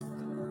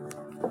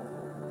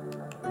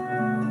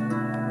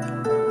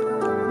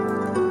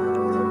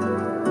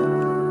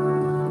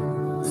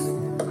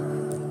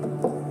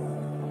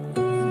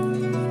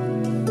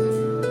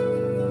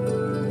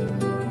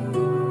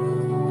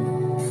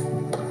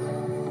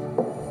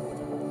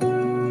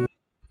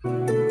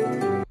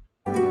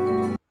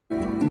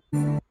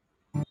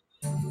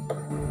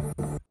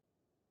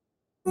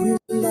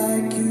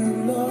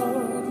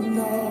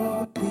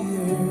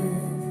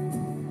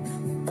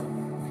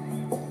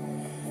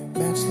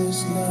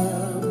This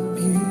love,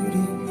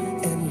 beauty,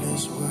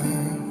 endless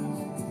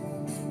world.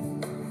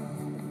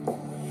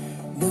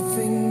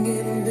 Nothing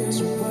in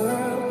this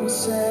world will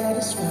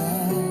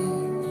satisfy.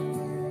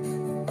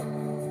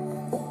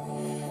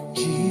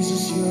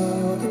 Jesus,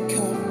 you're the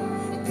cup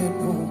that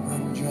won't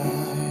run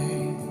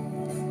dry.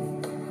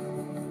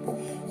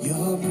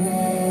 Your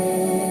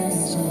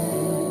presence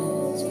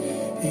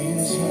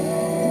is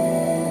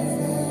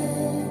heaven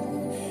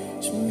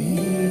to me.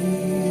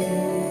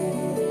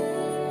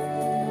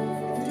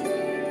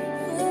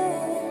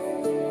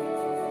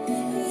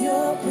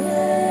 Your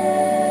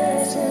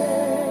presence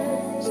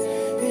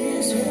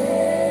is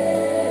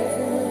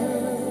heaven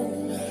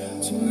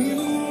to me.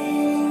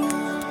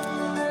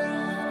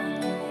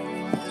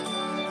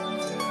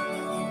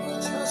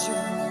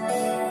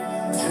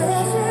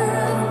 Treasure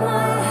of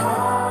my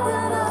heart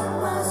and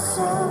of my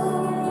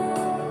soul,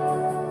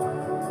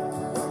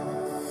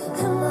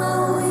 in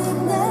my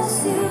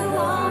weakness you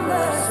are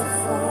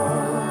merciful.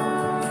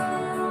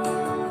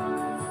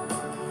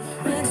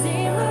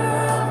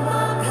 Redeemer of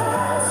my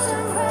past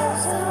and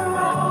present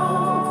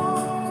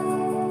wrong,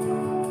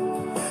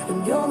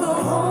 and you're the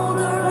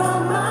holder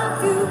of my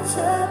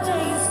future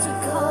days to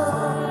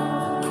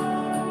come.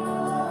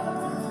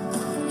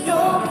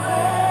 Your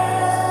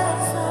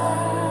presence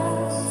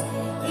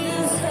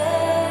is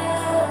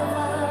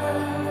heaven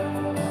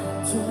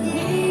to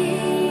me.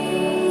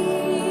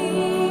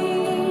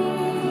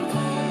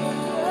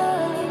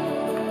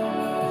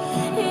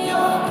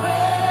 Your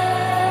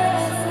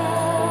presence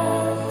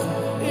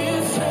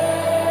is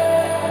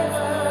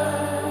heaven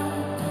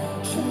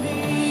to me.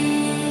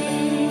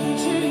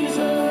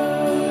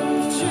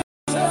 Jesus,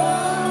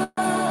 God,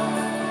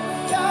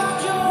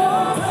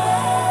 your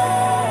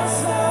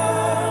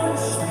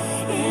presence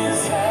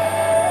is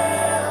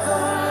heaven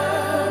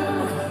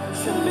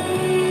to me.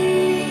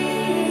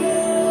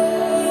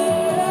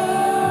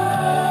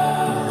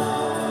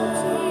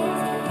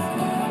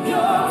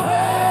 Your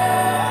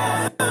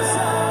presence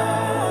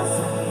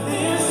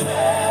is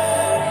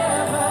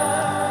heaven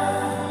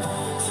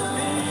to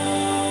me.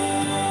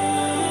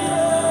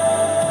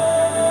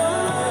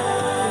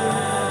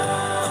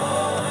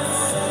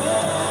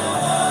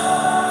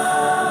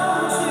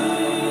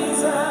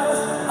 Jesus,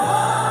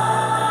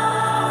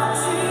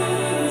 oh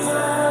Jesus,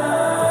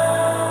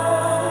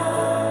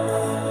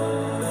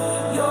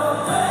 your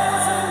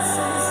presence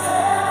is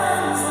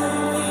heaven to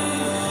me.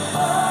 Oh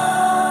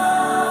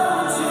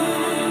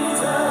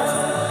Jesus,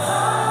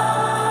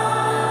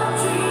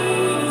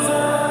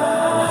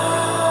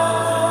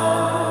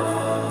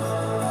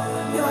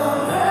 your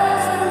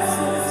presence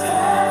is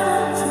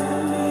heaven to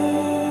me.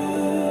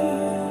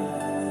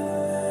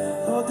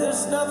 Oh,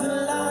 there's nothing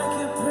like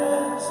your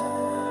presence.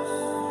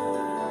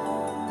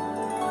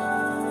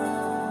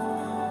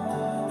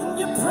 In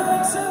your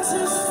presence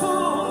is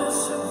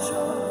fullness of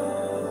joy.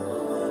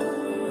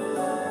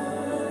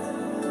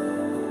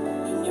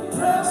 In your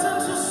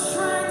presence is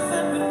strength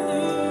that we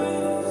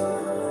need.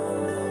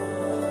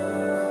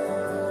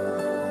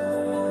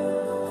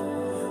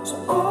 So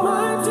all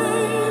my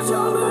days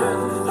on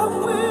earth I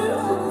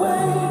will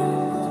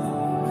wait.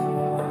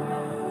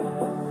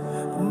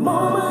 The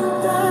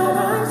moment that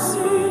I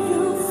see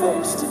you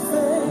face to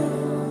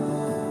face,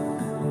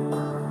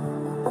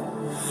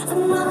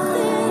 and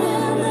nothing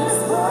in this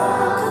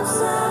world can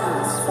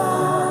satisfy.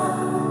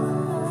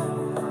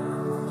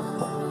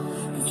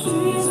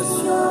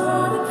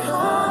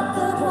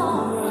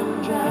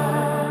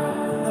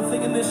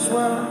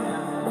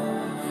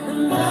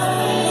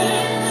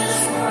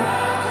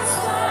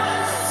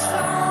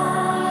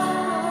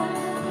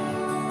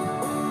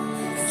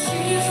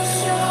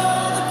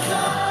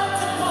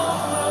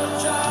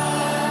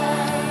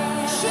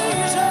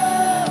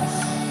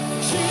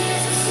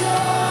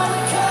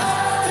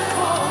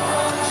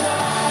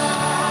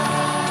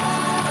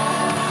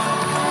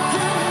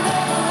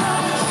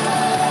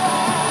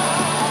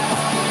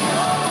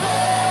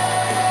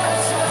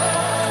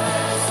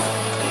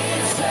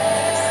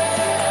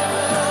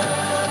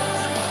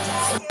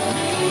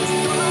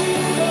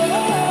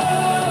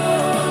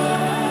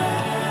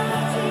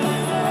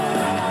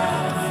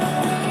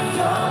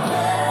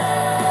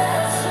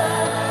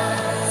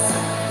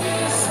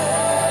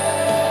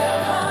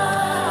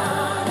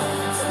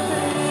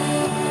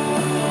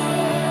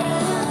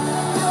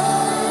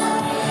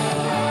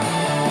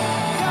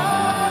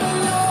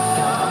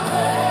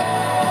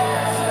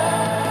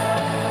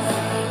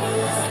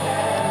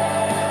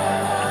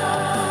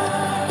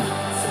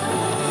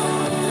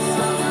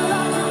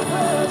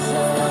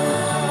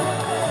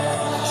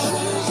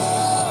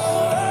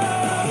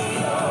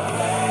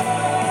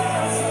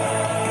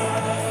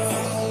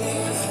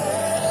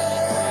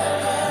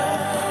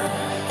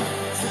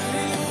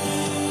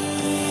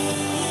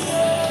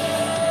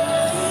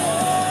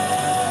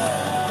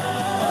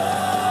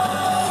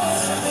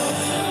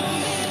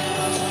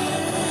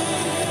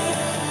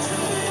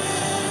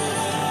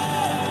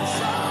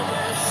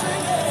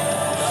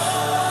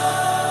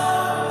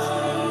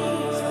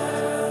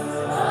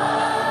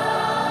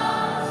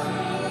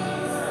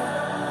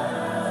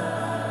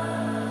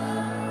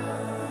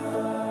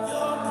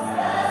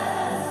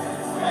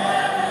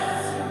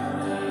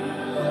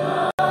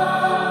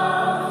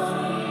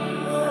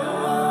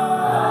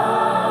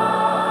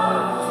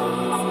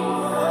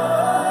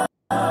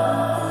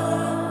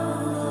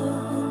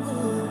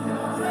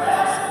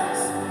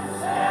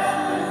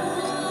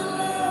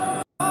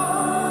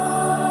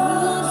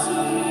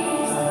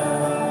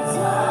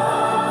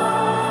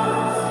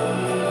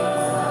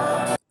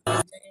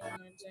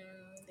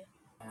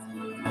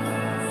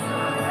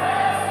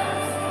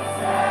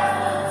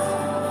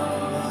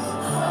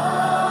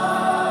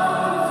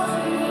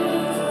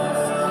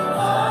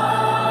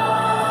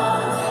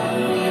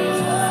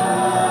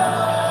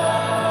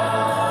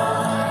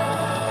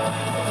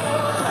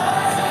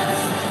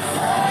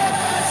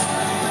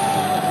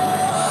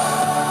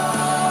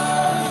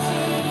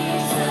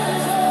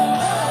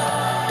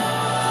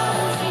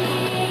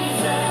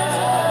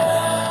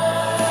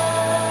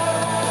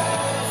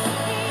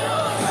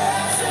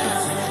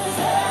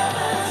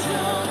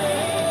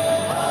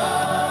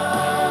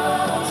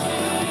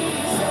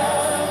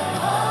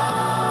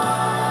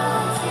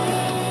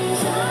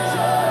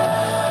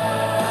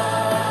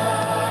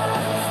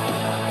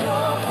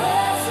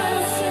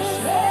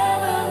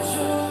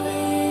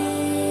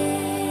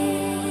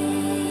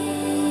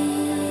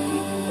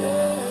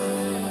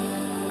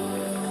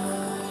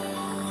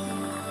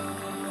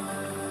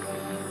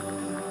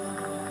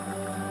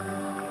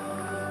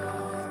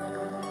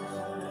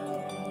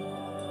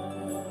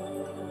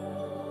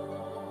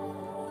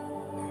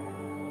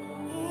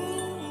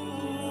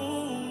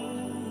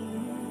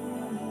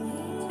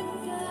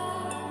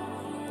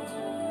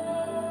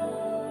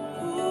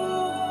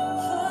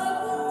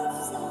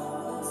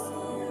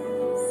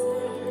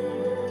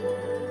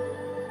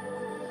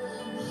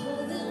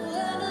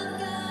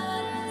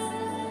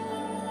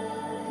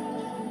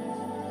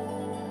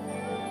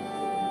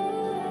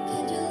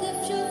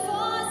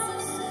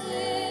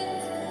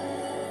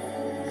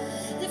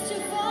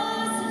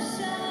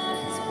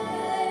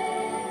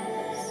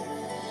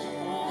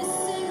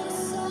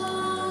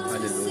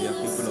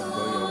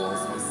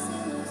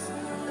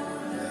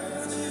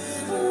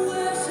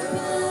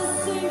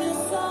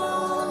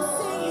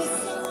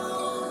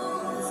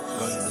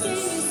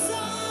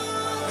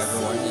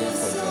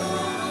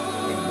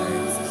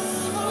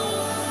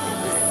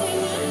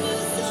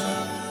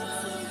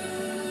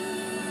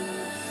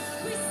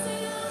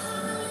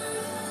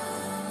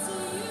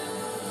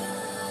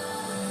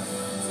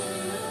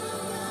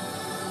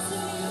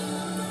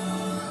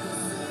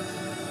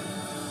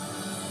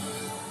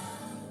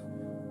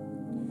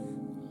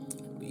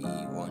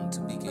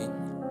 want to begin.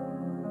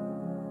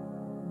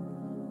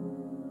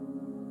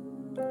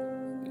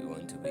 We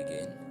want to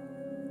begin.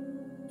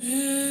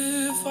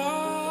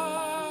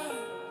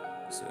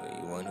 So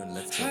you want to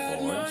lift your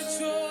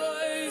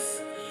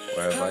voice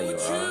wherever you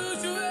are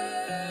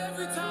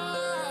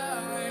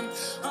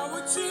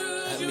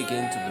and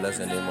begin to bless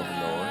the name of the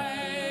Lord.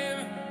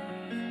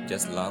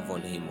 Just love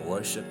on Him,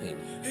 worship Him,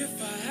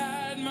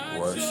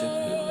 worship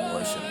Him,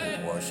 worship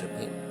Him, worship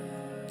Him,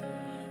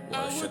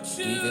 worship,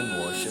 give Him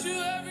worship,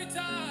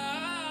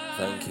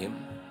 thank Him,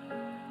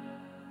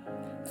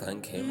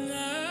 thank Him,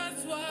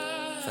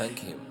 thank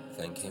Him,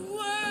 thank Him,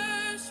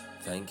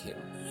 thank Him,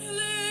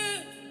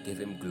 give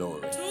Him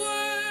glory,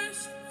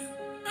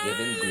 give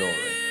Him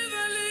glory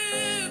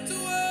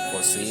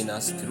for seeing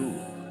us through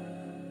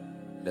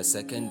the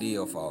second day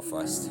of our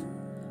fast.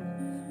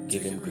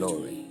 Give Him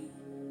glory.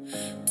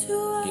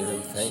 Give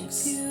Him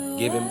thanks.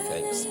 Give Him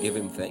thanks. Give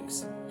Him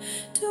thanks.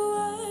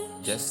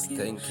 Just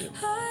thank Him.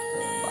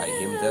 By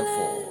Him,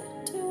 therefore,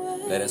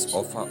 let us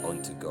offer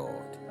unto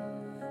God.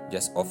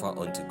 Just offer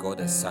unto God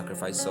a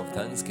sacrifice of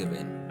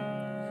thanksgiving.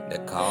 The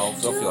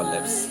calves of your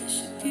lips.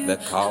 The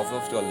calves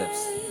of your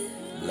lips.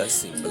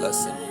 Bless Him.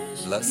 Bless Him.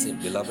 Bless Him,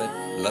 beloved.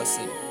 Bless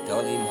Him.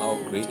 Tell Him how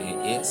great He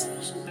is.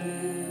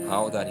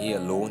 How that He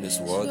alone is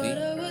worthy.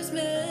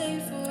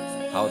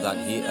 How that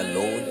He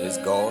alone is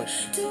God.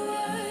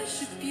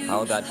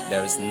 How that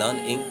there is none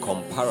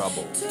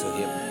incomparable to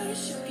Him.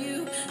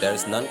 There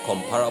is none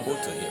comparable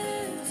to Him.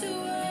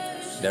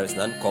 There is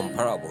none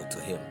comparable to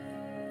Him.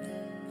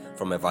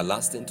 From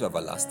everlasting to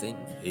everlasting,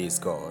 He is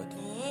God.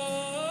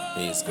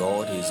 He is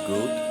God, He is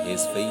good, He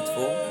is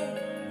faithful.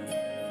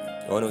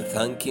 I want to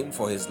thank Him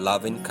for His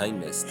loving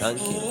kindness. Thank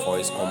Him for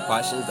His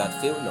compassions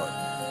that fail not.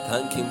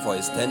 Thank Him for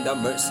His tender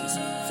mercies.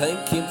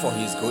 Thank Him for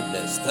His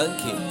goodness. Thank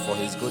Him for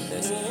His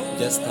goodness.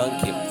 Just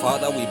thank Him.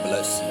 Father, we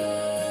bless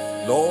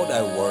You. Lord,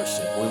 I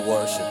worship. We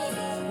worship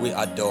You. We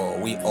adore.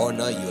 We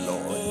honor You,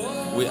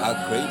 Lord. We are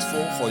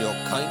grateful for Your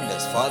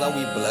kindness. Father,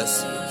 we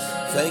bless You.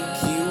 Thank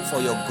You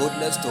for Your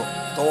goodness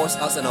towards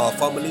us and our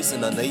families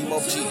in the name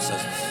of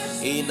Jesus.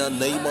 In the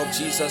name of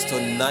Jesus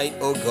tonight,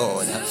 oh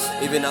God,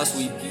 even as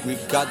we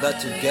gather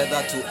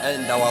together to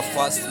end our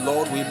fast,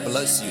 Lord, we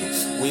bless You.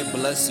 We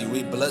bless You.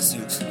 We bless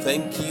You.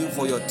 Thank You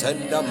for Your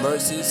tender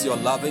mercies, Your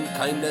loving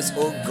kindness,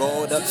 oh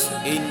God,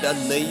 in the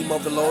name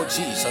of the Lord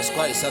Jesus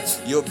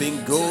Christ. You've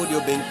been good,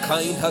 You've been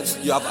kind,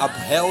 You have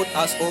upheld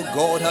us, oh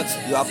God,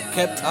 You have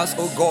kept us,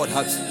 oh God,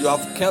 You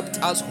have kept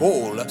us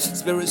whole,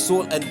 spirit,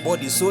 soul, and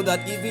body, so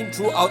that even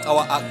throughout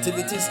our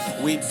activities,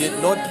 we did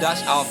not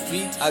dash our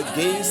feet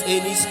against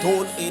any stone.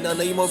 In the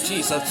name of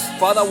Jesus,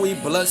 Father, we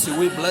bless You.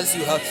 We bless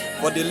You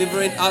for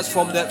delivering us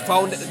from the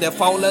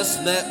foulest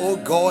snare, oh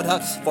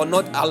God, for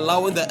not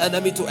allowing the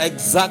enemy to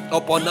exact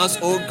upon us,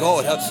 oh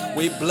God.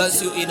 We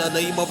bless You in the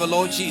name of the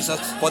Lord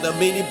Jesus for the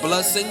many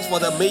blessings,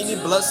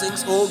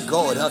 oh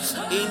God,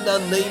 in the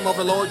name of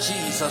the Lord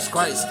Jesus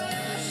Christ.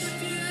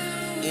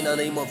 In the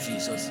name of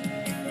Jesus.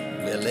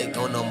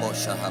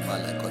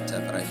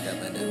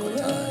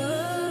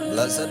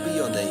 Blessed be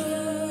Your name.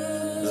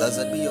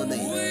 Blessed be Your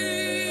name.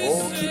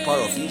 Oh, keeper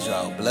of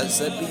Israel,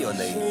 blessed be Your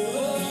name.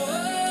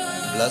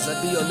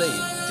 Blessed be Your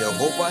name.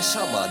 Jehovah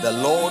Shammah, the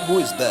Lord who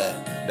is there,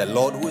 the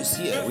Lord who is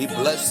here. We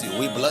bless You.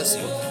 We bless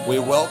You. We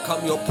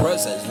welcome Your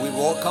presence. We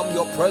welcome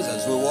Your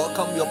presence. We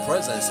welcome Your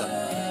presence.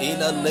 In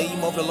the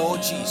name of the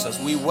Lord Jesus,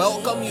 we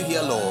welcome You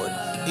here, Lord.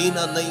 In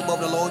the name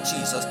of the Lord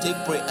Jesus, take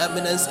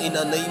preeminence in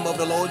the name of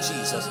the Lord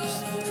Jesus.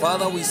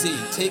 Father, we say,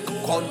 take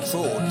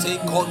control,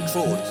 take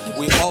control.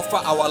 We offer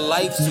our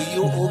lives to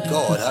You, oh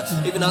God.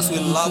 Even as we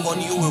love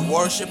on You, we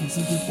worship.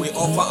 We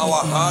offer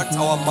our hearts,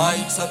 our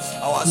minds,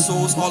 our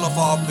souls, all of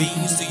our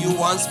beings to You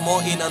once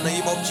more in the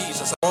name of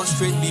Jesus.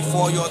 Straight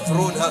before Your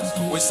throne,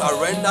 we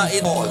surrender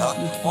it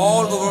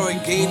all over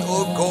again,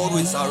 oh God.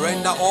 We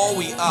surrender all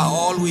we are,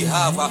 all we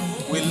have.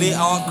 We lay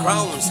our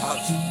crowns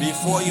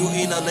before You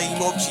in the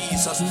name of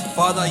Jesus.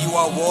 Father, You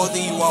are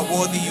worthy, You are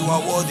worthy, You are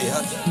worthy.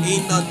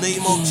 In the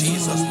name of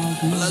Jesus.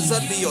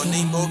 Blessed be Your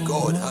name, oh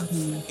God.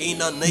 In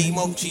the name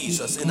of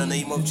Jesus. In the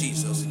name of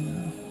Jesus.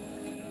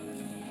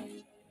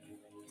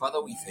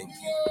 Father, we thank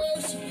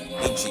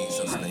You. In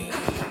Jesus' name.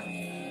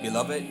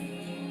 Beloved,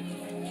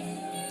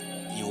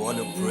 you want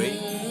to pray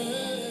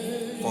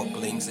for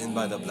cleansing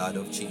by the blood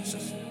of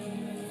Jesus.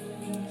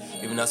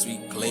 Even as we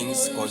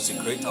cleanse,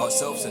 consecrate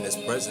ourselves in His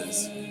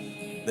presence,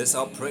 this is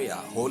our prayer.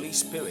 Holy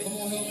Spirit,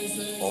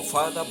 oh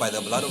Father, by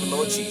the blood of the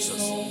Lord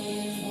Jesus,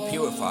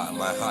 purify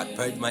my heart,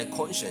 purge my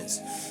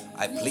conscience.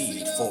 I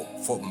plead for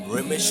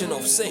remission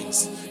of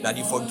sins, that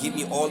You forgive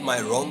me all my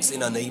wrongs in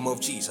the name of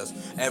Jesus.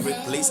 Every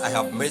place I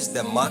have missed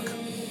the mark,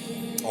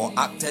 or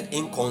acted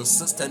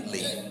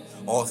inconsistently,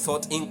 or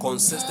thought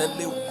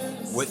inconsistently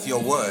with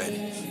Your word,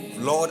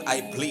 Lord,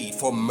 I plead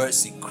for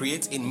mercy.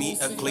 create in me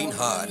a clean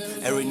heart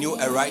and renew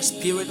a right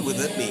spirit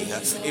within me.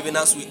 Even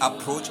as we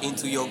approach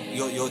into your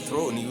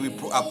throne, we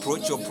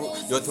approach your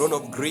throne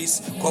of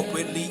grace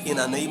corporately in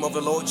the name of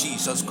the Lord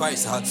Jesus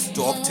Christ,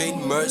 to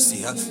obtain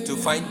mercy, to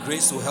find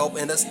grace to help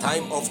in this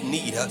time of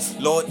need.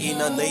 Lord, in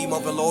the name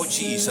of the Lord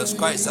Jesus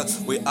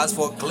Christ, we ask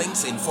for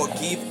cleansing.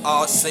 Forgive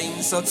our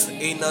sins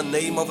in the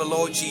name of the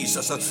Lord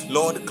Jesus.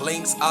 Lord,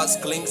 cleanse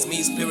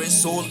me, spirit,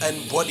 soul,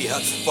 and body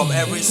from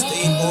every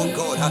stain, oh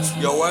God.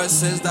 Your word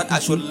says that I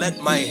should let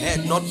my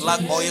head not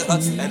lack oil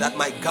and that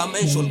my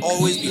garment should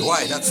always be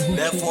white.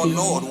 Therefore,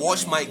 Lord,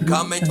 wash my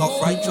garment of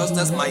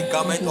righteousness, my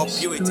garment of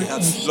purity.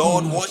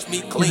 Lord, wash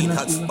me clean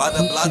by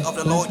the blood of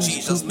the Lord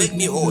Jesus. Make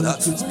me whole,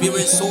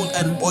 spirit, soul,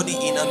 and body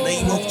in the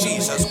name of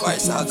Jesus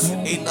Christ.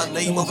 In the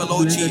name of the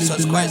Lord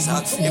Jesus Christ.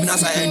 Even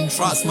as I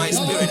entrust my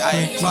spirit,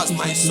 I entrust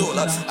my soul,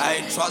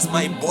 I entrust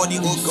my body,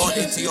 oh God,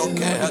 into your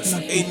care.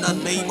 In the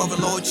name of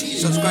the Lord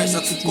Jesus Christ.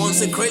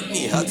 Consecrate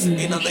me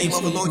in the name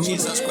of the Lord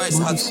Jesus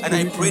Christ. And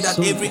I pray that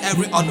every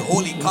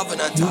unholy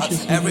covenant,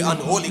 every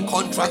unholy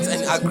contract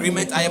and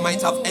agreement I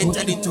might have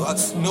entered into,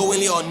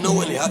 knowingly or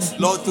unknowingly,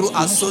 Lord, through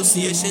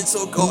associations,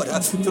 oh God,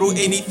 through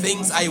any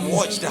things I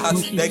watched,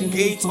 the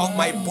gates of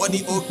my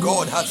body, oh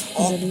God,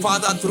 or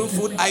Father, through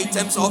food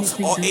items or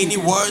any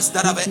words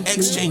that have been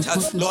exchanged,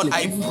 Lord,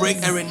 I break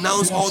and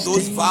renounce all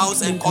those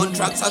vows and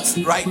contracts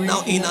right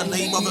now in the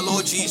name of the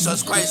Lord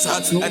Jesus Christ.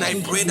 And I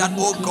pray that,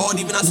 oh God,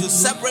 even as you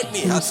separate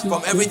me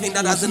from everything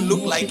that doesn't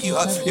look like you,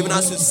 even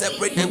as you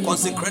separate and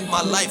consecrate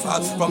my life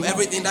from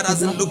everything that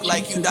doesn't look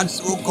like you, that,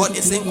 oh God,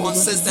 is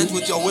inconsistent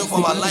with your will for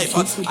my life,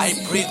 I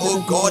pray,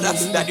 oh God,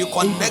 that you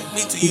connect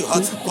me to you,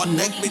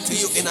 connect me to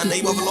you in the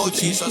name of the Lord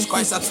Jesus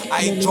Christ.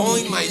 I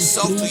join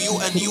myself to you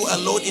and you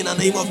alone in the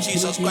name of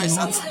Jesus Christ.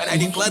 And I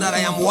declare that I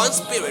am one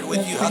spirit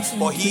with you,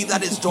 for he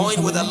that is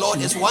joined with the Lord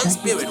is one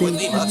spirit with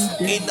him,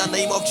 in the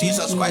name of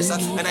Jesus Christ.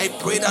 And I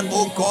pray that,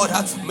 oh God,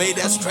 may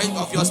the strength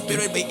of your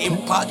spirit be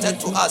imparted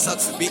to us,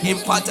 be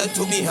imparted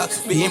to me,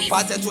 be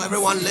imparted to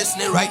everyone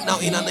listening right now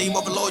in the name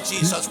of the Lord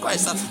Jesus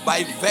Christ,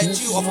 by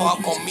virtue of our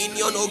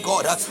communion, oh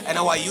God, and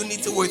our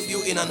unity with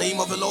you in the name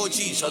of the Lord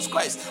Jesus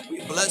Christ.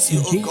 We bless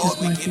you, oh God.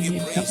 We give you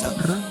praise.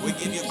 We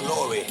give you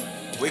glory.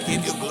 We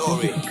give you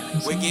glory.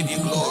 We give you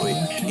glory.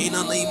 In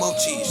the name of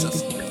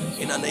Jesus.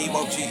 In the name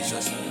of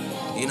Jesus.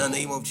 In the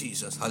name of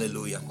Jesus.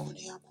 Hallelujah.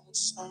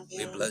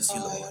 We bless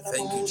you, Lord.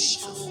 Thank you,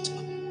 Jesus.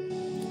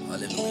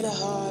 Hallelujah.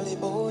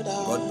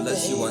 God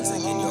bless you once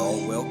again. You're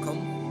all welcome.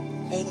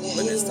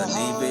 Minister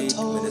David,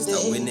 Minister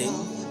Winning,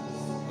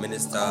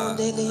 Minister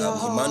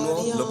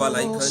Emmanuel, Global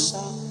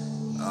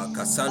Icon,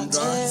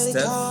 Cassandra,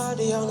 Steph,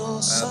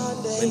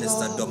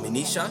 Minister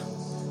Dominisha.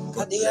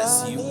 God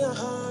bless you.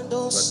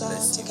 God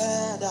bless you.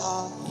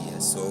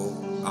 Yes, so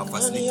our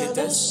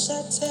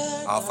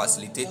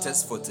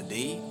facilitators for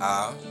today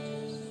are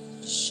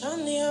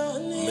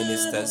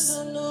Ministers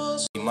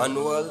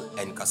Emmanuel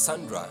and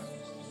Cassandra.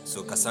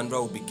 So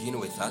Cassandra will begin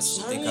with us,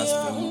 will take us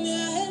through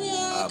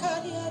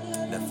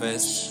the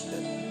first,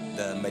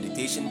 the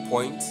meditation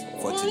point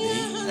for today,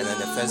 and then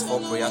the first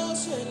four prayer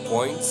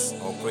points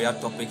or prayer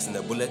topics in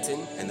the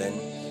bulletin, and then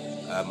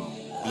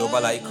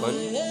Global Icon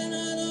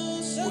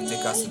will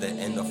take us to the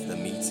end of the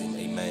meeting.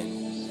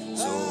 Amen.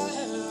 So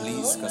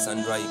please,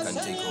 Cassandra, you can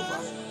take over.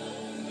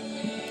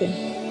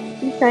 Okay.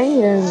 Please, can you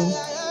hear me?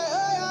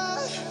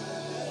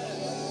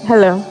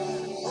 Hello.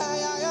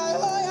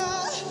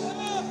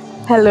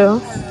 Hello.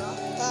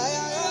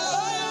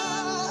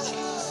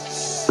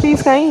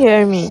 Please, can you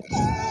hear me?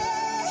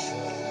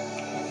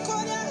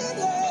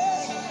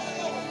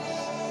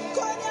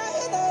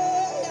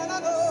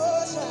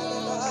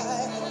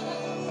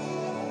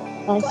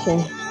 Okay.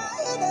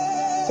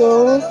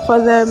 So for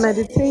the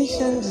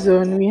meditation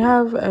zone, we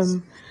have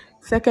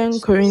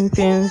Second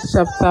Corinthians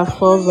chapter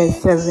 4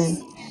 verse 7,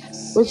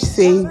 which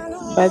says,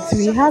 "But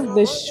we have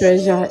this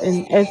treasure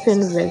in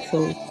earthen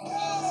vessels,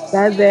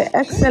 that the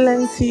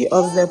excellency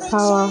of the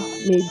power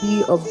may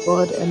be of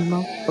God and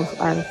not of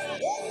us."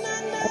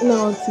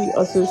 NLT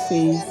also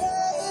says,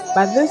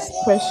 "But this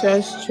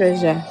precious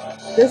treasure,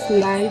 this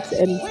light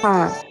and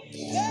power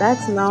that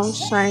now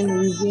shine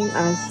within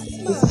us,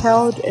 is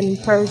held in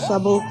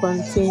perishable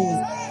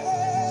containers,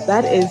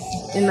 that is,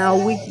 in our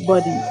weak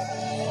bodies,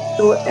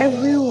 so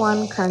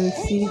everyone can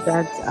see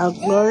that our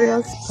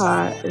glorious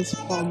power is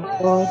from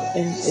God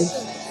and is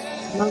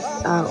not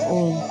our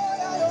own."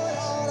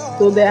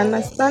 So the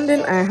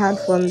understanding I had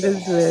from this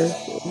verse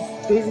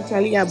was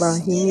basically about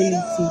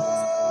humility,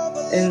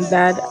 and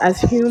that as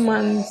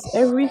humans,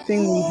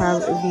 everything we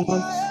have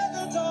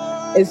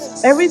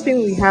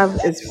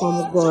is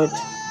from God.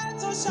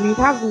 We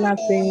have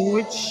nothing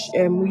which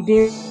we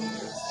didn't.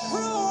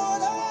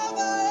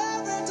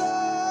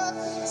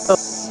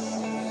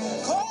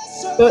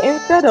 So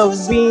instead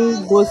of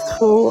being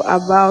boastful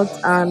about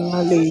our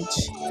knowledge,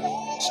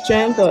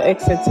 strength, or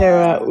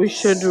etc., we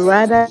should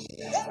rather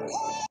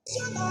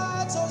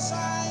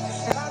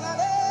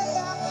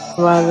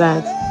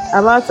rather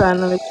about our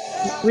knowledge.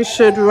 We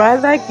should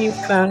rather give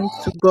thanks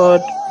to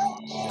God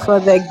for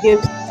the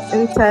gifts,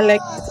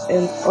 intellect,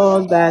 and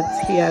all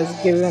that He has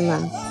given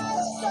us.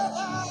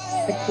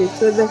 Okay,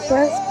 so the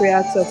first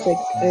prayer topic,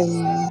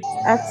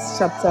 Acts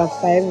chapter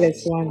 5,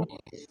 verse 1.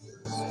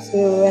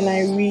 So when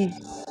I read,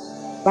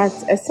 but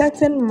a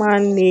certain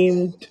man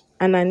named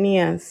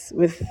Ananias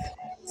with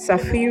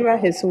Sapphira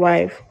his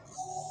wife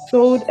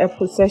sold a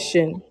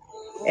possession,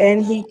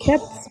 and he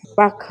kept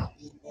back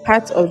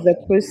part of the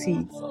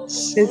proceeds.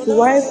 His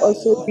wife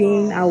also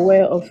being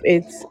aware of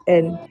it,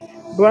 and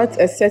brought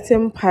a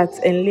certain part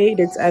and laid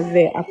it at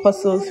the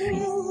apostles'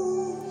 feet.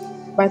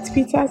 But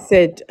Peter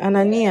said,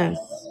 Ananias,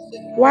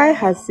 why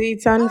has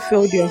Satan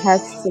filled your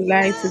heart to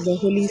lie to the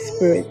Holy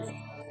Spirit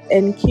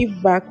and keep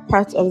back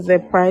part of the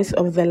price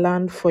of the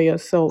land for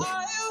yourself?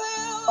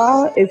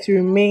 While it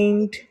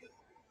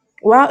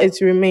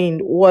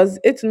remained, was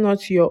it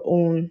not your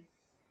own?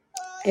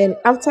 And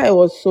after it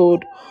was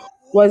sold,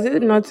 was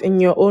it not in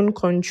your own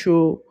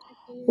control?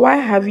 Why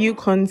have you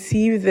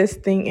conceived this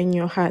thing in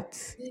your heart?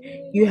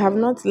 You have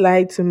not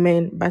lied to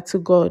men, but to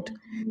God.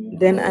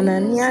 Then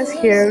Ananias,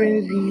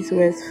 hearing these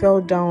words,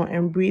 fell down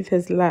and breathed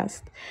his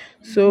last.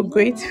 So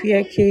great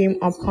fear came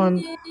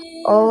upon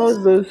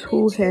all those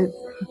who heard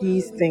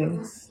these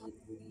things.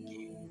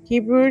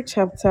 Hebrew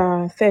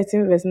chapter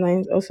 13, verse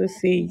 9 also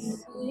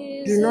says,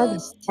 do not be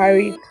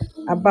carried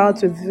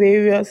about with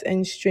various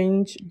and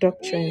strange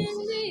doctrines,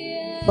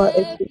 for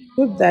it is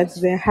good that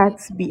their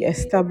hearts be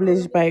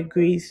established by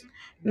grace,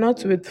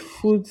 not with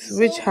foods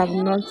which have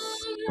not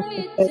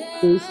profited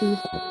those who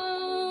have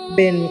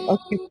been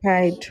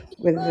occupied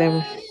with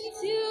them.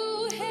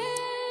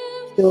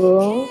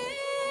 So,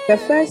 the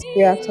first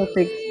prayer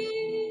topic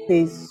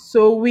is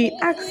so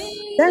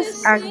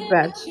let's ask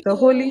that the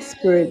Holy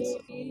Spirit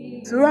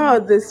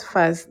throughout this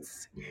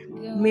fast,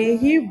 may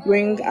He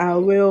bring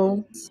our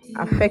will,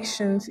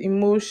 affections,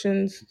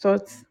 emotions,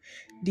 thoughts,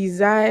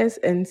 desires,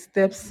 and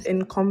steps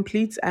in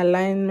complete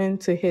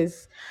alignment to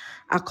His,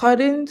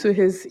 according to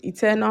His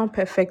eternal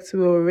perfect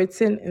will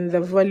written in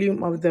the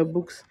volume of the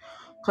books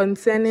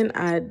concerning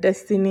our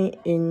destiny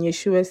in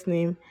Yeshua's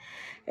name.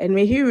 And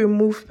may He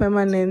remove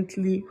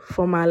permanently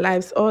from our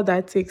lives all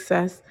that takes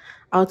us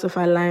out of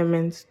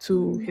alignment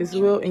to His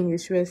will in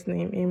Yeshua's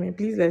name. Amen.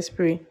 Please let's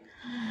pray.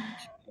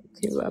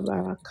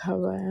 Kibaba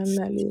kaba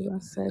yanda liba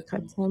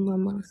sekata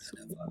mama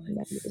suka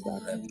yanda liba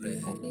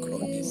kaba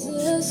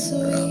Jesus,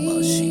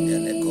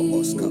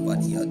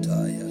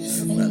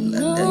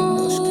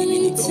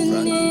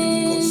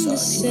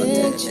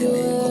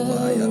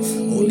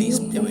 Holy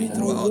Spirit, our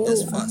throughout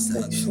this will, fast,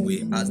 affections,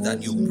 we ask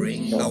that you emotions,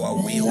 bring thoughts, our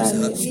wills,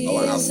 desires,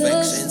 our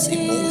affections,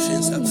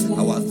 emotions, in the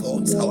our mighty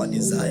thoughts, our Lord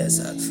desires,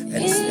 Jesus.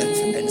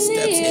 and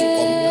steps in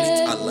complete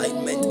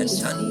alignment and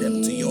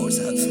tandem to yours,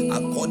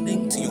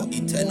 according to your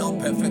eternal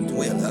perfect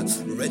will,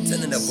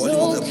 written in the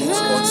volume of the books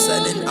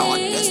concerning our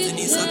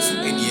destinies,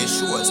 in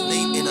Yeshua's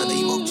name, in the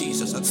name of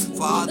Jesus.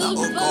 Father,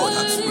 oh God,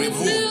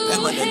 remove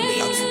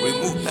permanently,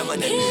 remove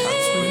permanently,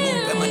 remove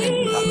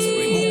permanently,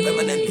 remove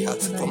permanently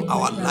from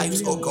our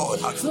lives, oh God,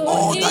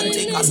 all that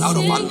take us out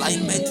of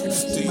alignment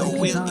to My your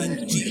will desires,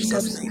 in my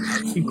Jesus' steps name.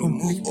 in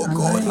Remove, complete oh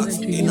God, alignment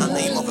to in the you,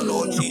 name of the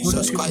Lord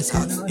according Jesus to your Christ,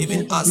 eternal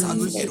even agenda as you have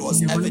it written in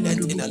was the volume of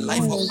the evident in the books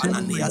life of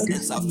concerning my Ananias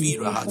and destiny.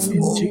 Sapphira.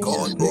 In Oh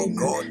God, Jesus' oh name,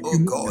 God, oh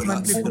remove God,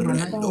 permanently from my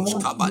life Rendos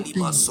all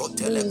Kabalima things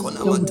Sotele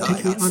that will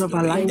take Konamataya, me out of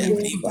Your alignment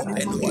will Redepli for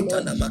us, O permanently.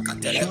 Lord. Kopenuatana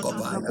Makatele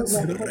Kobaya,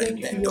 Father,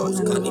 according to your Rebendos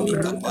will, O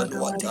Kanimika Lord, our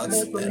Paluata,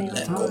 thoughts and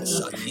our Eleko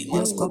Shatabragadabragadoskapaniataya. hearts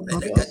Shanimas align with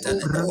Yapapapa, yours, O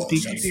Kopenekatele God.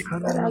 Kosha,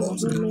 That as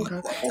Rendos we may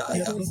rantidibikalamamamaka, step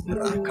Kapaluataya, into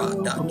your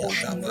will, Rakada O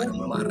Dada God, you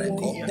will Barimare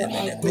roshandarabagadoskapaniataya. for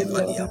us, O Kompeneko Lord.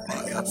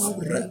 Valiapaya, Lepepekapa,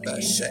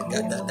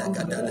 Rebeshega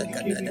Daga Daga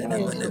Daga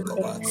Let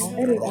Daga brantidibikalamamamamaka,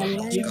 it Rondos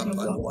align to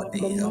you in the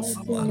Kapaluadia, mighty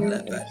name yapapapapapapapa,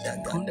 of Maleba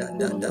Daga Jesus, O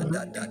Dada Lord.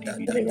 Dada Dada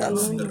Let it Dada,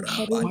 align rantidibikabaya,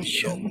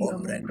 according to Rabadilo your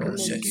mighty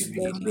Combrendoshe, name,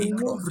 Jesus. mashandabrandidibikalaba,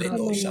 Remove Ilicofredo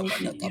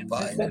permanently Shabada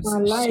Kapaya, from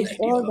our lives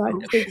all that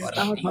Alekobrende takes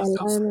out rantidibikabrosipipipipika,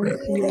 alignment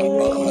to your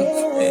will Kapaya, in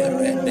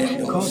Jesus' name.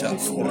 Rebedosha,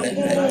 kaburuantidiyaya,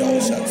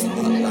 Rebedosha,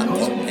 Allah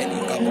Company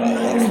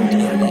Kapaya,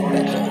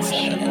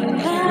 Irebedosha,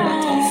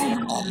 Nanamaniata,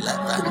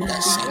 Alevanda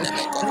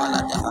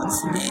Shenemekovalada,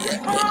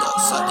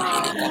 Iepenosa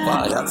Dimini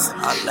Kapaya,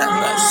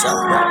 Alevasha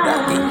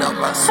Dadina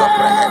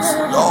Masoprehe.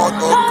 Lord,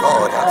 oh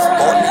God,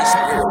 Holy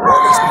Spirit,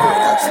 Holy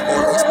Spirit,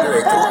 Holy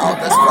Spirit, throughout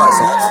this fast,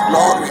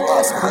 Lord, we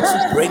ask,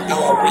 bring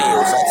our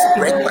wills,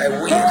 bring my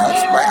will,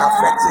 my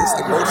affections,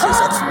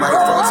 emotions, my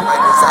thoughts, my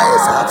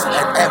desires,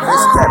 and every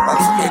step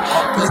in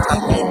complete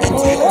alignment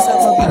to yours,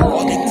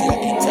 according to your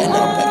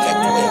eternal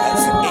perfect will,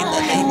 in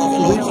the name of the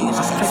Lord will,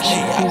 Jesus,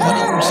 affection,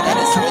 according to desires, all that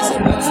is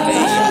written,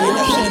 in the volume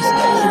emotions, of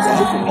the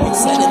book,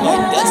 concerning my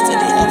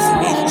destiny,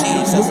 in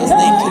Jesus'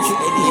 name,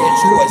 in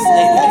Yeshua's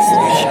name,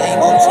 in the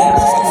name of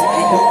Jesus,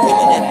 remove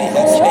permanently,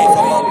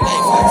 from my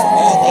life,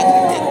 all that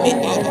will take me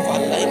out of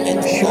alignment,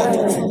 to God,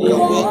 to your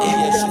will in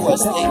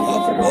Yeshua's name,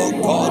 oh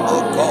God,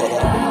 oh God.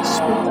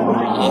 Spirit,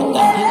 align me.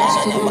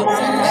 Adadinanana Spirit,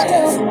 align my mazabraya,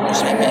 steps. Spirit,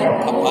 rebel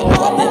align my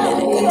kapalua thoughts.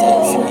 demenekete,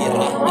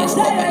 irandis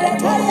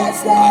koveletoya,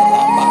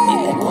 araba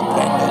ile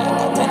koprendo la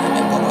katene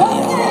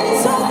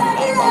mekovaliapa,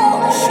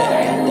 alababa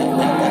shega da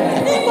da da da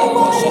da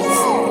bakosha,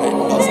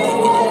 rendos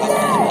kimini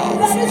kavalada,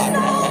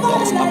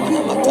 arebedos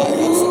kamana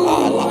mataya,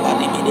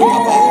 alabadi mini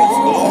kapaya.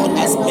 Lord,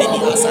 as many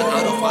as are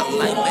out of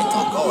alignment,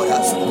 oh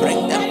God,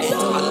 bring them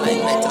into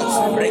alignment,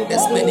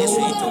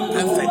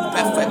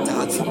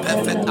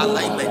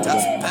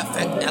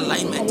 perfect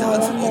alignment, oh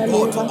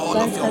God, to all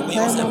of your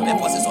wills and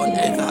purposes on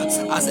earth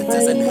as it My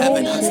is in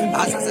heaven, emotions,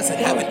 as my it is in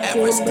heaven. thoughts,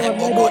 Every oh step, Lord,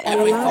 oh let it God,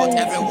 every thought, align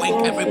every to wink,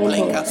 yours, every oh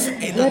blink, Lord.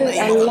 in the Let it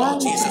name of the Lord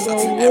align to Jesus,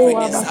 your every will,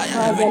 Abba desire,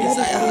 every Father. Let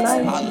it desire,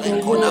 align to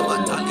your Alekona will, oh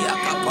Lord. Mantalia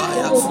Let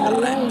Kapaya, it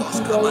align to Rendos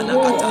your Kamana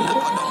will and Katala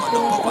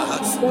everything that Kodomonokopa,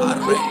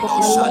 prevents it from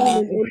Arendo Shali.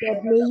 aligning, oh Lord.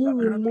 May you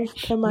remove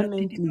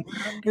permanently.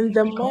 In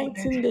the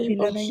mighty name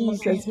of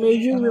Jesus, may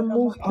you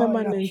remove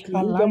permanently.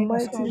 In the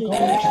mighty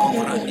name of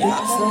Jesus. Nemekofrandia,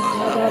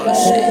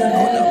 Alabashe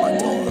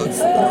Konamato,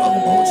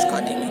 Robosh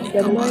In Kadimini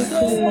the mighty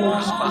Kabaya, name of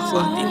Jesus.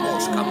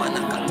 Rabadimos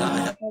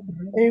Kamanakataya,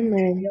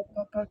 Amen.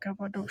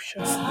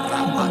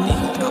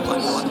 Rabadimo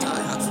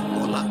Kapanuataya,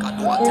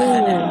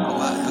 Molakaduataya, Amen.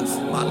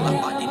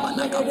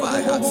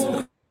 Malabadimanakavaya,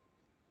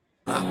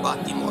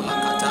 Rabadimo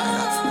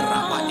Lakataya,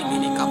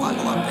 Rabadimini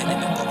Kavalua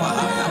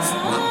Penemekopahaya,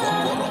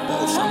 Makoporobo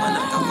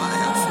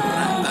Shamanakavaya,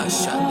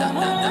 Rabashada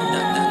da da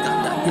da da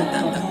da da da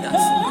da da da,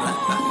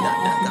 Rabada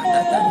da da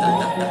da da da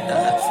da da da,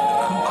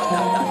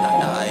 Rabada da da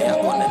da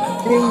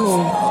Yakonemekoha,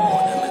 Amen.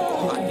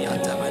 Robonemekoha,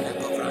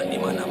 Diatamanekofrani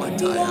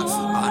Manamataya,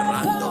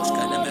 Arandos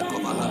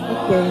Kanemekovaha.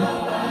 Okay.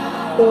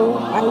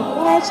 So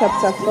Isaiah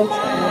chapter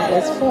 14,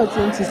 verse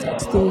 14 to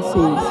 16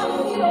 says,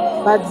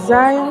 But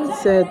Zion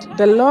said,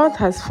 The Lord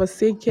has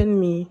forsaken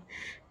me,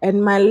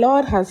 and my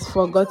Lord has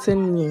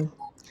forgotten me.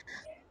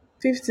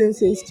 15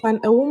 says, Can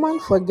a woman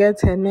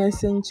forget her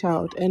nursing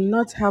child and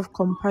not have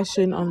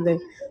compassion on the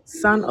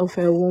son of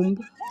her womb?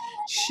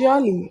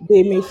 Surely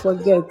they may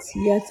forget,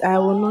 yet I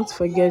will not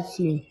forget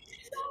you.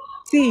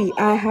 See,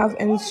 I have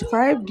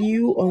inscribed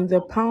you on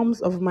the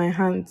palms of my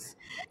hands.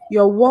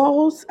 Your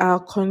walls are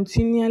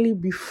continually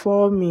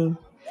before me.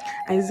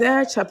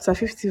 Isaiah chapter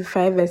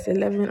 55, verse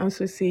 11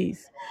 also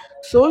says,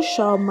 So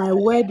shall my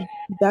word be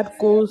that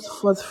goes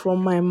forth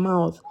from my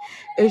mouth.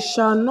 It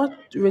shall not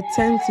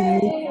return to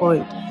me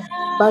void,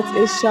 but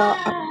it shall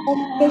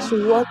accomplish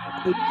what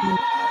I please,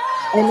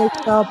 and it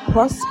shall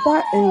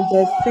prosper in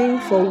the thing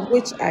for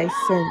which I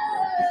sent.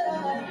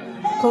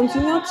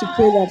 Continue to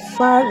pray that,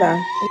 Father,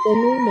 in the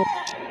name of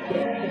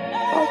Jesus,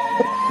 all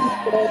every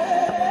word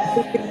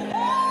spoken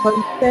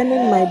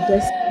concerning my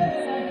destiny,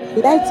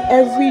 let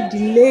every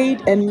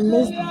delayed and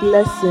missed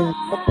blessing,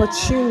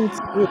 opportunity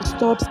be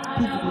restored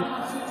speedily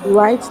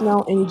right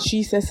now in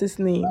Jesus'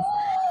 name.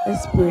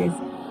 Let's pray.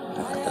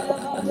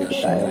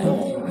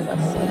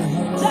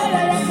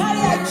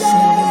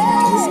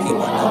 Shelemekoski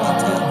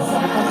Manamata,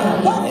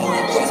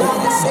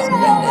 Rabadimolokoski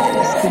Sobrene.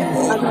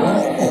 Oh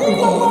God, oh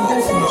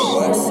God, your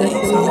word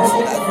says that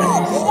oh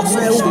God, so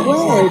My shall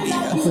your word word, be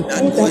that so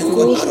that goes forth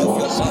goes out of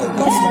your mouth,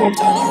 forth from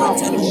shall my not mouth,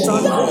 return it unto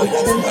shall you not void,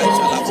 return to but me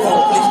shall void,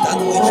 accomplish that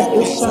which but you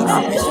it please. shall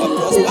It shall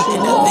prosper accomplish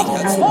in the what thing,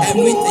 I please,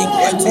 everything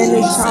whereto and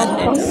it you shall send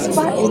it.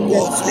 prosper Oh in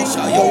the God, so thing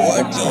shall your for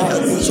word which be,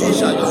 I so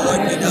shall sent your it.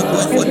 word be that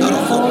goes forth out Heavenly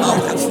of your Father,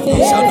 mouth. I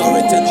It pray in shall the not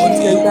name of return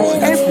unto Jesus you that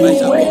void, every but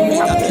shall word you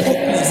complete have that which you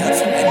spoken please,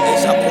 and it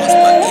shall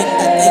prosper in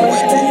the thing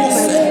whereto you concerning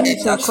my send it.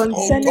 future,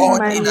 Oh concerning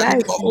God, my in the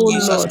life, name of O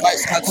Jesus Lord.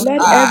 Christ,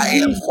 Let I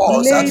every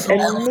enforce, delayed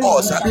and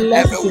missed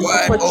every blessing,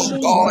 word, oh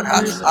opportunity God,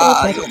 be restored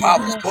you speedily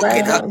have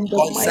right spoken now in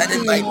the mighty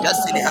concerning my name of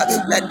destiny.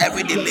 Jesus. Let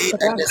every delayed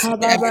and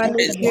every Rakababa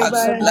missed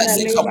lekeba yanda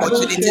blessings,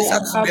 lebarushe opportunities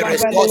be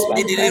rakababa restored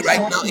speedily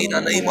right lebasata. now in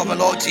the name of the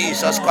Lord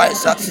Jesus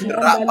Christ.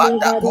 Yanda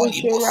Rabada lebarushe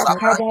polimo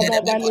sabrante de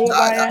rakababa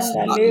leba bekotaya,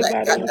 yanda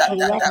aleka da lebarushe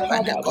da da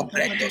mene rakababa.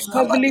 comprendos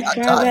Heavenly kabadi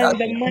Father, ataya, in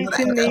the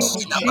mighty name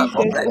of regasina ma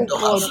Jesus, O comprendo,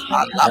 God,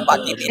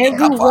 alabadi mini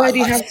every word kapaya,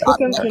 you have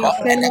spoken aleko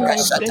mene concerning my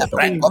kasete destiny,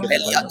 brengo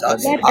peliata,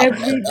 let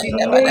every aleka de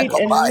mene delayed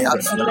and kopaya,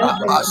 missed blessing,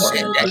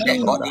 rabashende de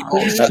opportunity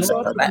be konimosha,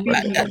 restored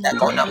rebeke speedily. de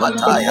In the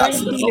konamataya,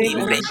 mighty name of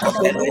librinko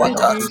Jesus, let it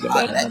peluata, be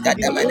restored aleka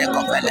de speedily. mene Any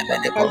kopele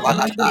mene advantage,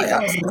 kopalataya,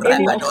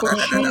 any rebedona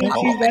na na na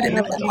opportunities that makomene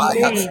have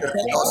mekopaya, delayed,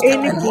 renoske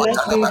any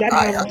penuata na blessings that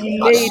have makaya,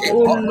 delayed,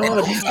 oh asheko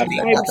Lord, penuska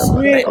I vina,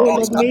 pray, oh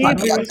Lord, rendoska may it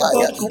be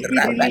padiataya, restored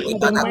speedily rebeni in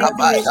the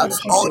mighty name manakapaya. of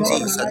Oh Jesus.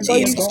 Jesus, For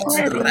you Jesus,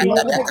 said in your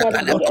rekete word that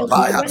pele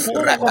kopaya, whatsoever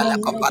rebele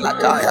comes to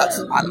kopalataya, it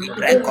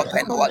alibrenko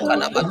penuata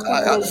na causes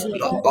makaya, for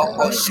good. That is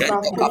lobombo why you shento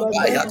have, oh Lord.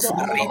 kapaya,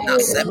 Therefore, I rina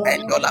pray, oh Lord,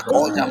 sependo la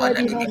any koja word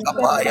you manini have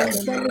said kapaya,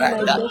 concerning my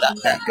redada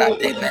destiny, may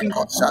dekade it be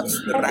mekosha,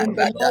 in the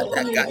rebeda mighty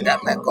name of dekade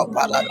Jesus.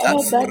 mekopalata,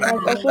 All that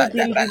has also rebeda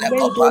been bele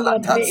delayed, oh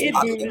Lord, kopalata, may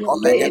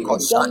alikomene it be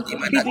done koshandi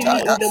speedily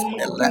menataya, in the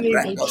mighty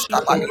name of elebrendos Jesus.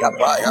 kabalia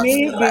paya,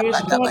 May it be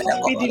rebeda restored mene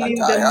speedily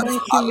in the kopalataya,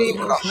 mighty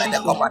name of alikromene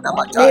Jesus. komana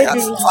May it mataya.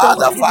 be restored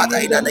Father, speedily Father,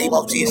 in in the the name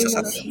of mighty name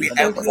Jesus, of we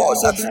Jesus.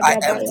 enforce, I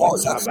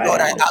enforce,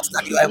 Lord, I ask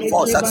that you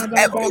enforce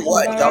every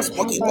word you have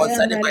spoken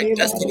concerning my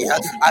destiny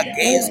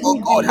against, oh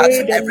Every God,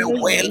 delayed every and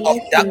missed will of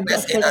blessings,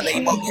 darkness in the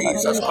name of opportunity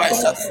be Jesus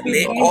Christ. restored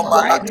speedily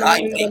Lekoma right now latai,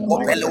 in the brinko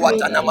mighty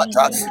name of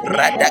peluatanamata, Jesus.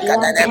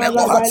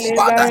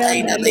 Father,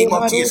 in the name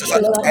of Jesus,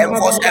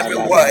 enforce every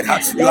word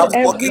you Let have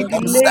spoken every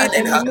delayed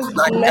concerning and missed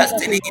my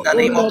destiny blessing, in the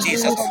oh name of Lord, be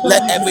Jesus. restored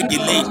Let every speedily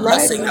delayed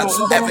right blessing, now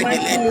in the every mighty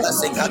delayed name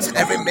of blessing, Jesus.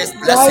 every missed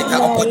Right blessing,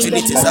 now in the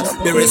opportunities mighty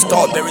name of be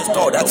restored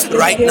Jesus.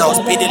 right now, Lekebaba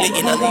speedily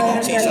in the name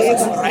of lakabayanda Jesus.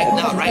 leba Right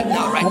now, right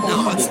now, sakataya. right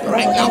now,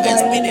 right now, and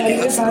Rakabayanda speedily,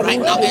 leba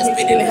right now, and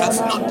rushebe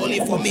family, not only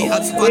for me,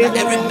 Father,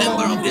 every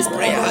member of this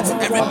prayer,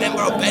 every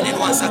member of Burning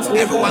Ones,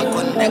 everyone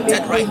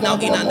connected right now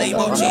in the name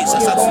of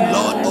Jesus.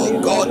 Lord,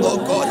 oh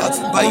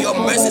God, by your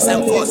mercies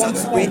enforce,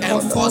 we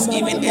enforce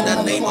even in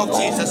the name of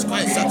Jesus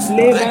Christ.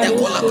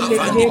 Redekola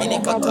kavandi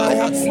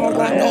minikataya,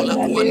 radola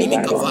kuanimi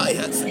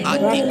kavaya,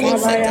 adiko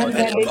sete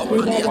pele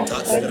kompaniata,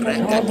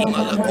 regadi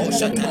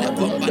malakosha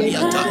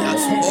telekombaniataya.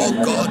 Oh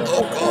God,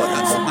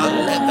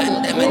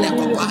 alebende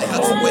menekopaya,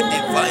 with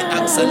divine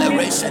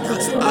acceleration,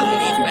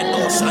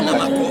 alifeno shana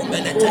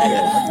makomenete,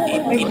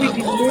 ipima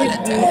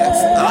kofelete,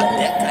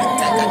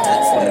 adekentekete,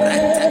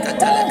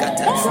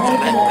 rentekatelekete,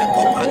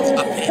 repekopalu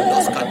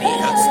apendos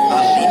kadia,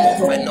 alimo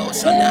feno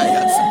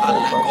shanaya,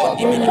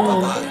 alakondi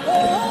minikavaya,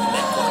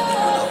 lekondi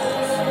manaho,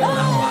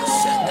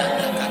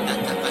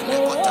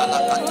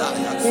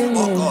 rabasheteteketekepenekotalakataya.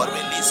 Oh God,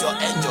 release your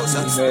angels,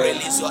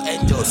 release your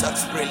angels,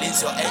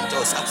 release your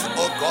angels,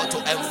 oh God, to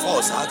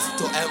enforce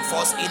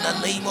in the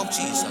name of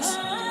Jesus.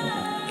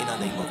 In the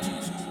name of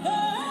Jesus.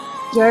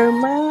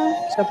 Jeremiah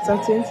chapter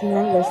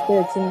 29, verse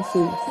 13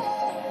 says,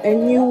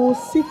 "And you will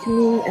seek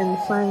me and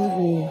find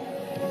me,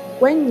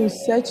 when you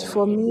search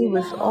for me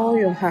with all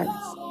your heart."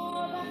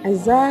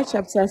 Isaiah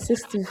chapter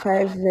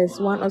 65, verse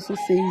 1 also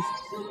says,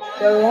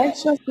 "The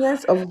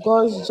righteousness of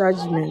God's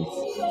judgment.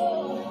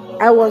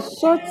 I was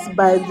sought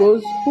by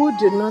those who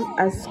did not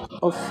ask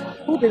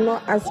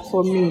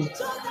for me.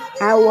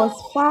 I was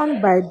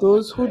found by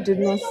those who did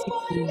not seek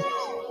me.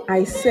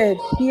 I said,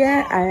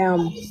 here I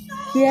am,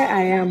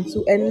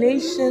 to a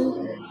nation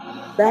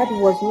that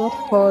was not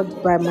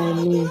called by my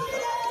name."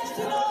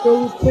 So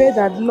we pray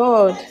that,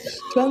 Lord,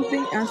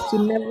 strengthen us to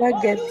never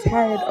get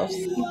tired of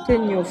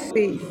seeking your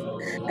face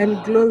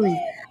and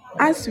glory.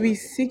 As we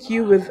seek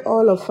you with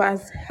all of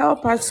us,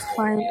 help us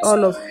find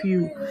all of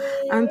you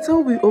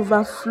until we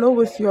overflow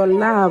with your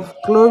love,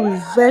 glory,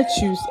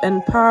 virtues,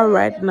 and power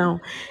right now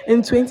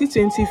in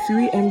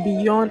 2023 and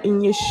beyond,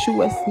 in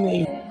Yeshua's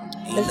name.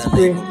 In Let's the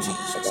name pray. of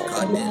Jesus.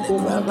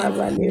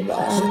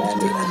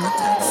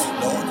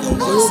 Lord, your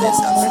word says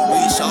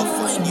we shall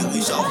find you,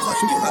 we shall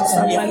find you.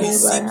 If we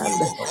seek you,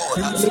 O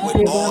God,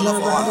 with all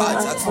of our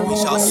hearts, we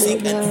shall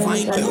seek and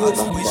find you.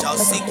 We shall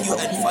seek you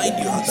and find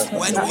you.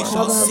 When we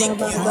shall seek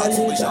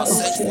you, we shall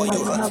search for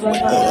you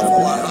with all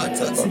of our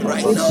hearts.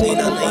 Right now, in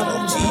the name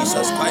of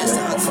Jesus Christ.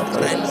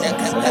 Rende Never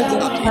kepelu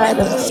get apine tired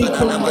of koshana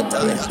seeking your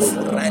namataya. face, O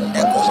Lord.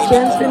 Rende konimi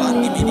Strengthen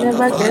kompandi me to mini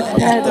never get kapale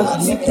tired of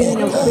neta. seeking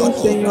your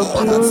face Oh and your God,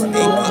 glory,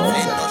 O Lord.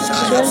 Epavendo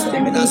Shaya, Strengthen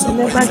even me as to we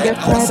never present get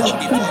tired of ourselves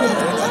before your seeking your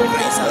throne of face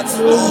grace, and your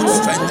glory,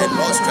 O Lord.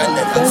 Lord,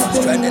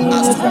 Strengthen strengthen me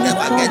us to never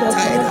never get tired of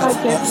tired never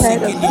of get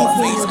tired of seeking your seeking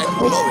face your and face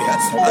glory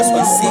as and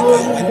we your seek you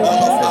glory in with the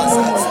all of mighty us.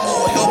 name of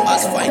Oh, help Jesus.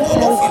 us find As all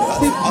I of you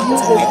seek you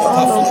until we with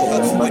all of overflow me,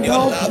 with your help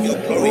love, your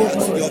me, glory, O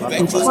Lord, your to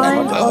virtues and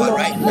find all power of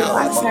right you now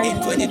as I in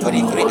seek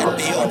you, 2023 O and Lord.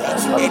 beyond.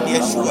 Help In me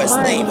to Yeshua's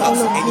name, find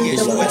all of in you in the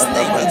Yeshua's mighty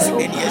name, name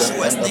of in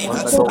Yeshua's Jesus. name,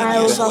 Until in I Yeshua's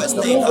overflow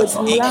name. with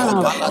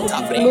love, Ikopalata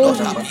frindo glory,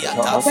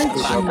 tapiata, virtues,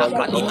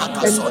 radakanima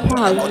and kasondele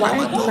power right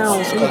konamato, now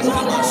in this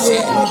adima year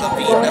shelu and gavina,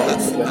 beyond,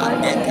 in the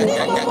mighty adeka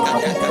name of deka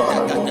deka Jesus.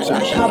 deka deka deka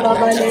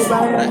Rakababaleba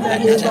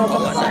deka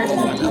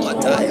komana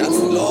mataya.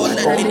 Lord,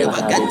 let me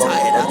never get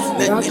tired.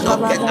 Let me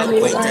not get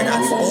acquainted.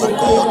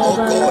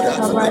 Oh God,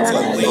 with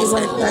your ways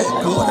and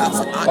oh God,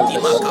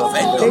 adima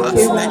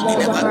kavendo. Let me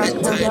never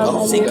get tired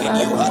of seeking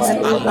you.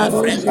 Ali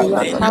frenko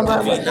pena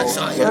kavina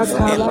shaya,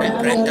 epe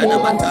prenda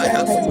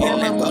namataya,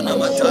 ilekona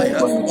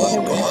mataya. Strengthen me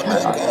to Oh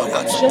never get God,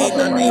 tired. in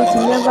the Strengthen me name of to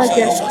the Lord never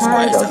get Jesus tired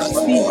Christ. of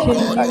Oh seeking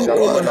God, you, O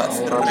Lord.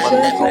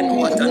 rende Strengthen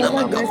me to penuatana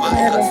never get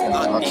tired makavaya, of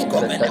adiko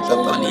meneka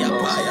strengthen me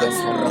paliapaya,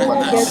 to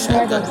never get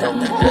tired of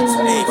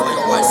seeking hey, you for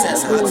your word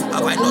says, always.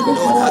 have I In not these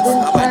known,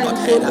 modern have I not times,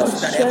 O heard Lord,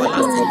 that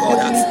strengthen me, everlasting God,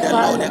 Heavenly the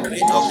Lord, the Father.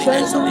 creator of the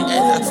ends of the Strengthen me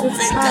in earth, these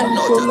fainted times,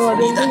 not, O Lord,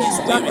 in neither these is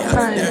dark weary. There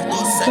times, is no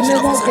to searching of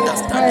never his get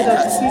tired understanding. of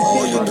Oh,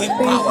 seeking you your give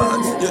face, power,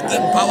 Heavenly you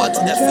give Father. power to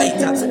the faint,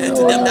 Strengthen me, and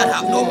to O them that Lord,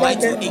 have to no never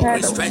might you get tired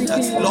increase of strength. seeking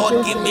your Lord,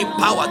 face give and me your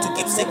power to glory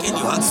keep in the seeking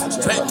you, mighty name of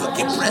strength to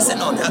keep Jesus.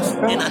 pressing on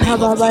in the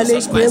name of Rakababale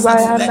Jesus Christ. Let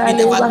kebayanda me never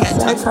leba get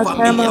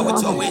familiar with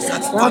sakatama. your ways,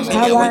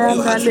 familiar with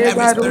you. Rakabayanda Every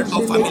leba spirit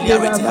of rushile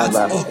familiarity,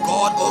 kebababa.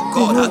 oh God,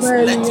 Jehovah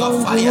let your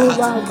Elion, fire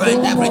Jehovah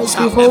burn every Adonai,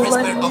 chaff, every Jehovah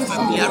spirit of Nisi.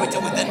 familiarity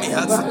within me.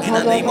 In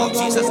the name of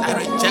Jesus, I Rakababale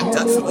reject.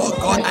 bayanda leba Oh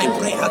God, I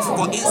pray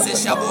for sakatama.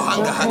 insatiable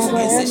hunger,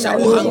 Rakabayanda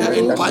insatiable hunger leba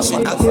and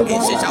passion, rushile kebababa.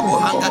 insatiable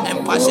hunger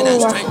and passion and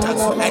Oh, strength and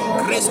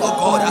grace, oh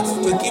God, to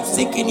rakabababa. keep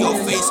seeking Seeking your you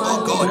and face,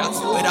 oh God,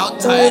 finding. without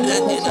Psalm tiredness.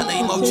 In the chapter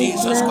name of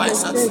Jesus 29 verse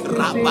Christ.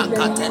 13 says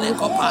that you Rabakatele will seek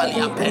kopalia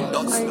me and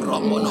pendo, find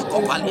romono me,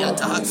 O God.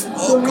 kopaliata.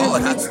 Oh So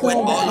God, Heavenly with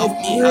Father, all I of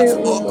me, pray,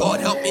 O oh Lord, God,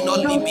 help me not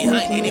leave help me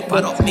behind to any not part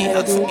get of me.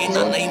 tired, O In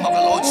the God. name of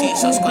the Lord Help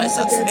me Jesus to Christ. never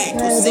get Hey, to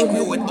tired, O seek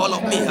you with Heavenly all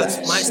of me,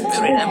 Father. my In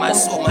spirit this and my dark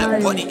soul, my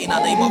time, body. In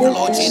the name in of the this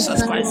Lord end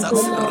Jesus Christ. times,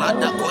 O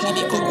Rada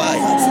Kolini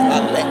Kobaya,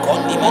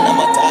 Alekondi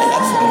Manamataya,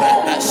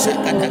 Rada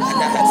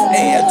Shakadakada.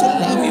 Hey, and to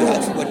love you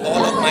with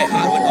all of my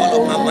heart, with all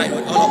of my mind,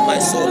 with all of my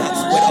soul,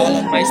 with all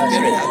of my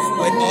spirit,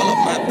 with all of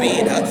my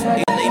being.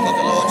 In the name of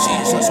the Lord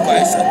Jesus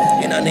Christ,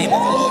 in the name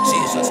of the Lord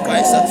Jesus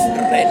Christ,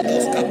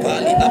 Rendos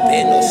Kapali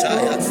Apeno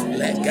Shaya,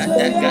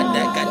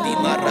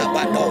 Legadagadagadima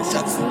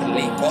Rabadosha,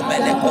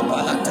 Likomene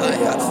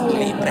Kopalataya,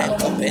 Libre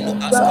Kopenu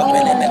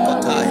Askopene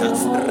Mekotaya,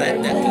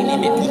 Redakini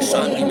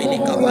Mikoshani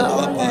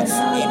Minikapaluapa,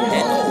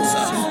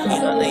 Impenosa,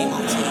 in the name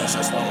of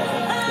Jesus, Lord.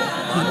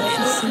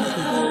 Mandela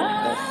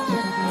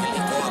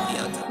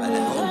Milikovianta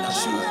Belehonda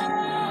Shire.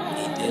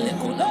 Idile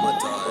kuna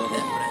motor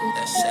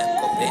lembrende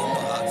shenko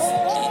pendo ha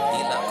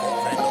idila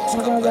kovrenos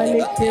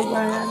kapali Kababaleke ateno kapai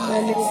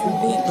bayandale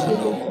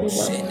inono bubushileke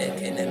baba. shene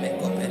kene me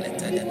kopele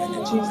tede mene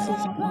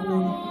Jesus'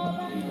 name.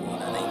 in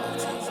the name of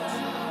Jesus.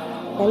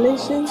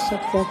 Galatians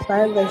chapter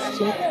 5 verse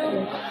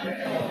 20.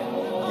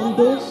 And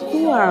those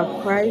who are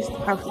Christ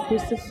have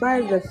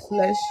crucified the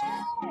flesh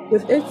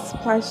with its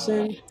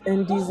passions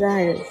and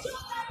desires.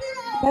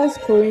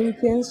 First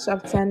Corinthians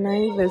chapter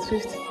 9 verse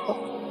 54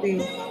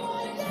 says,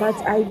 but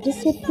I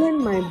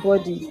discipline my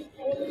body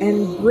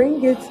and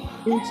bring it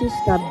into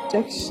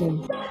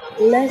subjection,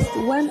 lest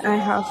when I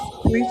have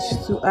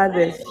preached to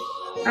others,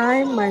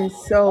 I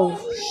myself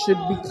should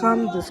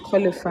become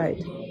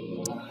disqualified.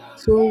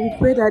 So we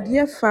pray that,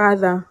 dear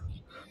Father,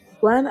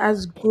 grant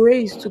us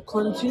grace to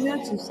continue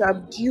to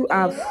subdue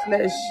our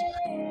flesh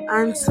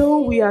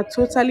until we are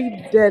totally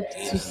dead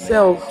to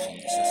self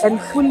Jesus and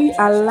name. fully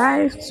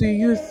alive to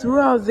you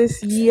throughout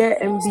this year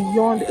and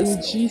beyond.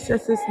 In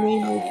Jesus'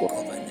 name, O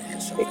God.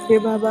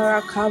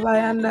 Ekebabara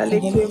kabayanda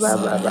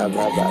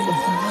lekebababababa.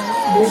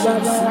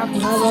 Ebabara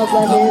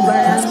kababale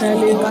bayanda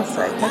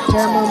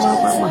lewasakatama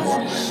mama.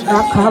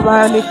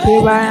 Rakaba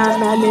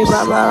lekebayanda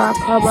lebabara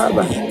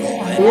kababa.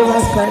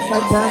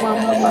 Lewasakatama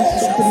mama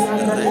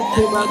sukunanda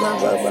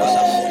lekebabababa.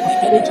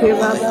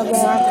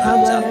 Lekebababara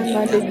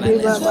kabayanda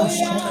lekebaba.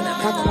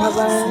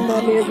 Rakabayanda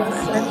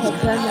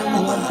lewasakatana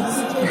mama.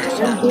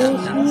 And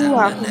those who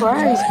are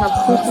Christ have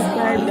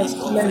crucified the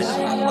flesh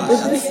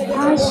with its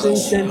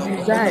passions and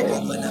desires.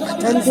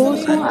 And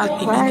those who are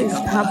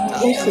Christ have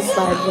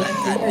crucified the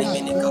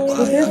flesh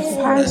with its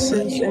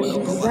passions and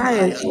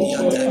desires, O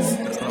God.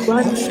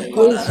 Grant me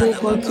grace, O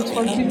God, to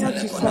continue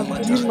to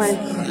subdue my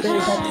flesh.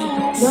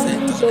 Grant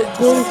me the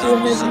grace, O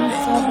Heavenly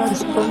Father,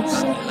 to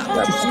continue to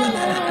subdue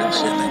my flesh,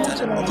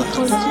 to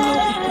continue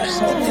to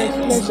subdue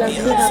my flesh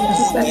until I'm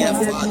totally Dear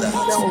dead to Father,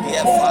 self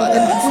dear Father,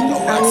 and fully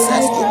your word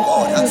says, alive oh unto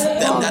God, you them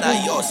throughout that are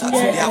this yours,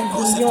 year they have and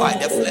crucified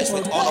beyond, the O flesh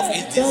with God. all of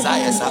its Help me,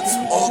 desires.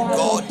 Heavenly Oh Father,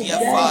 God, to dear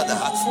die Father,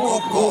 to oh self,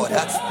 O God,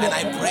 God, and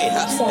I pray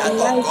and be that, oh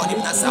alive God, with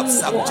even as I you, O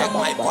subject Abba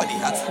my body,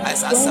 Father.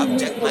 as I Grant me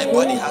subject the my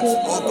body, grace,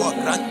 O oh God, God,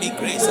 grant me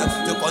grace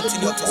to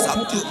continue to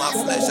subdue my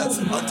flesh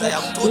until I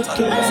am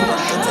totally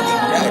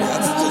dead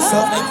to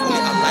self and fully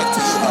alive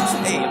to you.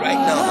 Hey,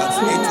 right now,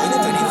 in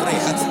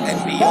 2023 and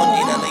beyond,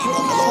 in the name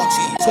of the Lord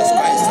Jesus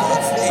Christ.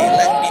 Hey,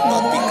 let me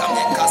not become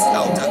a cast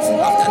out.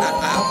 After that,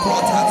 I have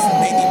brought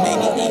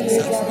many things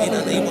in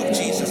the name of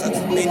Jesus.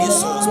 Many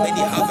souls,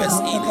 many harvests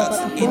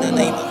in the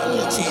name of the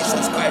Lord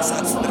Jesus Christ.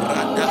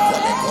 Rada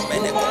kole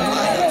komene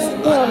kopaya,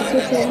 so I'm adile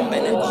totally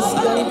komene dead to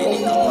kosani self mini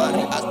and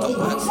kapari fully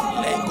atoha,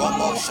 alive lego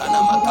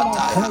moshana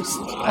makataya,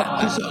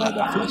 rabadola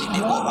kapani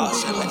mikoha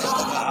shemene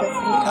kobaha,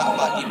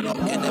 rabadi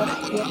brokene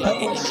mekotala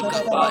inimi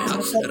kapaya,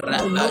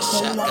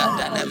 rabashaka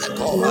dana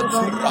mekoha,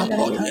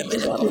 rabone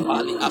mene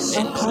kopali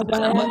apendo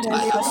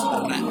panamataya,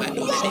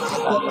 rabadule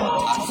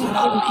mikapaluapa,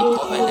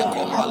 aliko vene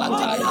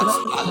kompalataya,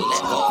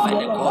 aleko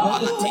vene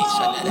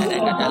kompalatisha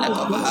deregadele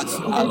kobaha,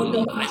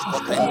 alibre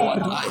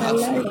kopenuataya,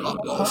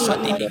 robo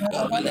shadimi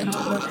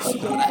kompaletoha,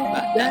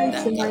 die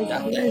to my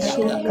flesh,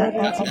 O God,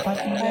 and to be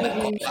alive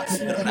in rabadadadadadadadadadadadabekopa,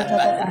 Jesus' name.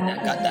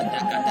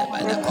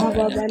 rabadadadadadadadabele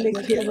kopene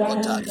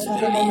kota,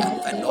 lia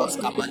fenos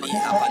kamani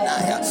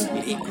havanaya,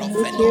 ligro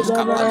fenos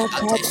kamali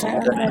atene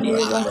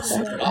kemenia,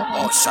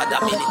 robo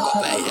shadamini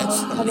kopeye,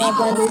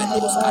 ligro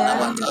fenos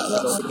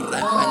kanamataya,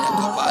 repene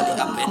kopali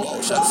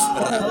apenosha,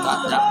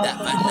 rakata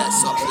devene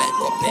sople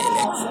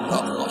kopele,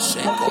 robo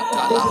sheko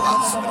talaba,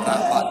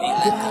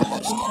 rabadile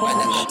komos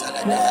kopele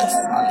ketelede,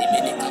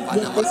 alimini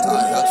kapana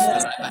mataya,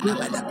 repene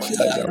mene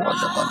kotala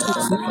kapana mata,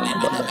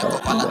 limene me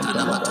kopala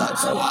tanamata,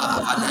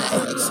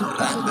 avanaya,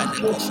 repene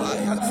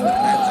kopaya,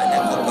 repene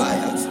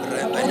kopaya,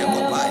 repene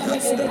kopaya,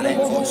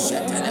 reko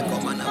shetele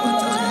komana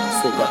mataya,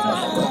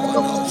 aliko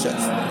konosha,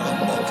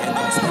 rombo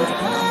kenos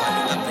kimini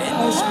kapali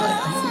apeno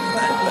shaya,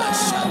 reba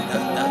shanda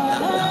da da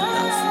da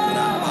da,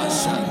 raba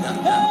shanda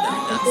da da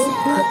da,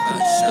 raba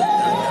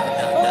shanda da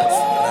da da,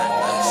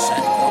 raba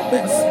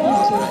shekome,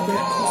 lobre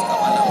kenos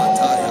kabala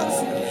mataya,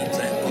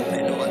 libre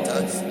kopeno ata,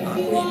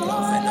 aliko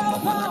feno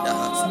komala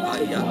daha,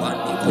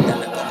 ayabandi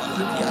koneme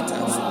komala diata.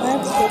 Oh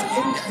God,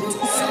 to be dead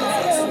to self,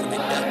 to be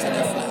dead to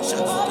the flesh,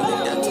 to be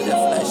dead to the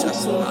flesh.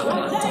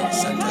 Amato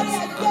shata,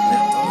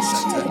 amato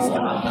shata,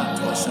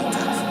 amato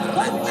shata,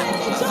 rembe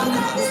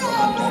kolahada,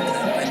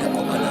 alibre pene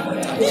komana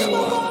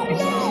mataliapa.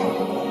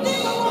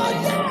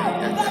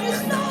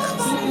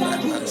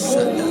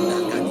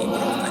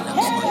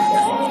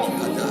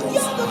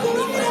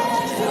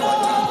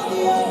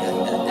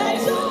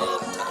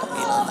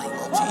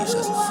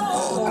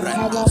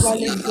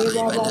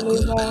 Eva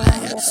Baleva,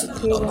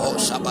 Yakateva, Robo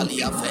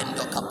Shabalia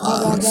Fendo Kapa,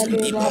 Arabaleva,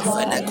 Lipo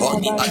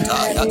Feneconi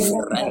Ataya,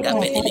 Arabaleva, Renda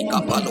Benimi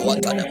Kapalo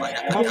Atada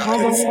Manakata,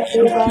 Akabaleva,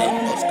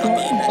 Impamentos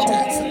Kabinete,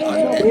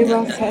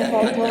 Eva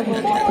Sakatova,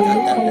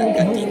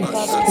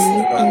 Gadimasa,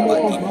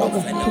 Rabadino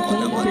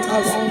Fenocona Mata,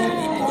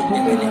 Lipo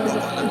Nemeneco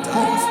Valata,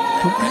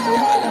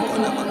 Renda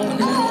Belacona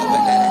Maconemeco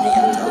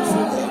Veleriata,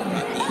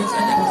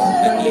 Oradiza de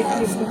Compenia,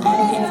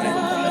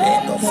 Alivrenco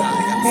Peno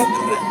Saya,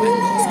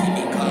 Rebedoski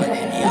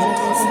Mikane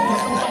Niata,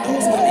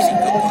 Rebedoski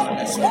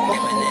Minicapana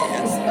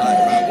Sondemenea,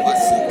 Aramba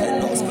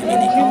Supenoski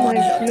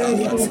Minicapaniata,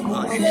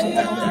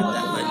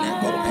 Ayenda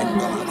Meneco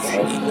Pendoa,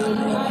 in the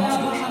name of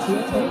Jesus.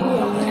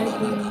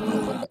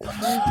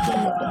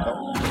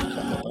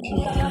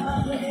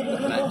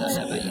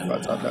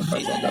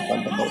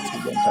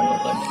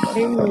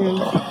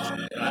 Amen.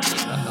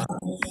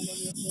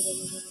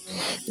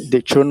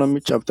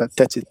 Deuteronomy chapter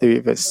 33,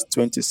 verse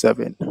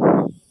 27.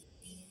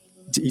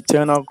 The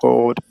eternal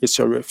God is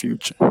your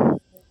refuge,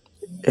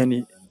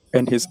 and,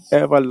 and his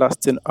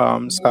everlasting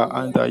arms are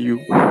under you.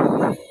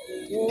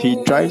 He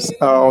drives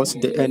out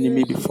the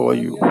enemy before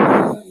you.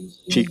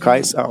 He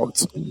cries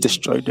out,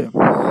 destroy them.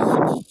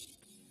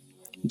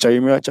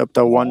 Jeremiah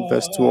chapter 1,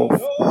 verse 12.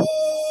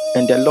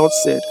 And the Lord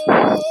said,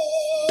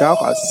 thou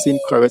hast sinned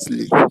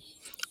correctly.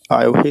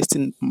 I will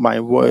hasten my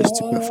words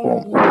to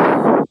perform.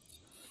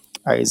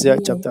 Isaiah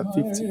chapter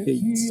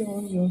 58,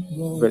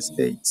 verse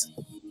 8.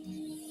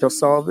 Your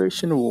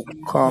salvation will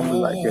come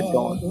like a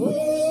dawn.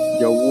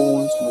 Your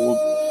wounds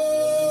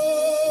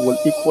will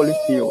equally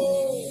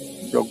heal.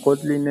 Your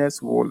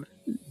godliness will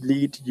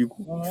lead you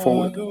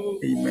forward.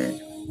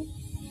 Amen.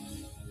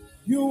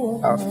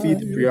 Our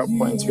fifth prayer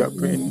point, we are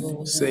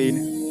praying,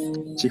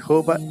 saying,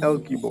 Jehovah El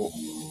Gibor,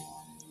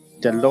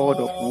 the Lord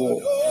of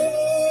war,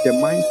 the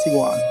mighty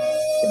one,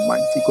 the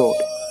mighty God.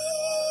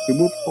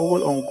 Remove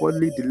all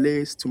ungodly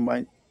delays to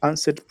my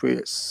answered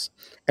prayers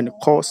and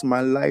cause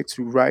my light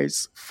to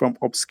rise from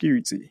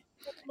obscurity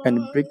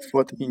and break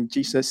forth in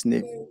Jesus'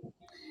 name.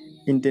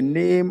 In the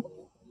name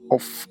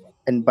of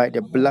and by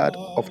the blood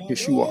of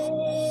Yeshua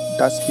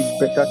that speak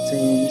better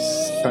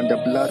things than the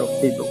blood of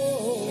Abel,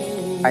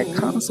 I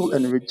cancel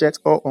and reject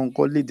all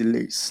ungodly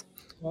delays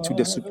to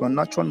the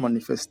supernatural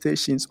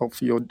manifestations of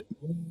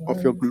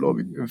your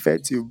glory,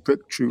 virtue,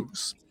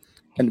 breakthroughs,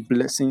 and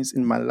blessings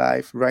in my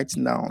life right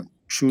now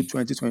through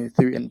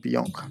 2023 and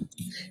beyond.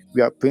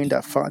 We are praying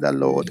that Father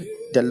Lord,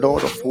 the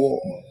Lord of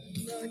war,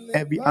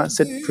 every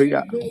answered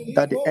prayer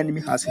that the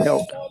enemy has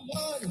held,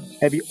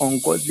 every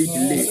ungodly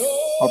delay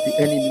of the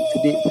enemy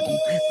today,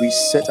 we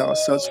set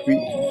ourselves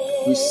free.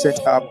 We set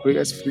our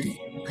prayers free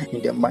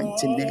in the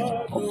mighty name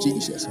of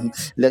Jesus.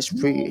 Let's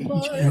pray.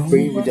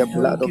 Pray with the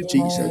blood of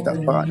Jesus, the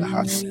Father.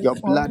 Your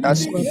blood that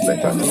speaks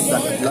better things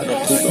than the blood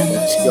of Abel.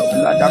 Your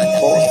blood that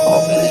calls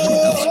all creation.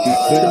 We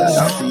pray that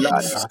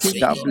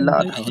that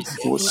blood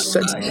will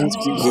set things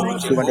free.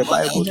 When the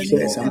Bible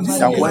says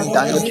that when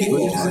Daniel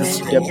prayed,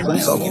 the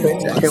prince of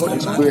Persia held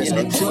his prayers.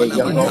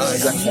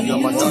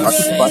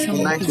 But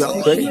tonight we are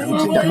praying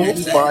that, oh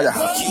Father,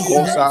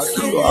 cause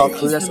our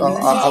prayers, our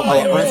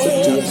answered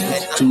prayers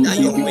to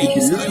be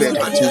delivered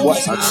to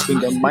us in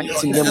the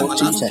mighty name of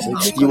Jesus.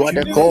 You are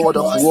the God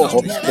of war,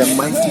 the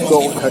mighty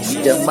God,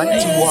 the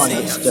mighty one,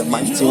 the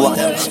mighty one.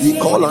 We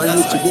call on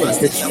you today,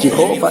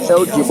 Jehovah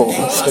El Gibor.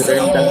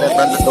 Renda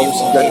level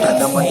those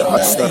yantanamanda,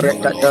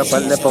 rekata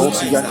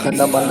balabos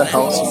yantanamanda,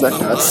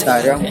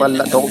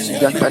 Arambala those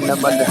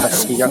yantanamanda,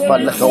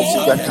 Yapala those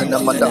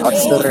yantanamanda,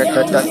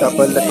 Rekata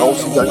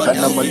balabos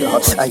yantanamanda,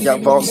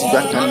 Ayavos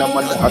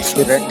yantanamanda,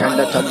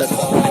 Retanda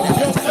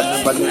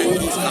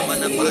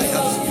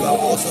You have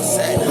also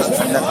said,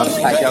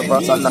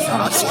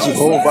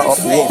 Jehovah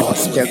of war,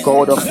 the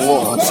God of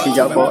war,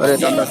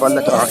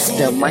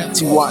 the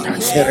mighty one,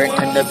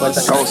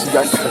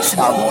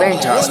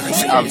 avenge us,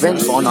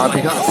 avenge on our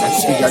behalf.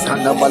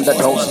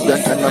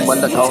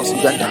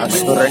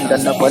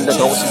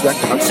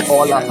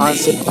 All our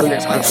answered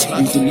prayers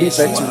be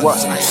delivered to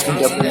us in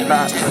the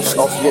blood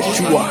of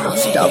Yeshua,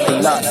 the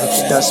blood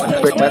that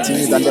speaks better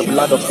things than the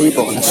blood of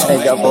Abel.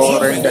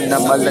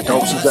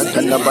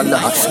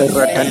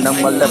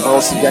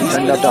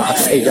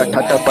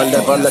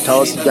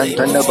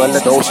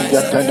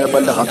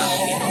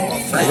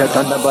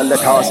 Ayatanda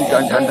balatosi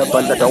gantanda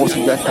balatosi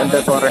gantanda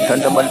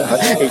baratanda malaha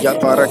eya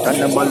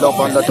baratanda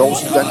malabala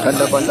dosi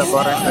gantanda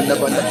balabarantanda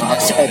balaha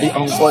every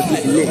ungodly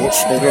delay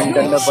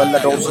rendanda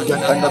balatosi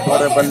gantanda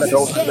barabala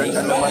dosi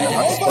gantanda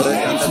malaha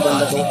rendanda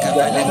balatosi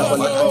gantanda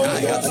balatosi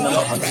gantanda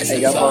malaha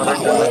eya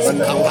baratanda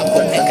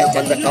balatosi gantanda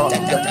balatosi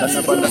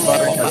gantanda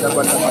balabarantanda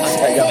balaha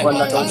eya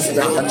balatosi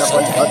gantanda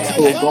balaha.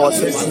 Oh God,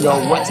 hasten your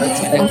words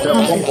and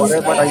perform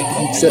whatever that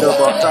you've said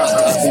about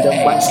us in the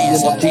mighty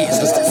name of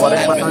Jesus.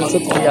 Whatever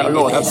answered prayer, Lord,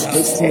 God. release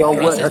Hasten your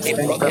word presence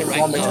and before me right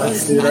perform it. now.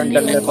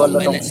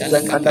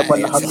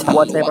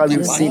 Whatever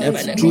we've seen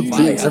through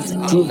dreams,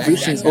 through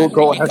visions, oh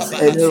God.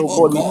 And oh Oh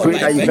God, we God, pray by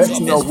that you virtue hasten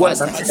of your this word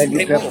fast, and you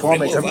remove,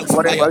 perform it.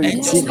 remove by your Whatever we've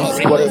angels, seen, Lord,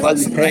 remove whatever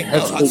we heard. right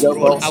now.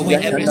 Roll away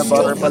every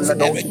stone,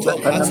 every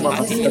block,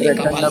 Atinimi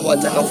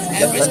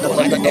Kapaluata, every stone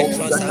at the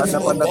entrance.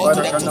 Oh God,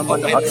 to the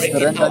temple, I break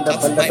it out.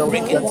 I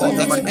break it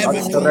out.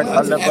 Every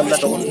stone, every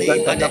stone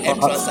laying at the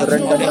entrance of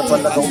your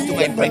temple,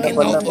 I break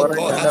it out, oh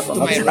God,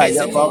 to my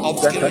rising of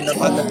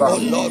spiritual. Oh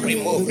Lord,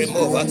 remove,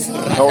 remove.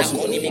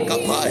 Radakonimi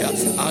Kapaya,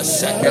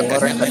 Asante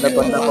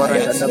Kanemenekova,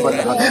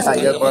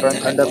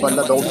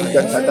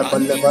 Raskatelekomakataya,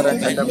 Antino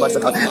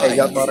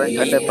Mentoskapaya,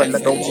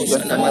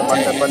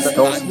 Ilevrenimosanamate,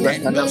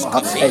 Antendos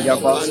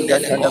Kafino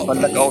Pandeleko,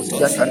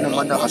 Intos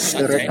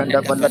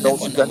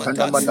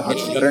Roposhatendelefenekonamata,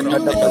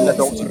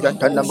 Ilibrondedo,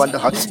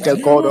 The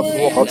God of Roposhatendelefenekonamata.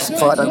 war,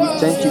 Father, we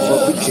thank you for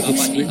victory.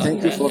 We Kalabadi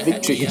thank you for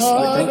victory. Andelekedia,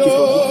 We thank you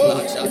for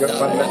victory.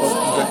 Ladadado,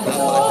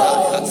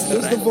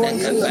 Adabadaya,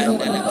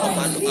 Rendekefendele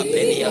Komanu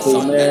Apenia Amen.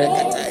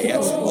 Sondelekete.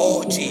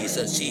 Oh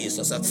Jesus,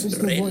 Jesus,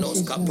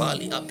 Renos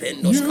Kapali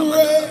Apendos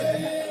Kamana.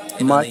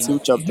 In the name Matthew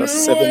of chapter Jesus.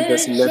 7,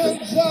 verse 11.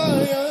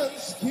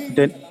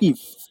 Then if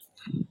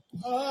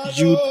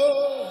you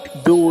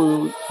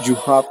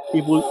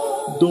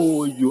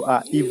though you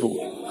are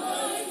evil,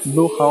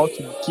 know how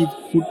to give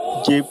good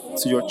gift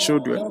to your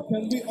children,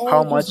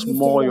 how much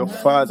more your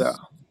Father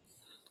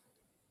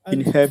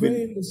in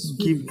heaven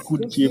give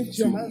good gift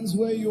to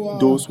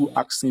those who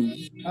ask him.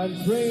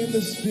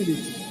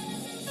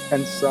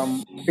 And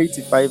Psalm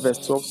 85 verse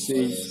 12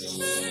 says,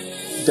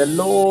 the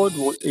Lord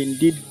will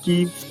indeed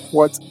give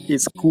what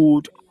is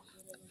good,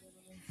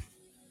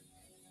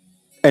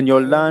 and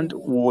your land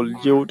will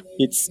yield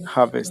its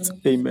harvest.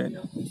 Amen.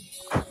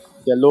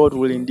 The Lord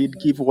will indeed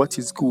give what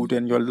is good,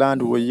 and your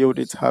land will yield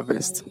its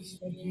harvest.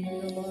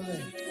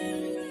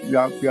 We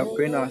are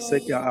praying our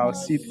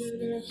seed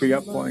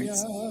prayer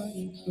points.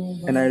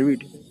 And I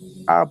read,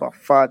 Abba,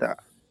 Father.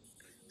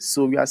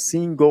 So we are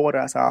seeing God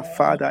as our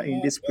Father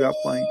in this prayer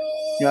point.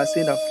 We are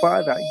saying that,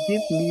 Father,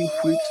 give me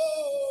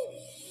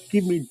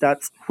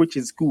that which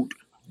is good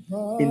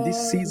in this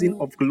season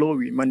of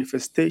glory,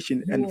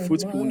 manifestation, and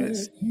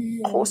fruitfulness.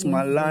 Cause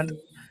my land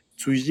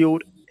to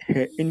yield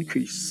her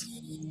increase.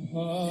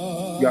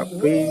 We are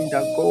praying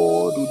that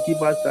God will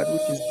give us that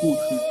which is good.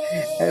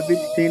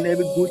 Everything,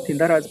 every good thing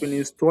that has been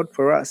installed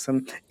for us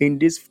in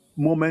this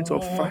moment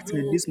of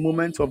fasting, in this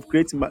moment of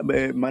great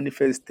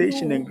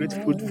manifestation and great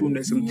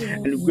fruitfulness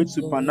and great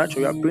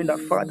supernatural. We are praying that,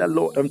 Father,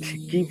 Lord,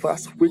 give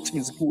us which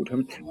is good,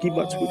 give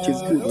us which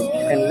is good,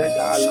 and let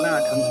our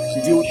land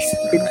yield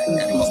its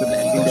increase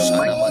in Rendekoplendo the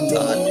mighty name of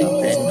Shanamata,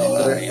 Jesus.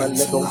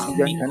 Lapendo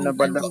Haya, Amino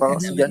Pento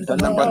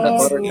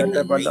Kenemenekapa. In the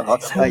name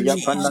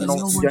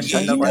of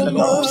Jesus. In the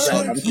Lord,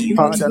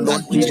 give us Father, Lord,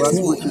 that which give is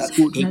us which good. is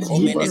good.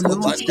 Give us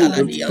which is good.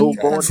 Oh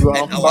God, you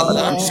are And our our Father.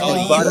 land shall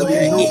And Father, yield we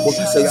her know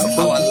increase. that you are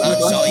going Our to give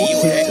land us shall good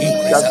yield her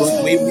things. You increase. are going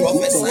to We give me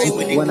good things. prophesy,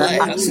 we When I declare,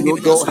 ask you, oh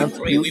even as God, we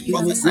pray, you we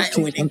give me good prophesy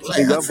and we things.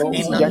 declare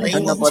in the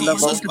name of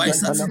Jesus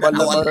Christ that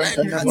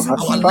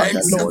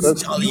Father, Lord,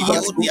 shall give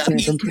us yield good their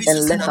things and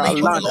increases in let the our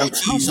name of the land Lord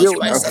Jesus yield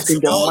Christ. in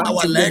the All our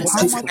mighty name of lands,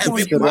 Jesus.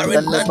 every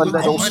barren land, we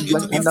command you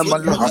to be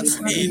fruitful.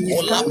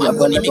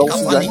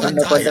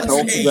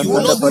 You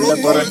will not grow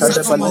thorns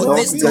on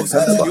these stones.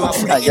 You are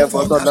bringing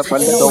forth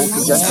more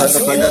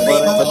fruits in the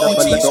name of the Lord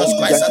Jesus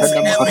Christ.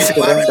 Every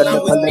barren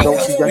land we speak,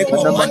 we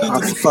command you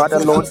to be Father, fruitful.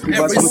 Lord, give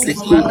us Every which sick is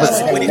good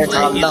land, we and let declare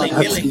our land healing,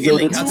 healing, yield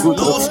healing. its fruit.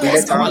 Lord, cause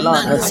Let our our land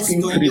land to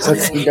increase yield her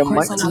in the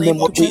increase in mighty the name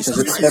name of of Jesus.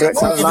 Jesus Christ.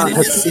 Let our Even land in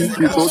this season,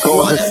 increase, oh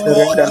God.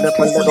 Lord,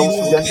 God, only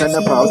you will give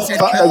good and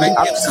Father, we perfect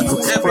ask gifts. you,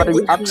 Every Father,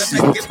 we good and ask you,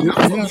 perfect gift we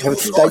come from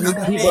plead you, that Lord. you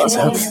give us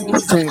good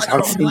It's a things father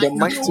of in the light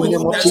mighty with name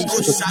whom of there is no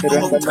Jesus.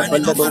 shadow of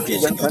turning.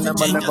 Is able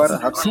to change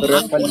from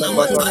Akuna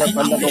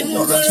Matai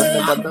Apendora,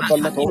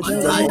 Arakani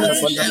Matai,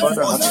 and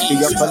for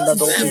Jesus,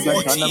 and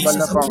for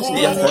Jesus,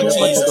 and for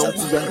Jesus,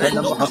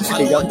 Rendo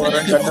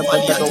Kapaluatele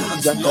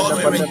Mekopaliata. Lord,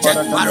 we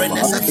reject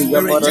barrenness, we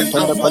reject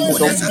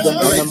unfruitfulness,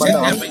 we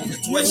reject every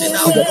situation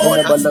that, oh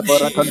God,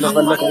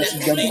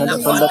 in the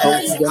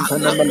Father,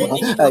 we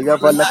give you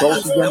praise,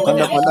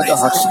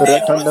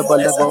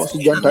 fruitfulness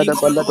in the name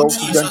of the Lord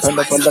Jesus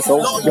Christ.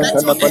 Lord,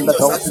 let your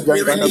angels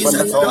be released.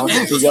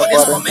 Your angels for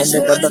this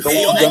commission,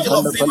 your angel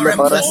of favor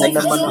and blessing.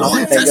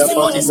 Lord,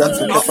 testimonies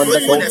of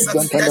fruitfulness,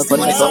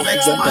 testimonies of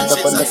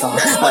expansions,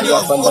 testimony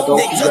of good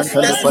things,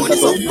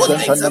 testimonies of good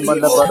things.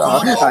 Oh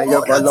God,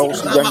 oh God,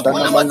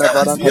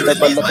 be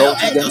released by your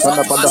angels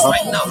unto us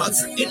right now.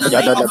 In the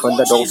name of the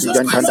Lord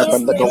Jesus Christ,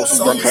 new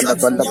songs,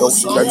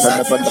 new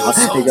songs,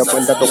 new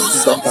songs, new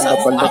songs.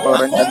 Our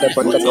land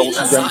will yield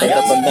us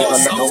higher. New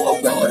songs,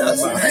 oh God,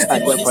 Yantanama,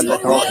 Demonic Ayapalatos,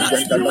 stronghold.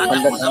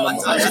 Yantanapalanama,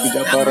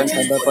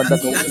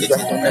 Yaparantanapalantos,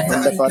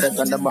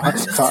 Yantanapalatanama.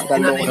 Father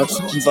In the Lord, name of the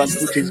Lord give us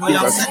Jesus, which is we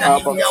good. have said that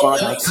if Abba we are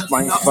Father, willing,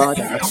 we have said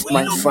if we are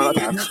willing my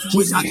Father, obedient,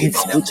 we give shall me eat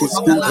of the which fruit is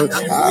of the good. land.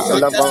 We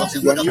shall taste of Abalavas,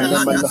 the fruit of the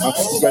land. Yantanamala,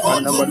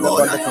 Oh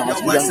God, Yatanamalabalata,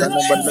 your word said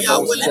if we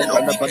are Yantanabalatos, willing and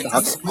obedient,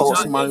 Yantanabala. we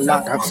shall Cause my eat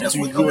lad of the to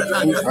fruit of yield the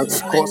land. fruit,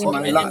 cause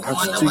my lad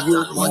to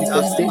yield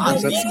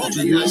manifestations,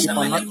 to yield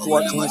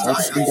supernatural things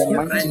in the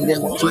mighty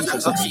name of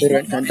Jesus.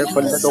 Retanda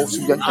Valados,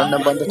 Yantana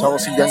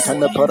Bandatos,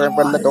 Yantana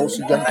Paravalados,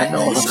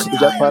 Yantanama,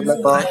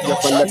 Yapalava,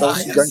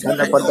 Yapalados,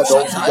 Yantana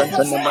Balados,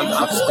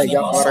 Yantanamala,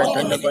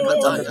 Yaparantana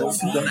Balabalados,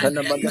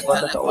 Yantana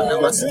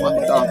Balabalados,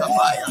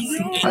 Yantanamala.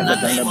 In the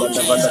name Ayatana of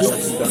bala bala Jesus,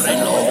 dosi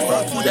yantana Reno, bala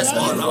dosi fruitfulness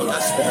all yantana around bala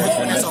us,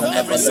 fruitfulness retana of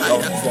bala every bala side.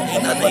 dosi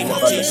In the yantana name bala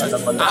of bala Jesus, bala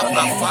bala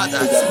kana Abba maha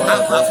Father, ya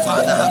bala Abba dosi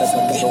Father, yantana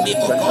bala give me,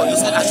 dosi oh God. You yantana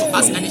said I maha. should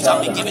ask My and it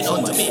shall be Father, given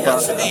unto my me.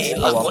 Father, Hey,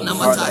 our Lakona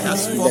Father, Mataya,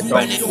 for the dosi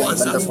burning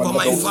ones, yantana for bala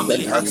my dosi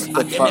family, yantana,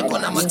 the Akene Father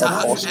of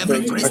Konamata, all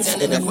every spirits,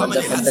 Christian in the retana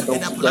family, bala in the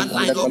dosi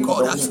bloodline, yantana oh bala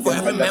God, dosi for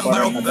every yantana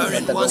member of paratana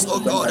burning bala ones, dosi oh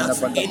God, yantana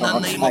bala in the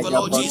maha name of the aya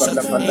Lord Jesus,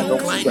 bala dosi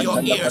incline your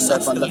yantana ears,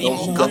 bala Limo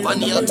dosi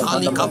yantana Kapania bala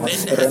kana Talika maha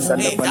Vende,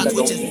 retana hey, bala that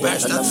which is dosi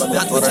best, yantana bala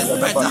that which is paratana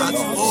better, bala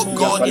maha oh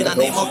ya God, in bala the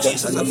name dosi of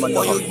Jesus, yantana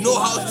for bala. you know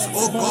how,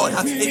 oh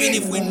God, even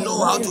if we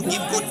know how to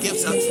give good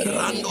gifts,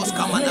 Randos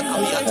Kamana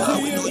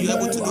Kamiata, we know you're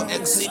able to do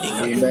exceeding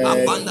Amen.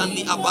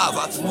 abundantly above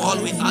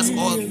all we ask,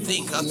 all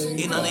think,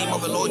 in the name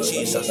of the Lord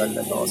Jesus.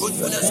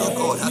 Fruitfulness, oh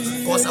God,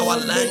 cause our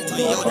land to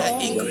yield her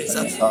increase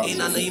in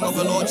the name of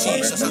the Lord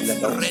Jesus.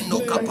 Reno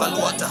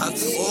Kapaluata,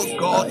 oh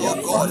God,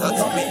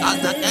 we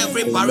ask that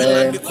every barren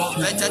land Amen. be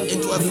converted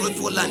into a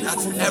fruitful land,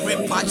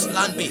 every parched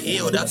land be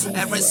healed,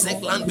 every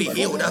sick land be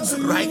healed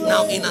right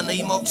now in the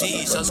name of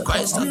Jesus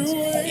Christ.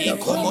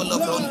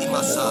 Ikomolobrondi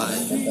Masai,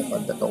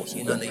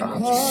 in the name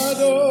of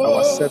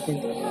Our Jesus.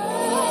 seventh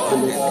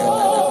bullet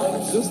point.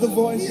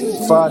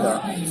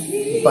 Father,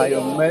 by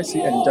your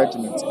mercy and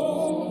judgment,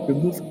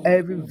 remove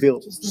every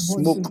veil,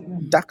 smoke,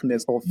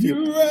 darkness, or filth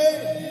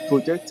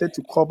projected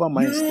to cover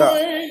my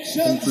star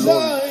and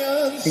glory,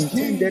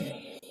 intended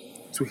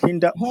to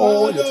hinder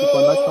all your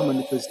supernatural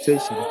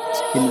manifestation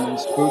in my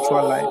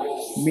spiritual life,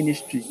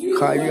 ministry,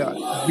 career,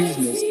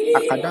 business,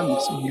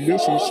 academics,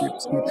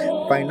 relationships,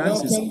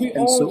 finances,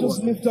 and so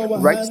on.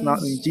 Right now,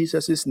 in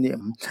Jesus'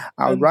 name,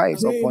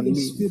 arise upon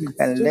me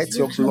and let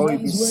your glory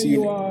be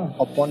seen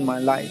upon my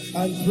life.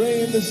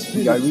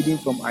 We are reading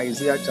from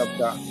Isaiah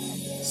chapter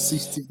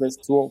 60, verse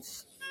 12,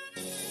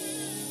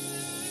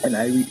 and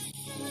I read,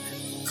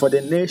 for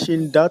the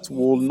nation that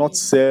will not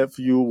serve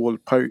you will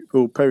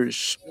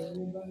perish.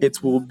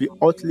 It will be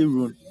utterly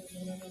ruined.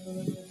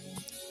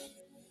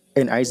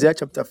 And Isaiah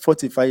chapter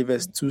 45,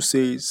 verse 2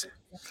 says,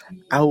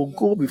 I will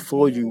go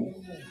before you,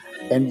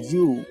 and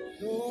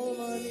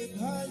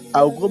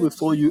I'll go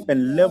before you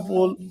and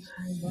level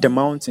the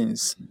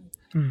mountains.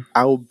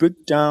 I will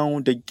break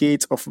down the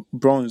gates of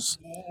bronze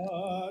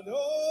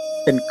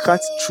and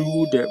cut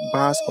through the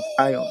bars of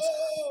iron.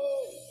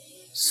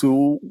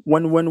 So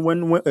when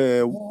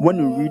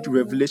you read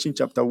Revelation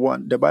chapter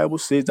 1, the Bible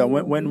says that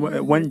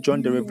when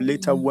John the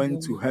Revelator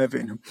went to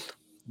heaven,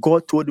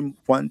 God told him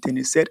one thing.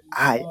 He said,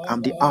 I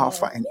am the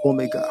Alpha and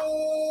Omega,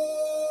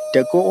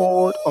 the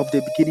God of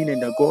the beginning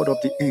and the God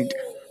of the end,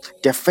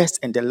 the first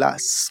and the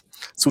last.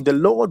 So the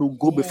Lord will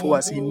go before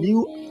us. He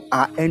knew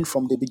our end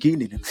from the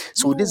beginning.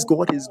 So this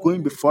God is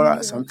going before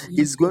us.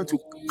 He's going to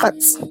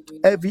cut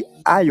every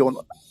iron.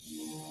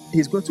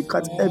 He's going to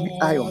cut every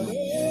iron.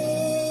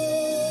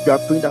 We are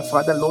praying that,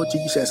 Father, Lord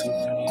Jesus,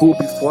 go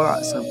before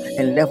us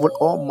and level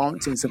all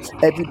mountains,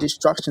 every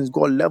distractions,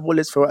 God, level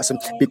it for us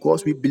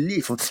because we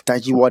believe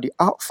that you are the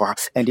Alpha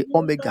and the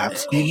Omega.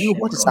 You knew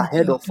what is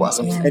ahead of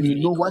us, and you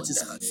know what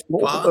is.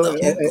 Father,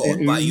 oh And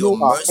God, by you your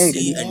know our end, and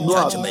mercy you and know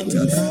our judgment,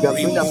 beginning. We are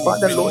praying that,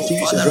 Father, Lord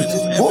Father, Jesus,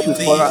 remove go every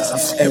before veil,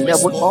 us and every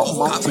level smoke all of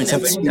covering, mountains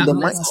every in the darkness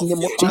mighty of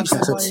name of filth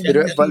Jesus.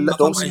 projected to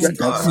cover my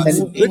star.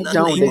 And In break the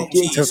down name the of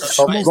gates Jesus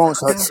of Christ,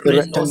 bronze.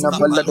 Rendos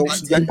Kapaluate,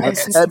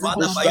 Every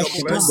Father, by your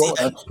distraction, oh mercy God,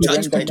 and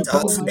judgment,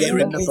 may you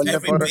remove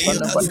every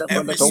veil,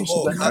 every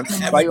smoke,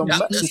 by every your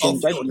darkness mercies of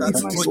and filth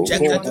judgment, oh projected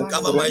God, to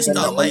cover my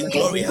star, my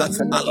glory,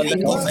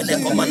 Aliko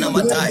Fenekomana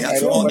Mataya,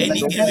 or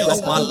any area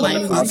of my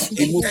life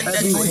remove intended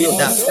every to veil,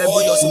 hinder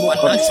all every your smoke,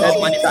 supernatural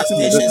every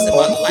darkness manifestations in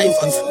my or life,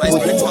 filth my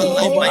projected spiritual to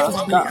life, cover my our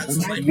family, stars.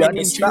 my You are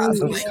the ministry,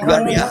 stars, my you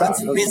are the career,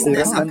 stars,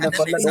 business,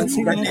 academics,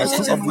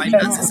 relationship, of the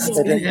finances,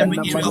 earth. in every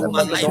area of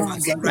my life.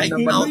 Right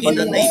now, in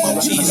the name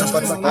of Jesus,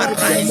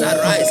 arise,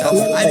 arise.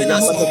 Even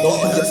as, oh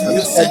God,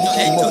 you send Every your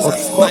smoke angels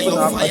by covering your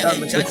our fire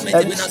and academics, judgment,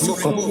 every even as you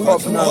smoke remove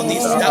covering all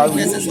these our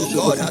darknesses, oh relationship,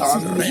 God. our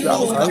ministry, our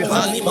Reno career,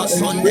 our kapali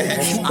and masonde, pray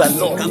that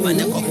Lord, alika you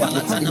vane remove them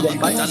kopala in tana the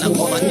mighty makatala name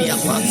of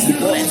Jesus, komaniapa.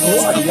 because you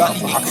Rendos are the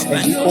kapali Alpha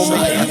and the mikovenusaya.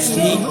 Omega.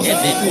 You know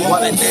Ikeve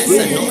what to say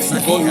kombenese no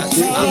before you sadia.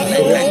 say it.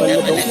 Alekende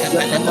meleke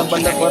pele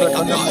kopele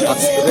kibikapaya.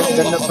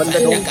 Rombo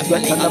kovende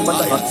kapele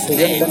kataya.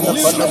 Eko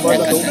sante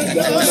kete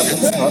kete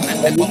kete.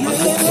 Rembe And you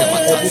kopala remove tana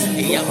mata. every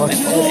smoke, Iyambe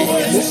every kope.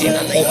 smoke, In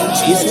the name every of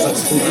veil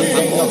Jesus. in the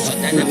Rapako name.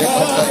 shatene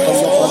mekota.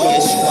 Oh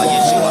Yeshua,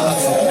 Yeshua.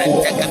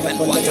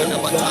 Rentekepeluatana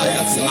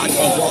mataya.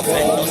 Adimo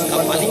vendos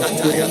kapali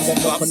ataya.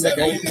 You have said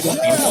that you go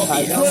before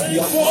me.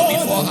 You go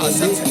before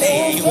us.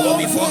 Hey, you go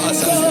before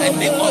us and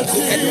make all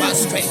crooked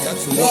paths straight.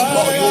 You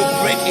go, you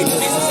break in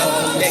pieces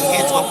the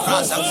gates of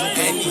brass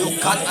and you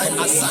cut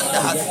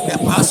asunder the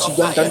paths of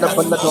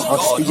iron.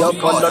 Oh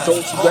God,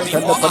 oh God,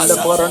 go before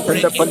us.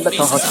 Break in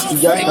pieces.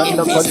 Break in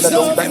pieces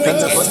every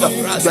gate of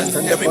brass,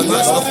 every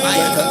path of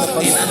iron.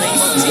 In the name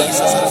of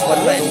Jesus.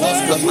 Rendos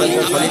kapali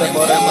apene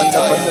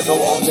koyamataya.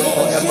 Oh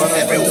God,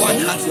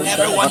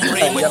 everyone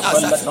praying with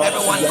us,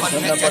 everyone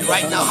connected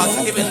right now,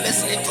 even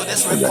listening to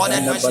this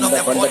recorded version of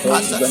the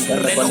podcast.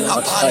 Renuka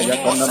pali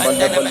miko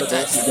sendenemete,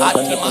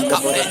 atima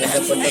kapene.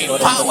 Hey,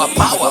 power,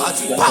 power,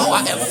 power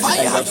and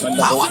fire,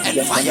 power and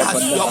fire.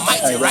 Your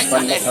mighty right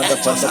hand and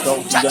angels,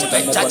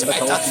 judgment,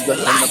 judgment,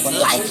 light.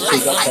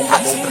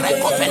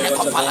 Rekopene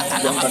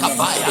kopalatana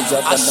makapaya,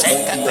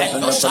 ashenke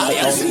pendo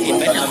saya,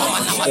 ibene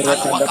komana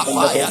matala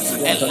wakapaya,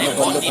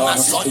 elekoni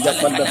masonte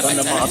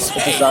lekenemete.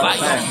 It is Hey, our by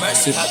your time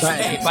mercy, to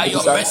shine. hey, by It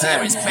your is our mercy, time to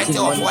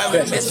irrespective of where we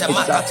manifest. miss the It is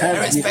mark, our time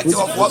to be irrespective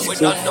of visible. what we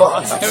So don't know,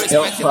 Father, help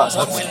irrespective of us,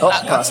 what we help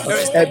lack, us. Every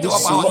irrespective of our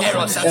small,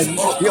 errors. every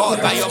Oh guilt,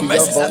 God, by your your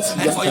mercies voice,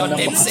 and for your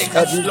name's sake,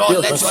 every Lord,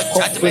 guilt, let your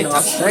causing judgment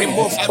our shame,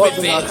 remove every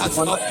causing veil us of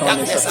monotonous.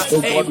 darkness.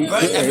 Oh Hey, God, we burn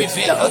pray every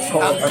veil that, oh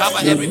God, uncover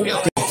every remove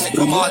veil them,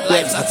 from our remove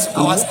lives, them,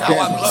 our remove star, them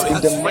our glory, in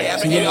the hey, mighty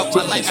every name area of of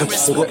our life, Jesus. every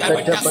smoke,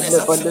 every darkness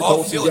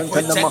of field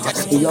projected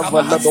to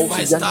cover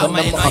my star,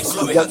 my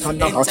glory,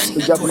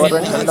 intended to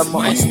hinder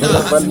my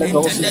star,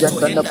 intended to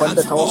hinder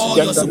all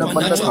your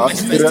supernatural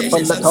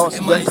manifestations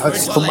in my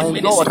spiritual For life, my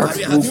ministry Lord,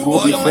 career, will go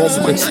all your before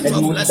me and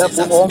supernatural will blessings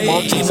level all in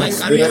mountains. my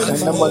career, oh,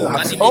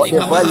 All Kanimini the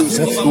Kaba, valleys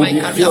over will my be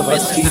career, filled.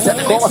 business, He's the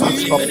academics, God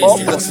family, of all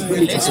ministry,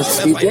 possibilities.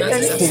 relationship, and Is there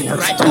finances. anything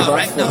Right too now, hard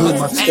right for now, him?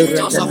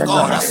 angels of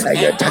God,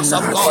 angels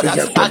of God,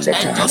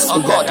 archangels of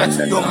God,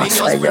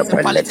 dominions,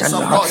 principalities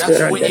of God,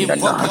 we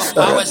invoke your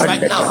powers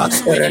right now.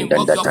 We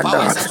invoke your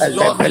powers.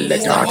 Lord,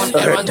 release them on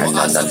errand for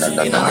us in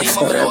the name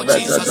of the Lord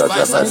Jesus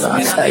Christ.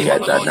 In the name of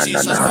the Lord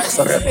Jesus Christ.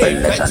 Hey,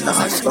 virtues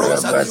and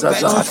thrones,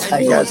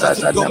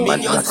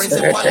 dominions,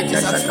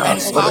 principalities,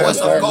 and powers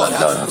of God.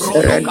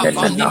 Rono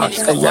kapandi mini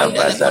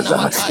kapande le kona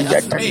mataya.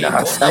 Hey,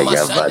 kona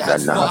masenda.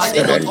 You are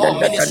the Lord all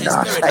ministry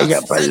spirit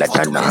sent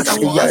forth to minister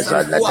for us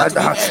who are to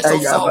be heirs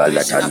of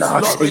salvation.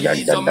 Lord,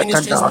 release your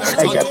ministry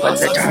spirit unto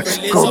us.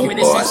 Release Go your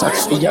before ministry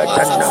us. spirit unto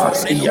us.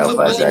 Yatana, Reno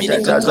kapali mini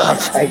Yavazazaza,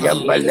 kapaya.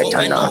 Aliko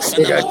Ayabaletana, veno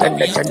sana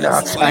makapiata.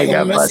 Ratanatana, By your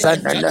mercy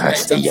and Ayavazanana,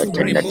 judgment,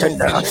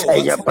 Yatanatana,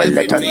 remove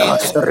every Ayabaletana, veil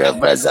of darkness.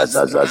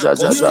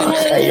 Revazazazazaza,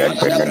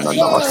 Ayantanana,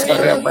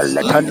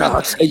 Revaletana,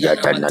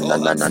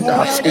 Yatanana,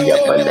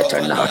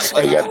 Yabaletana,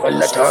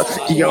 Ayabaleta,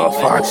 the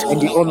Alpha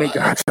and the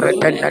Omega,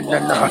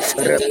 Ratanana,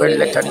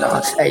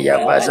 Revaletana,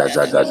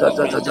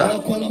 Ayavazazazazaza. Now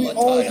can we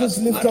all just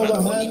lift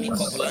our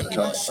hands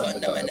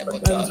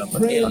and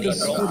pray in the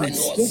spirit?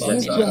 Just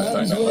lift your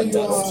hands where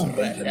you are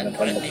and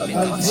pray in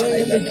the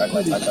spirit.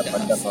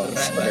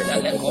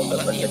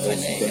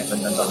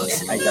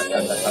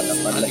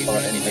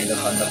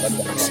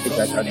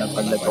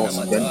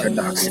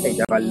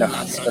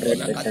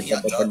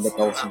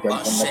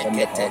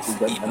 Apashekete,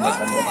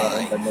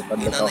 ipakomai.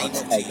 In the name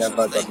of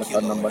Jesus, thank you,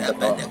 Lord.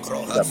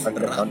 Emenekroha,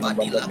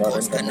 rabadila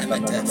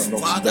koskenemete.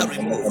 Father,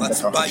 remove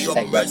by your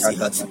mercy,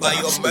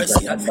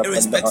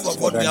 irrespective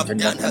of what we have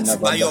done,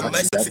 by your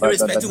mercy,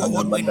 irrespective of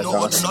what we know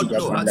or do not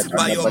know,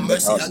 by your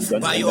mercy,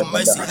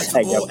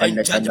 oh,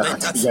 and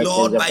judgment,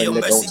 Lord, by your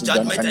mercy,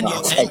 judgment, and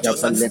your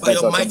angels, by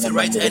your mighty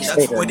right hand,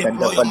 we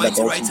deploy your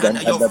mighty right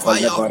hand, your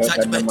fire of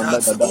judgment,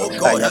 oh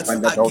God,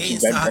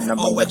 against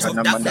all webs of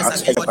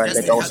darkness, against our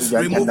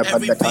destiny. Remove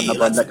every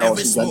veil,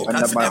 every smoke,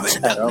 every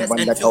darkness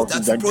and filter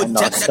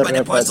projected by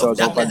the powers of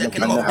darkness, the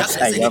kingdom of darkness,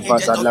 any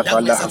agent of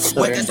darkness,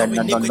 workers of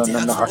iniquity.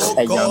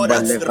 Oh God,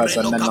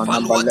 Reno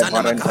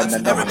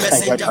Kapaluatanamaka, every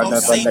messenger of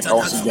Satan,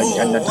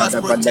 who has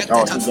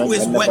projected, who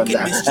is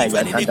working mischief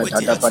and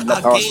iniquity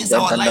against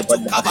our life to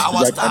cover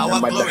our star,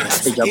 our glory,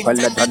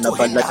 intended to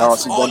hinder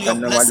all your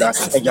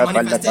blessings, the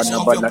manifestation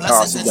of your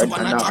blessings and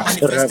supernatural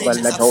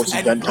manifestations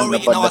and glory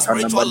in our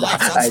spiritual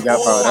lives.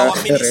 Oh, our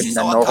ministries,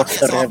 our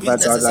careers, our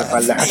businesses,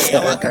 hey,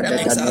 our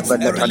academics,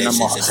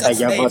 relationships,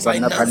 hey,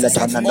 finances,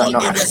 all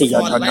areas of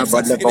our lives,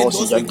 even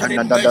those we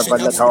couldn't mention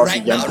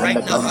right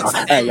now,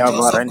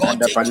 angels of God,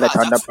 take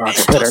charge,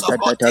 angels of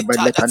God, take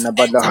charge,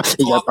 enter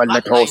into our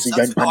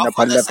bloodlines, our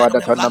father's side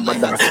of the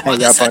bloodline,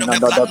 mother's side of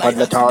the bloodline,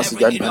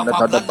 every area of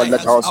our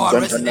bloodline, our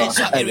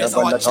residential areas,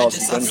 our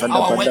churches,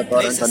 our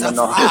workplaces,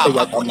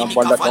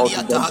 Makonimika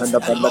Faliata,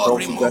 and Lord,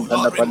 remove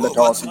Aliko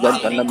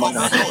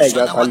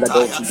Shana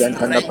Mataya,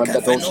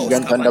 Renkeveno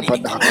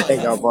Skapanimika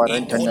Baya,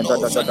 Ikono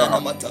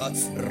Zananamata,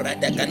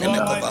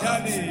 Redeganemekova,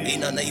 in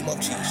the name of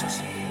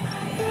Jesus.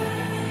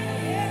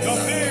 Your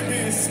baby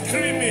is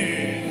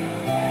screaming.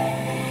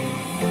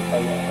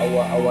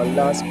 Our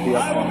last prayer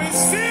I will be point.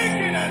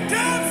 singing and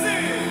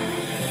dancing.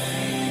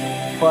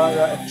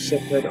 Father and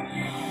shepherd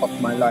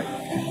of my life,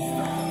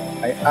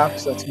 I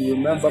ask that you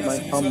remember my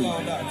family,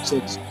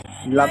 church,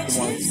 loved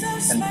ones,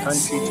 and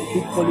country to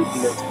equally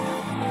bless,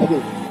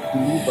 heal,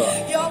 deliver,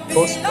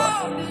 prosper,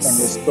 and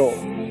restore.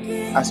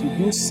 As you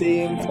do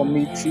same for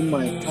me through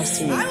my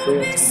fasting and I will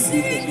prayers be in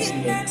Jesus'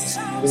 singing name. and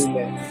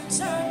Amen. shouting and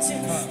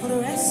chanting for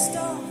the rest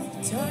of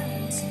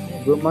eternity.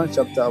 Romans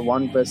chapter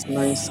 1 verse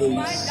 9 says,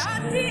 My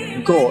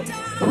God,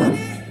 daddy,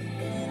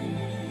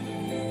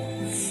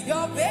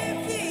 your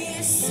baby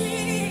is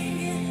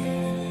singing.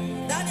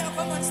 Daniel,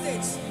 come on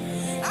stage.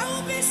 I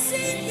will be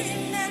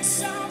singing and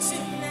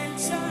shouting and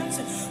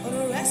chanting for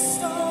the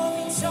rest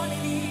of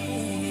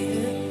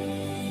eternity.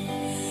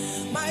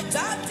 My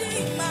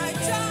daddy,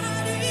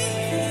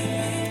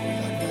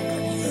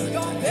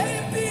 your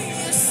baby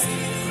is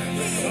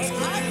singing.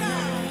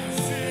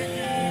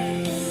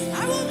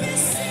 I will be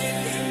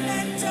singing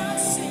and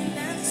dancing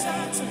and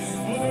chanting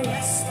for the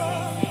rest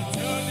of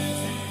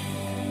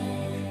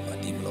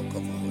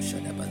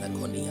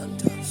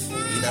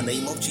in the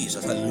name of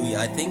Jesus, hallelujah.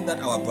 I think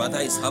that our brother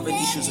is having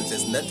issues with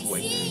his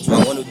network, so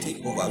I want to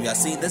take over. We are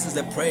saying this is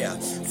the prayer: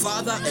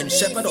 Father and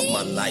Shepherd of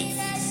my life.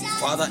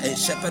 Father and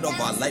Shepherd of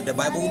our life. The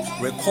Bible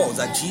recalls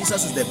that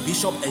Jesus is the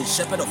Bishop and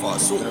Shepherd of our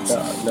souls.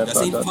 We are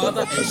saying,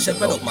 Father and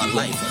Shepherd of my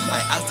life, I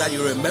ask that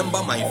you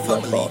remember my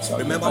family,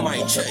 remember my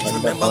church,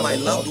 remember my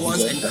loved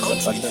ones and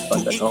country,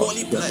 to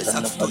equally bless,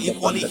 to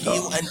equally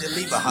heal and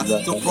deliver,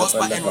 to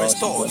prosper and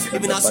restore,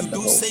 even as you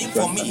do same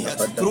for me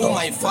through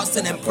my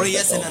fasting and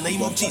prayers in the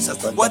name of Jesus.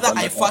 Whether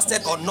I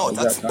fasted or not,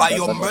 by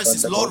your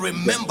mercies, Lord,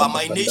 remember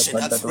my nation,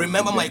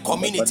 remember my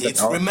community,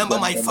 remember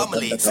my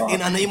family in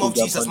the name of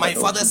Jesus. My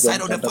father's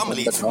side of the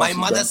family, my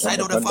mother's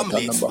side of the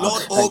family,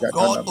 Lord, oh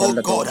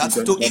God,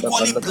 to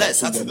equally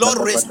bless, Lord,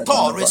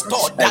 restore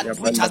that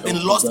which has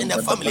been lost in the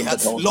family,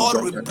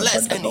 Lord,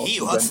 bless and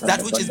heal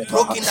that which is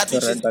broken, that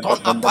which is torn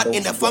apart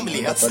in the family,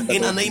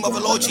 in the name of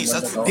the Lord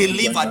Jesus.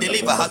 Deliver,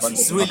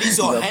 release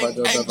your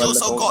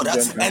angels, oh God,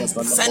 and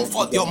send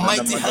forth your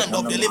mighty hand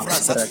of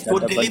deliverance to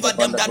deliver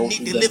them that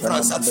need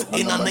deliverance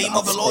in the name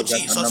of the Lord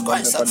Jesus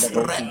Christ.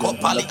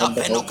 Rekopali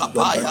apeno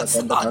kapaya,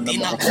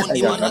 adina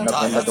kundi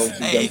manataya,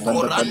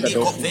 korandi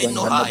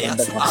kopeno haya,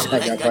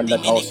 alega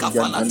dimini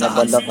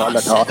kafalata,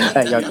 ashete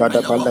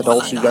tekepele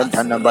kopalata,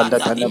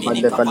 rada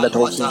dimini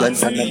kapaluata,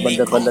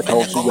 ilikom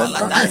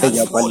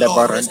oh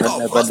Lord,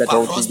 restore, prosper,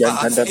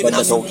 even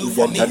as you do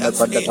for me,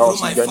 through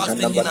my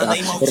fasting in the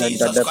name of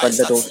Jesus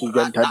Christ.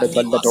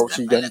 Radativas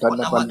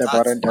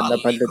epenekonamata,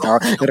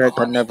 aligrom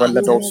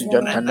penokapaniva,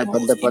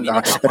 rebekos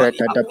kimini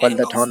kapaniva,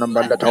 pendos,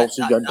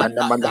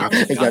 redadadadada,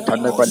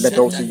 kadimo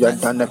sentete,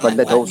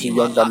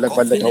 repenima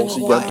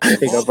akofinemo.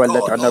 Oh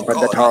God,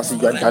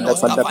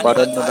 rendos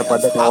kapaluataya,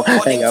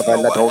 according to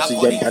your word,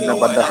 according to your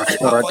word,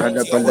 according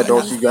to your word,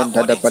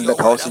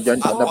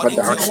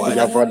 according to your word,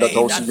 according to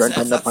your word,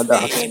 that says,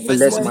 in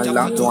verse bless 2 my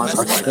chapter loved 2 ones.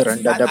 verse 1,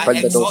 Renda that the I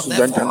exhort Paladosi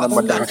therefore Yantana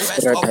Manda, that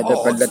first of Reta the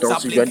all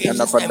Paladosi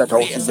Yantana supplications and Paladosi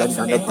prayers,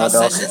 Yantana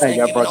Pada, intercessions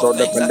and giving of Ayapazo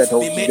the thanks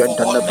be Paladosi made for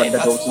all Yantana men,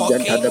 Paladosi for Yantana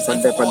kings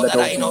and for all that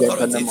are in Paladosi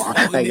Yantana authority, Ma,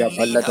 that we may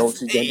lead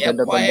Ayapaladosi a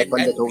Yantana quiet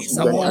and Paladosi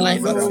peaceable Yantana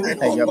life Manda, in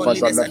all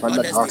Ayapaza godliness la and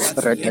Palata, honesty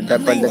Reta in the the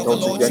name of the Paladosi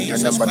Lord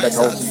Yantana Jesus Christ.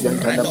 Paladosi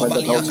Yantana Redobalia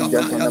Paladosi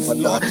Yantana kapaya.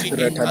 Pala, Lord, we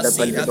Reta the intercede.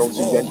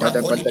 Paladosi Oh,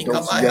 Yantana Makoni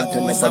Paladosi Mikavaya.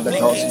 We Yantana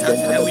supplicate Palatosi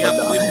and Yantana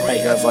Pala, we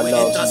pray. We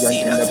Ayavalosi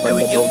intercede Yantana and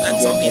we give Paladosi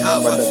thanks on Yantana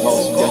behalf,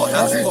 oh Malatosi God,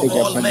 Yanta, of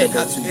all men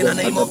Ayapaladosi in the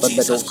name Yantana of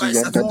Jesus Paladosi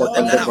Christ, Yantana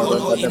all that are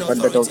Palabarantana in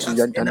authority Paladosi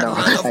in the Yantana,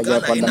 land of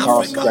Ghana, in Ayavalatasi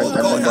Africa, oh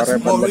Yantana God,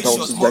 Marapalatosi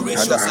Mauritius,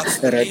 Yantada,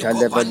 Reta Lekopani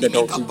Levaladosi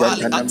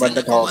Mikapali, Yantana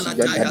Atene Malatasi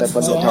Komanataya, Yantana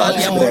Palata,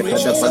 Somalia, Reta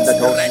the Mauritius,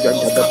 Palatosi Rendos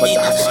Yantana Kamina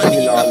Pata, Fani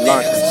heal our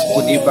land, Mikapea,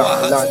 deliver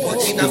our Kodivoa, land,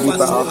 Burkina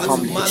deliver our Faso,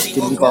 family, Mali,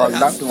 oh deliver our God,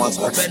 loved ones,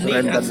 Coco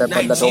Benin, Renda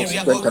Levaladosi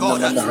Nigeria, oh Yantana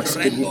God, Mana,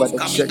 deliver Rendos the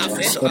Kami church,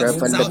 Afeno,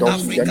 South Revaladosi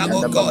Africa,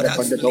 oh Yantana God,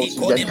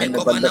 Malapaladosi Likoni Yantana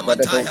Mekovana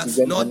Mataya, Valapaladosi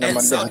North Yantana and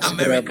Manda, South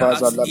America,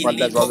 Revaza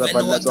Lavalaza Iliko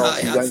Lavalazo,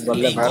 Venuataya, Sianza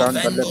Liko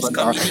Levaranda Vendos Levanda,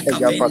 Kamini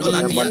Kaveno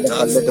Yapazana Latiata,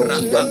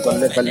 Malapaladosi Yanta Rapako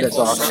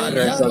Levaleza, Feneko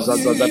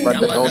Rezaza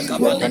Inamana Lavaladosi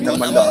kapale Yantana kona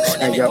Manda,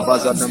 makone mekopa.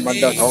 Ayavazana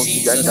Hey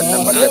Mandatosi Jesus, Yantana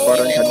adine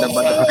Malavarantana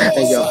Manda,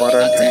 kofando kosali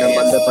Ayavarantana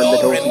ate.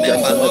 Lord Malapaladosi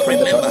remember, Yantana Lord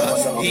remember,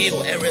 Palatana Manda.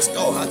 heal and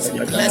restore,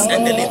 bless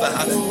and deliver,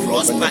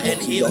 prosper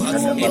and heal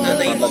Yantana in the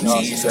name of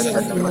Jesus.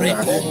 Manda,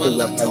 Reko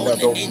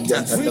malatone Yapaladosi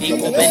inta, Yantana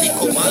ikomeni Palatosi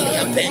kopali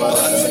Yantana apendo,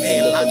 Palavarantana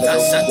hey lata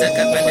Paladosi shata Yantana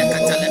kapene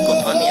katale Palatosi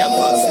kopani Yantana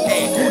apa,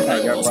 hey Palata,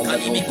 korandos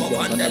kanimi Ayapaladosi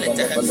Yantana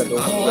kovandelete,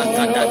 Paladosi Allah Yantana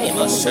kadani Paladosi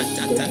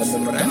mashatata, Yantana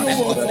Manda,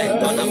 repeko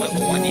pendona Ratatadosi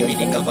makuani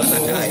mini Yantana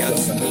Paladosi kabaladaya,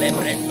 Yantana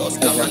Ma, lebrendos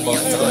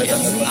Ayaposi kavaniataya,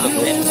 Yantana Paladosi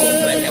apeko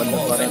Yantana veneko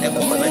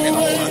Palavarantana veneko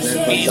Palata, veneko,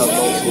 heal, Revaladosi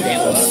heal,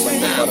 heal. Yantana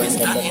We Palavarantana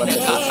stand in the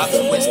gap,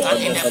 Palatosi we Yantana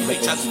stand in the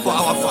preacher Paladosi for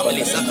our Yantana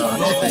families, Palatana,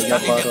 Lord, we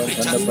stand in the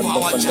preacher Ayaparantana for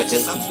our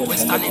churches, Palatosi we Yantana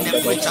stand in the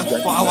preacher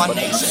Paladosi for Yantana our Pala,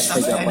 nations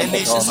and the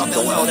nations Ayapalatosi of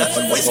the world,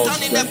 Yantana we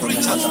stand Palatosi in the Yantana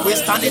preacher, Manda, we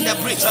stand in the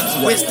preacher,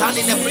 we stand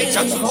in the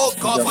preacher, Ayapalatosi oh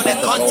God, for the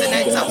Yapalatosi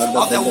continent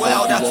Yantana of the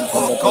world, Paladosi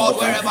oh Yantana God,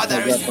 Palata, wherever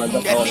there is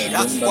the Ayapalatosi need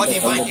for Yantana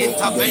divine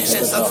Paladosi Yantana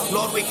interventions,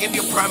 Lord, we give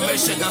you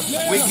permission,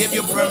 we give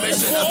you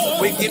permission,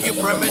 we give you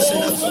permission,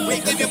 we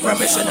give you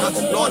permission,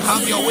 Lord,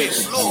 have your way,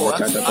 flow.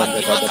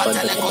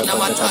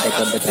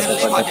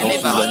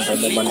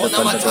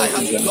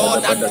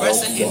 Lord, that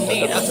person in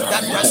need,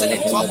 that person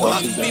in trouble,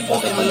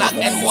 people in lack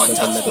and want.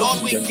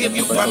 Lord, we give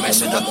you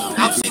permission,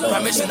 absolute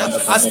permission,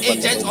 as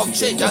agents of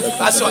change,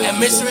 as your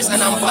emissaries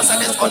and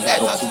ambassadors on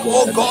earth.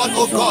 Oh God,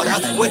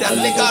 with a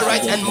legal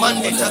right and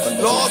mandate,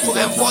 Lord, to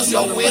enforce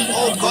your will,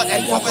 oh God,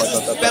 and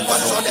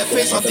purposes on the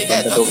face of the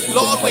earth.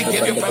 Lord, we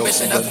give you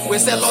permission. We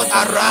say, Lord,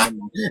 arise.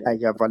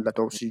 Ayavalla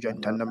dosi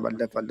jantana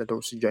balla valla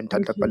dosi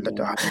jantana balla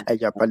da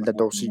ayavalla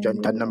dosi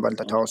jantana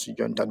balla dosi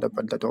jantana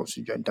balla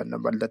dosi jantana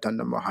balla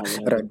tanna maha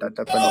rada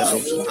da balla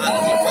dosi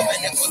jantana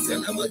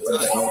balla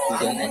dosi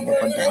jantana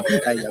balla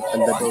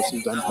ayavalla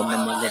dosi jantana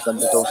balla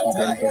valla dosi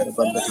jantana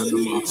balla tanna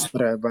maha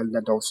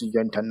ravalla dosi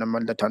jantana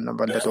balla tanna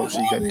balla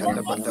dosi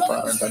jantana balla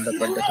faranda da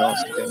balla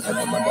dosi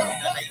jantana balla.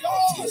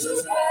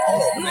 Jesus.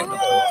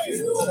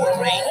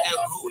 Reign and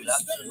rule,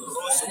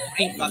 rule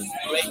supreme,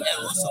 reign and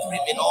rule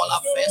supreme in all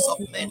affairs of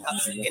men,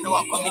 in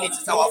our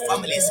communities, our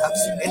families,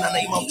 in the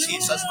name of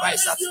Jesus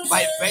Christ,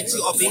 by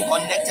virtue of being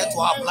connected to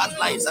our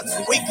bloodlines.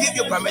 We give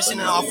you permission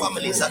in our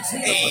families,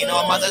 in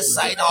our mother's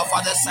side, our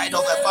father's side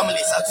of the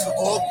families.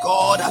 Oh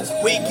God,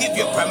 we give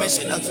you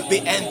permission to be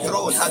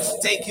enthroned.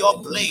 Take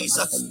your place,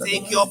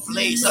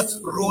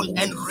 rule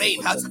and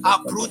reign,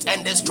 uproot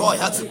and destroy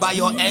by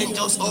your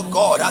angels, oh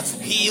God,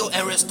 heal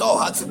and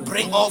restore,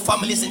 bring all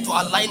families into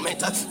alignment,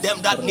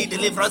 them that need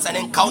deliverance and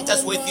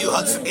encounters with you,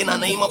 in the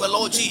name of the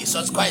Lord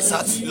Jesus Christ.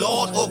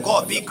 Lord, oh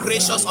God, be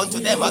gracious unto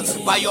them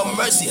by your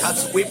mercy.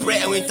 We pray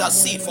and we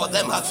intercede for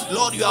them.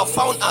 Lord, you have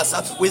found us.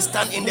 We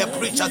stand in the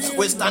preacher,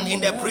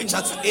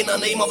 in the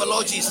name of the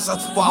Lord Jesus,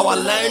 for our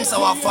lands,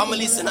 our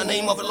families, in the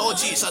name of the Lord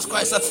Jesus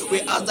Christ.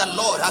 We ask the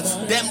Lord,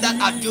 them that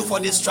are due for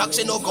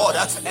destruction, oh God,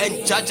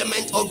 and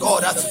judgment, oh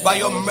God, by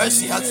your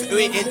mercy,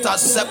 we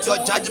intercept your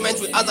judgment.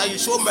 We ask that you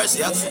show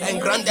mercy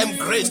and grant them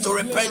grace to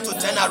repent, to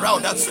turn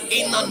around,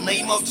 in the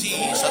name of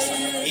Jesus.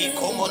 In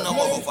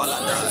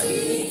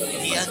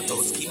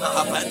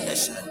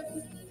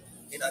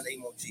the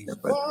name of Jesus.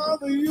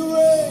 Father, you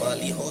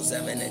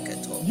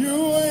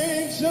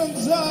ancient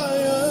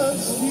Zion.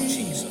 Oh,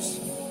 Jesus.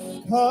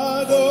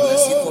 God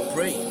bless you for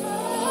praying.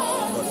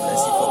 God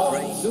bless you for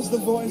praying. Just the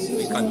voices.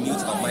 We can mute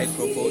our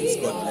microphones.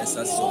 God bless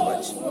us so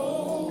much.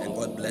 And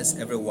God bless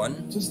everyone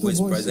who is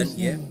present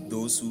here.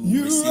 Those who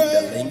received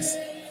the links.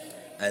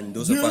 And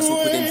those of us who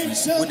didn't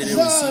receive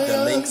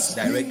the links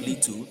directly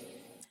too.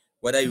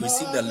 Whether you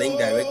received the link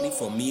directly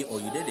from me or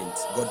you didn't,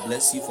 God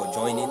bless you for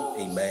joining.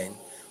 Amen.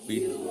 We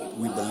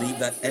believe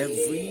that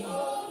every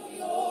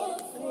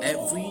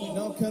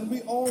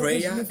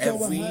prayer,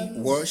 every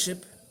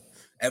worship,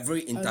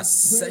 every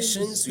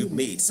intercessions you've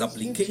made,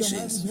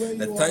 supplications,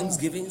 the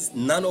thanksgivings,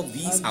 none of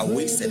these are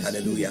wasted.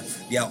 Hallelujah.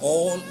 They are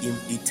all in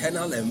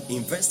eternal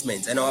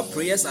investments, and our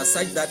prayers are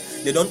such that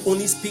they don't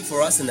only speak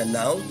for us in the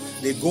now,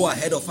 they go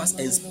ahead of us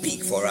and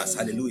speak for us.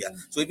 Hallelujah.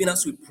 So even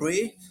as we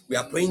pray, we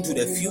are praying to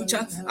the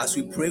future. As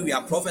we pray, we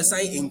are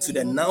prophesying into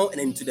the now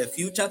and into the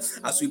future.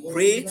 As we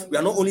pray, we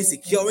are not only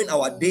securing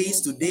our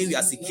days today, we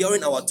are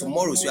securing our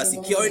tomorrows. We are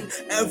securing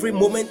every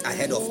moment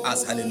ahead of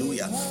us.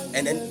 Hallelujah.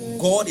 And then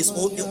God is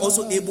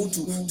also able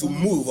to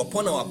move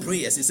upon our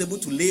prayers. He's able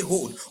to lay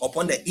hold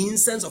upon the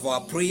incense of our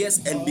prayers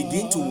and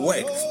begin to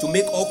work to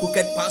make all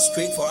crooked paths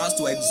straight for us,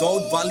 to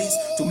exalt valleys,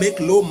 to make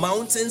low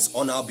mountains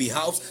on our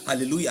behalf.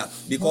 Hallelujah.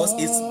 Because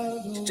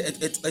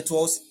it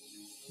was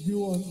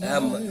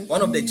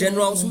one of the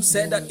generals who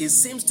said that it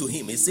seems to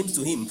him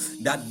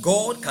that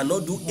God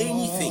cannot do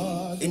anything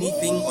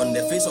on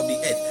the face of the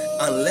earth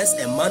unless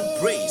a man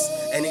prays.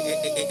 And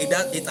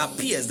it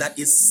appears that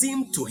it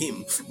seemed to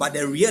him, but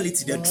the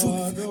reality, the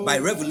truth by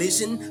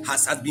revelation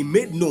has been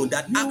made known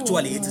that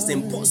actually it is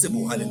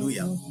impossible.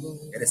 Hallelujah.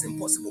 It is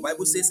impossible.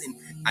 Bible says in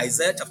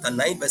Isaiah chapter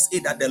 9 verse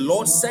 8 that the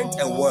Lord sent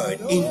a word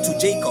into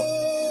Jacob.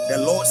 The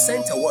Lord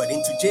sent a word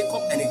into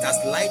Jacob, and it has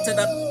lighted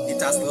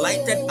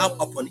up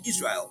upon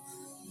Israel.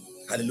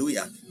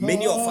 Hallelujah.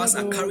 Many of us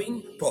are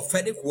carrying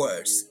prophetic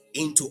words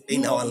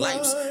in our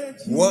lives,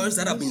 words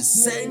that have been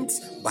sent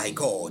by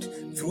God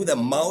through the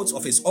mouths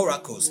of his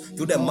oracles,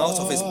 through the mouths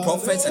of his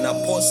prophets and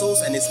apostles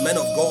and his men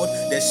of God,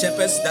 the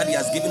shepherds that he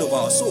has given over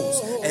our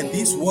souls. And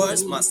these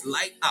words must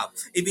light up,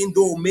 even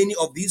though many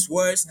of these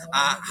words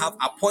have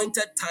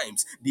appointed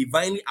times,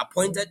 divinely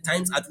appointed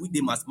times at which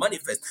they must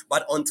manifest.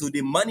 But until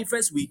they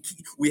manifest, we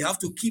have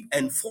to keep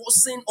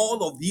enforcing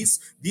all of these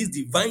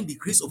divine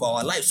decrees of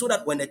our life, so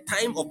that when the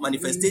time of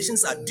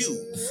manifestations are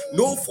due,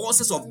 no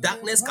forces of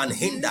darkness can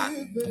hinder,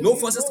 no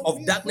forces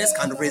of darkness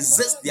can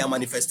resist their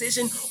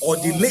manifestation or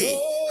delay.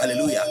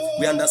 Hallelujah.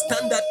 We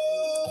understand that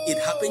it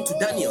happened to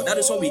Daniel. That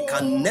is why we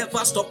can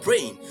never stop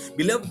praying.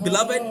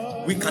 Beloved,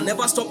 we can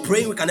never stop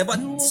praying. We can never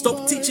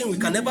stop teaching. We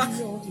can never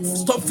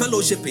stop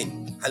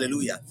fellowshipping.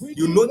 Hallelujah.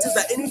 You notice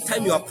that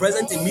anytime you are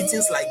present in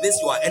meetings like this,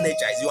 you are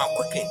energized, you are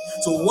quickened.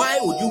 So why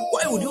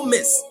would you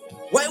miss?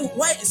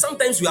 Why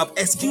sometimes you have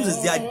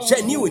excuses, they are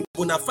genuine,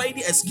 bona fide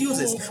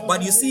excuses,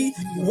 but you see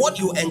what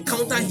you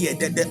encounter here,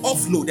 the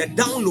offload, the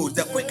download,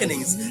 the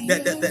quickenings,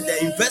 the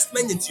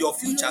investment into your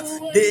future,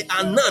 they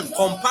are none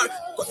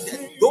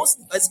those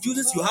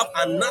excuses you have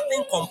are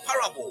nothing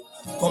comparable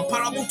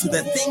to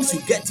the things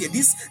you get here.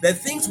 The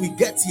things we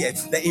get here,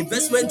 the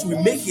investment we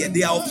make here,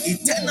 they are of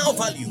eternal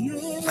value.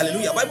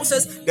 Hallelujah. Bible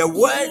says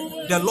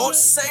the Lord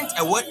sent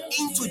a word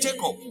into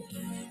Jacob.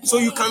 So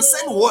you can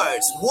send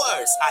words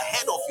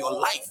ahead of your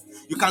life.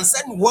 You can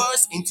send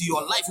words into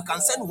your life. You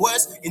can send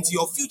words into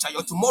your future,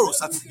 your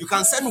tomorrows. You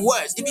can send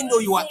words even though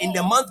you are in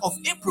the month of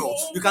April.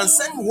 You can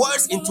send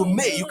words into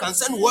May. You can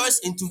send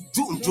words into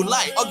June,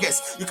 July,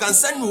 August. You can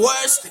send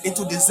words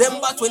into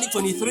December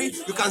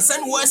 2023. You can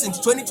send words into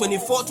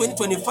 2024,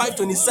 2025,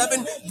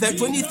 27,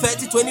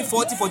 2030,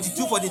 2040,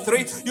 42,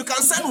 43. You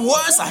can send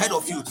words ahead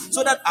of you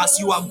so that as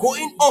you are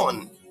going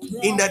on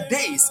in the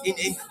days,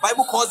 in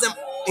Bible calls them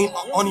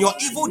on your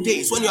evil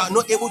days, when you are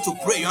not able to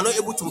pray, you are not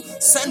able to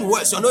send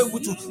words, you are not able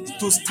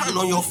to stand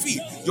on your feet,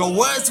 your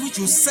words which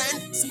you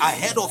send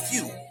ahead of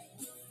you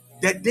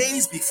the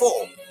days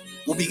before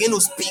will begin to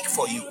speak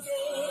for you.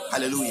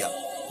 Hallelujah.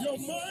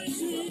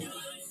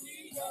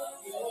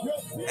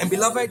 And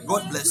beloved,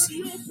 God bless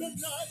you.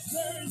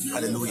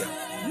 Hallelujah.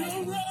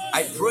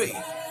 I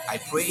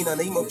pray in the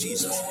name of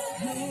Jesus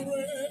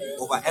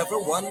over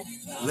everyone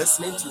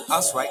listening to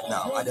us right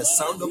now at the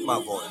sound of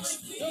my voice,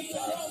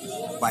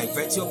 by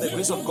virtue of the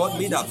grace of God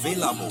made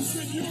available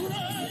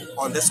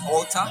on this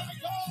altar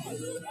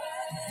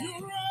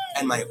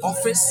and my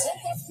office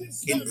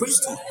in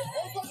priesthood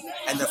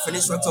and the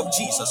finished works of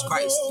Jesus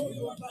Christ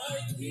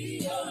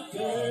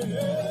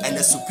and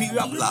the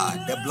superior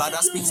blood, the blood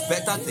that speaks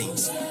better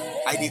things.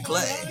 I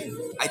declare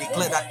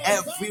that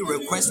every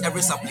request,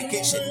 every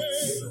supplication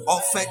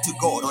offered to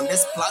God on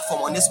this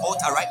platform, on this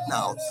altar right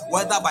now,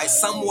 whether by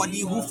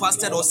somebody who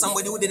fasted or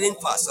somebody who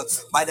didn't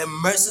fast, by the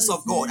mercies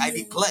of God, I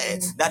declare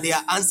that they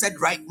are answered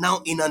right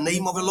now in the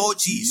name of the Lord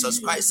Jesus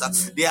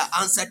Christ. They are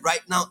answered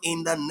right now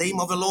in the name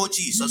of the Lord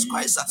Jesus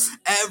Christ.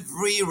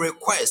 Every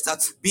request,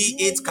 be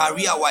it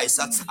career-wise,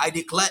 I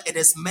declare it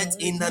is met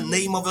in the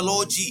name of the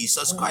Lord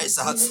Jesus Christ.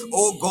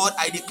 Oh God,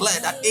 I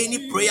declare that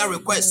any prayer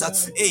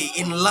request,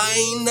 in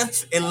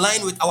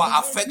line with our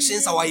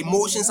affections, our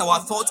emotions, our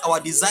thoughts, our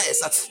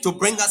desires, to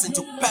bring us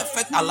into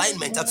perfect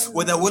alignment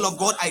with the will of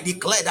God, I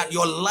declare that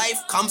your life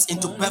comes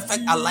into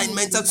perfect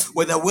alignment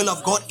with the will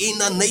of God in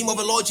the name of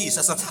the Lord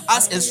Jesus.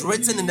 As is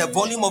written in the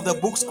volume of the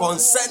books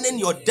concerning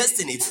your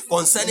destiny,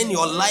 concerning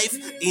your life,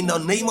 in the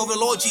name of the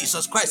Lord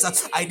Jesus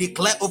Christ, I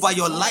declare over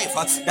your life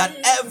that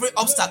every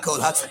obstacle,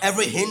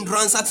 every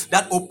hindrance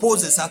that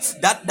opposes,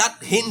 that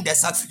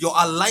hinders your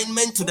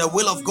alignment to the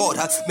will of God,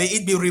 may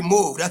it be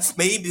removed.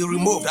 May it be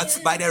removed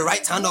by the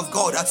right hand of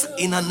God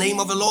in the name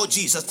of the Lord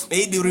Jesus.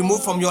 May it be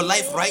removed from your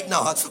life right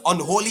now.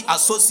 Unholy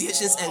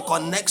associations and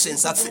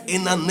connections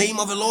in the name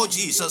of the Lord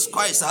Jesus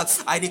Christ.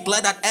 I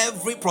declare that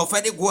every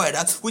prophetic word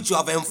which you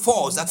have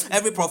enforced,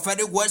 every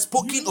prophetic word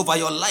spoken over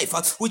your life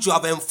which you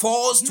have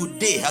enforced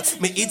today,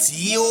 may it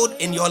yield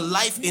in your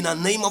life in the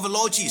name of the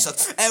Lord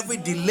Jesus. Every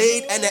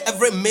delayed and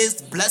every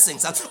missed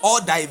blessings, all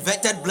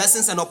diverted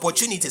blessings and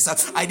opportunities,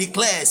 I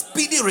declare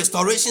speedy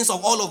restorations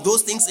of all of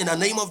those things in the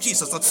name of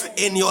Jesus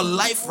in your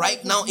life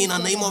right now in the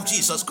name of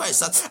Jesus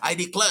Christ. I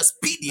declare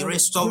speedy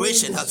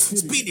restoration,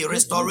 speedy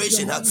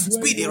restoration,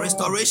 speedy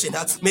restoration.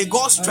 May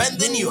God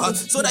strengthen you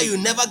so that you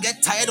never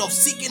get tired of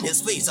seeking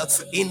his face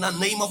in the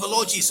name of the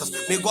Lord Jesus.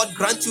 May God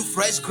grant you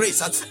fresh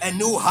grace, a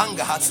new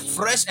hunger,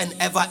 fresh and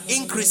ever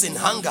increasing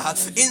hunger,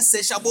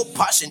 insatiable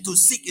passion to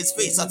seek his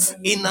face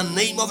in the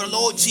name of the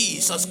Lord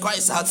Jesus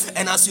Christ.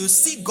 And as you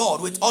seek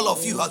God with all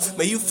of you,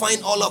 may you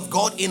find all of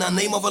God in the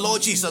name of the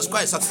Lord Jesus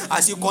Christ.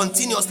 As you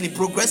continuously,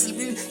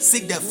 progressively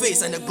seek the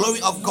face and the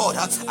glory of God,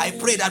 I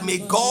pray that may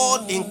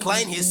God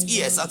incline his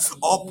ears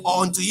up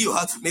unto you.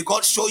 May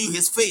God show you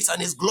his face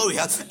and his glory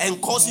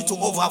and cause you to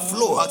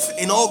overflow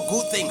in all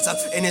good things,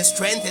 in his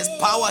strength, his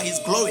power, his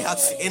glory,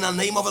 in the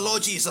name of the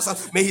Lord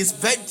Jesus. May his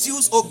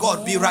virtues, oh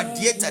God, be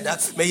radiated.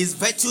 May his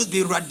virtues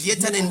be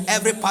radiated in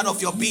every part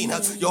of your being,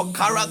 your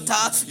character,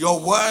 your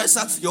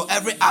words, your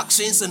every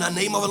actions in the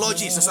name of the Lord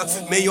Jesus.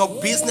 May your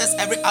business,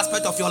 every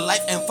aspect of your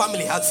life and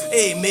family,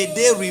 may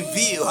they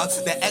reveal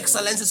the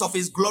excellences of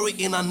his glory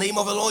in the name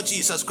of the Lord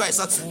Jesus Christ.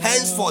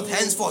 Henceforth,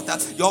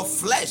 your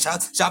flesh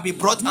shall be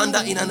brought under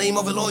in the name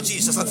of the Lord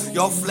Jesus.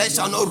 Your flesh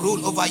shall not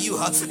rule over you.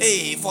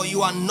 For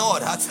you are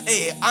not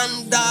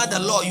under the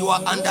law, you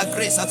are under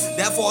grace.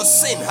 Therefore,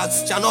 sin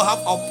shall not have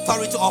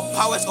authority or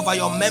powers over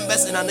your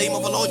members in the name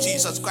of the Lord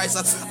Jesus Christ.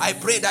 I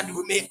pray that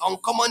may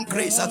uncommon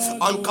grace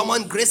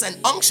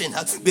and unction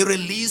be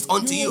released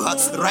unto you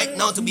right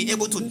now to be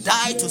able to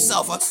die to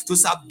self, to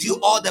subdue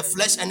all the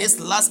flesh and its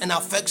lust and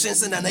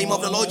affections in the name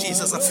of the Lord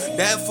Jesus.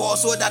 Therefore,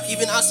 so that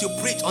even as you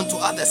preach unto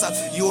others.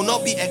 You will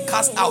not be a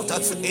cast out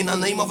in the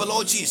name of the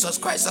Lord Jesus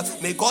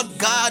Christ. May God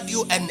guard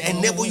you and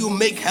enable you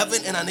make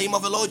heaven in the name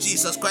of the Lord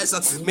Jesus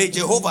Christ. May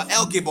Jehovah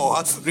El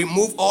Gibor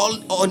remove all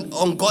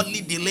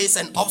ungodly delays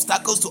and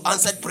obstacles to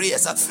answered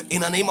prayers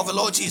in the name of the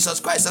Lord Jesus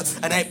Christ.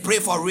 And I pray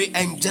for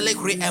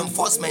angelic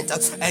reinforcement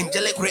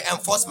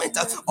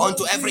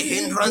onto every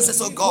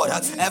hindrances of God,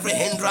 every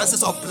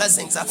hindrances of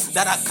blessings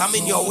that are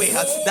coming your way,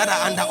 that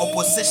are under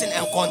opposition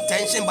and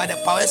contention by the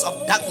powers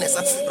of darkness.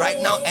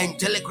 Right now,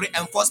 angelic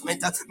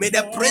reinforcement. May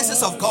the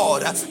princes of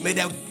God, may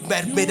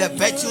the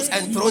virtues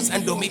and thrones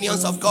and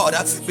dominions of God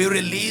be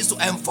released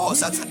to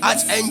enforce.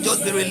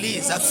 Archangels be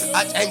released.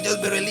 Archangels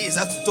be released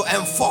to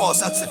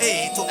enforce.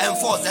 To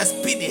enforce the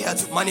speedy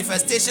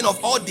manifestation of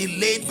all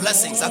delayed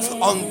blessings,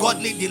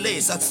 ungodly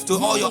delays to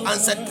all your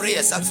answered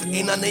prayers.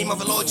 In the name of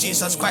the Lord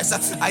Jesus Christ,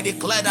 I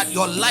declare that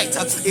your light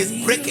is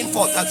breaking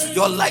forth.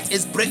 Your light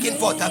is breaking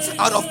forth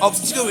out of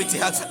obscurity.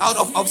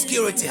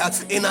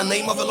 In the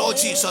name of the Lord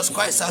Jesus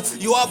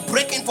Christ, you are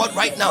breaking forth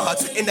right now.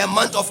 In the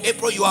month of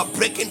April, you are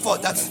breaking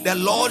forth. The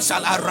Lord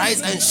shall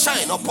arise and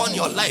shine upon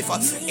your life.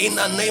 In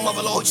the name of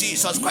the Lord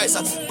Jesus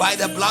Christ, by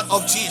the blood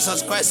of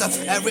Jesus Christ,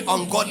 every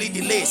ungodly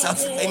delays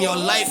in your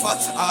life,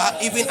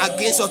 even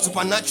against your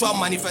supernatural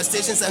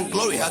manifestations and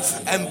glory,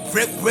 and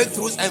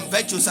breakthroughs and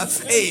virtues,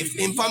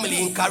 in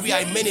family, in career,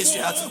 in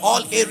ministry,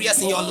 all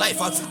areas in your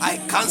life, I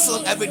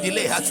cancel every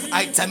delay.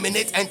 I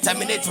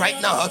terminate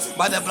right now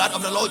by the blood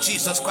of the Lord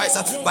Jesus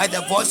Christ, by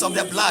the voice of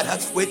the blood.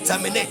 We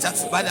terminate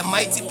by the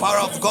mighty power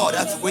of God.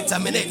 We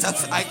terminate.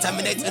 I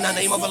terminate in the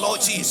name of the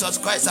Lord Jesus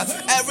Christ.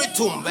 Every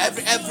tomb,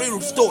 every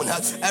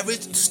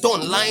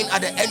stone lying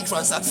at the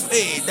entrance,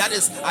 that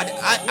is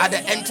at the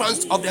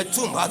entrance of the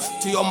tomb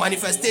to your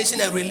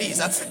manifestation and release.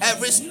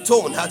 Every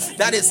stone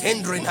that is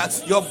hindering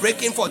your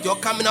breaking forth, your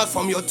coming out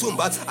from your tomb,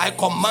 I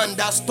command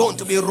that stone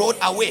to be rolled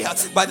away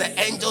by the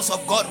angels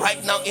of God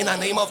right now in the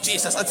name of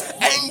Jesus.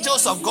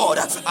 Angels of God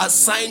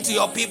assigned to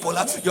your people.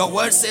 Your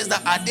word says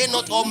that are they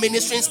not all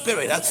ministering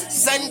spirit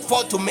sent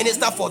forth to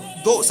minister for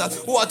those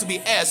who are to be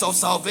heirs of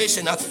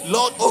salvation?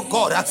 Lord, oh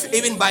God,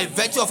 even by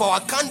virtue of our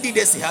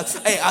candidacy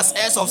as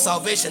heirs of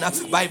salvation,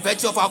 by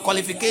virtue of our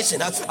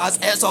qualification as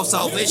heirs of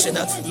salvation,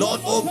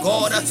 Lord, oh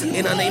God,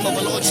 in the name of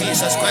the Lord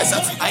Jesus Christ,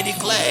 I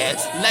declare,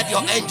 let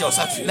your angels,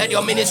 let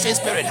your ministering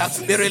spirit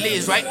be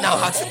released right now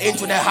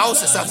into the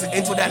houses,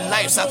 into the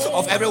lives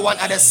of everyone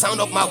at the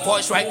sound of my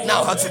voice right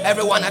now,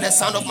 everyone at the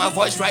sound of my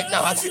voice right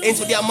now,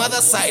 into their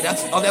mother's side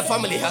of the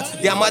family,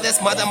 their mother's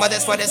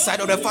father's side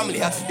of the family,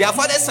 their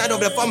father's side of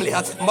the family,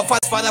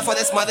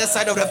 father's mother's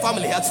side of the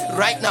family,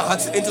 right now,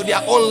 into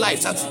their own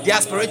lives,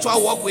 their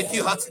spiritual walk with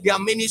you, their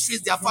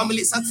ministries, their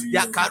families,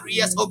 their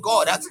careers, oh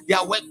God, their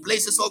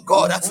workplaces, oh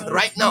God,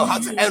 right now,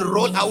 and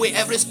roll away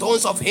every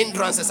stones of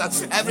hindrances,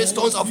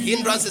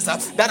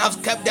 that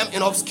have kept them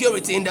in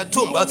obscurity in the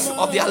tomb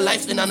of their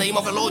lives in the name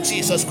of the Lord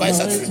Jesus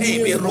Christ.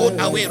 Be rolled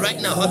away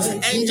right now.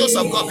 Angels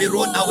of God, be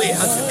rolled away.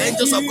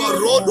 Angels of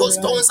God, roll those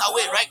stones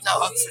away right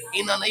now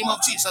in the name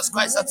of Jesus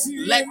Christ.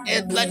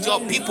 Let your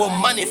people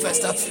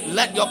manifest.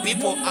 Let your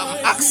people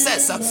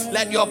access.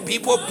 Let your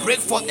people break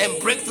forth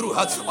and break through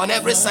on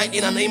every side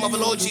in the name of the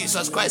Lord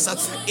Jesus Christ.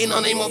 In the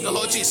name of the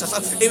Lord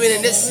Jesus, even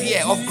in this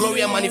year of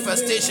glory and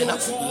manifestation,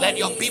 let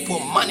your people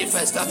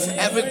manifest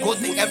every good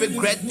thing, every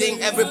great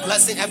thing, every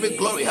blessing, every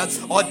glory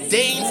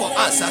ordained for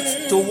us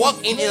to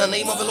walk in the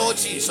name of the Lord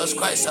Jesus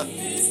Christ.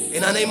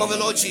 In the name of the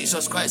Lord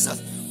Jesus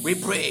Christ, we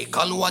pray.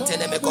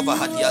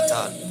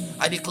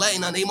 I declare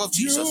in the name of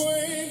Jesus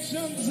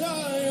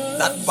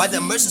that by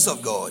the mercies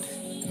of God,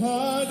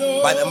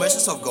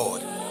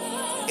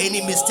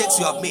 any mistakes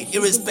you have made,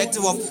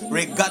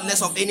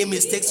 regardless of any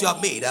mistakes you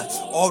have made,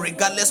 or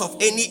regardless of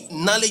any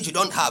knowledge you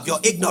don't have, your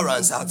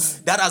ignorance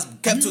that has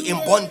kept you in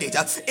bondage,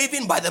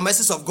 even by the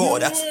mercies of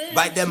God,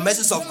 let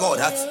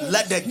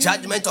the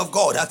judgment of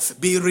God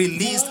be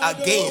released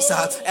against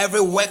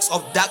every works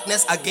of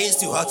darkness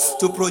against you,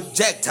 to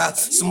project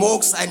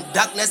smokes and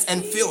darkness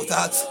and filth,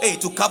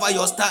 to cover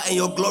your star and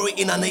your glory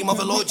in the name of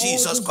the Lord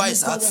Jesus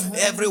Christ.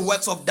 Every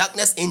works of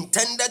darkness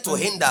intended to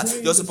hinder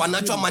your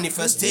supernatural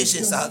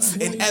manifestations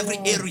in every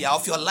area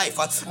of your life,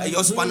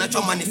 your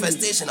supernatural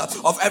manifestation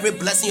of every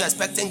blessing you're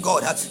expecting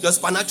God, your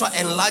supernatural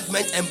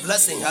enlargement and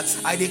blessing,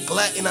 I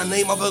declare in the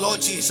name of the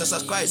Lord Jesus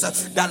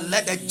Christ that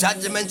let the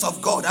judgment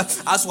of God,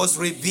 as was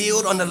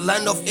revealed on the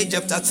land of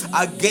Egypt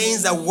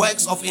against the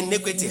works of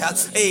iniquity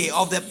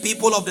of the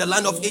people of the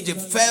land of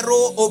Egypt,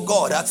 Pharaoh, oh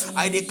God,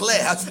 I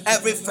declare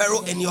every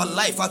Pharaoh in your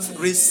life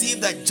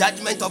receive the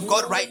judgment of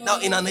God right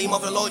now in the name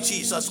of the Lord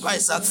Jesus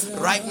Christ.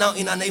 Right now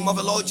in the name of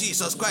the Lord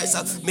Jesus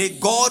Christ, may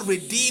God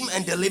redeem and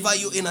and deliver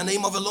you in the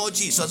name of the Lord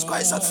Jesus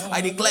Christ. I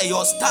declare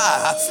your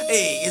star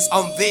is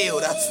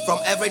unveiled from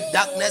every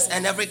darkness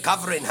and every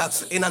covering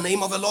in the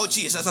name of the Lord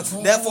Jesus.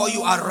 Therefore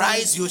you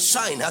arise, you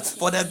shine,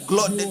 for the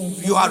glory.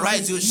 You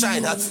arise, you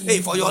shine.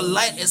 For your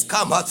light is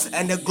come,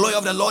 and the glory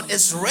of the Lord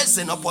is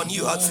risen upon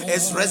you.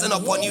 Is risen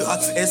upon you.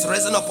 Is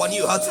risen upon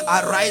you.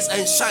 Arise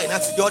and shine.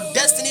 Your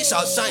destiny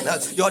shall shine.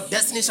 Your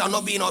destiny shall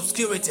not be in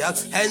obscurity.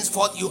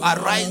 Henceforth you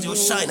arise, you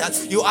shine.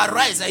 You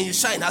arise and you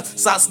shine.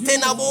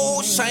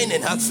 Sustainable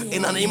shining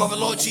in the name of the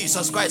Lord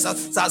Jesus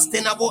Christ.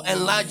 Sustainable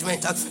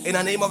enlargement in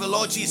the name of the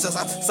Lord Jesus.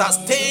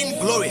 Sustained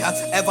glory,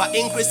 ever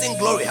increasing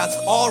glory,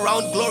 all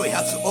round glory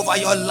over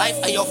your life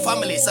and your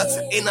families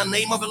in the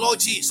name of the Lord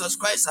Jesus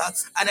Christ.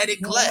 And I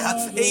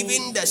declare,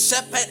 even the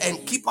shepherd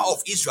and keeper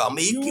of Israel,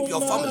 may he keep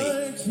your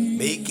family,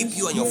 may he keep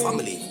you and your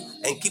family,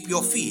 and keep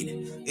your feet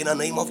in the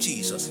name of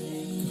Jesus.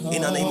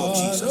 In the name of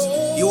Jesus,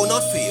 you will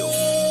not fail.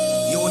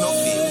 You will not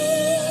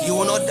fail. You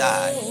will not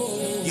die.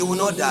 You will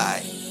not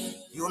die.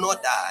 You will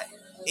not die.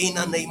 In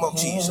the name of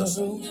Jesus,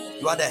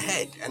 you are the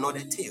head and not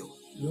the tail.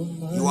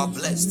 You are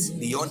blessed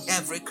beyond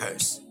every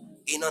curse.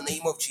 In the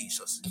name of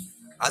Jesus,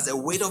 as the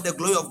weight of the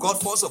glory of God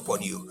falls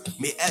upon you,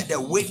 may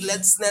the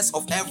weightlessness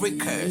of every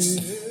curse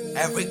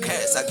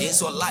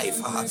against your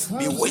life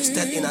be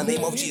wasted in the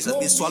name of Jesus,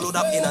 be swallowed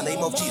up in the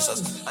name of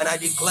Jesus. And I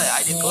declare,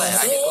 I declare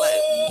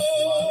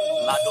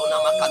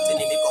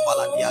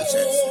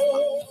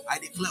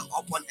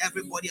upon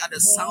everybody at the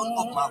sound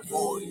of my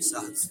voice,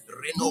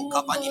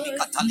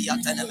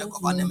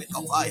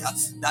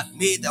 that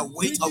may the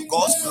weight of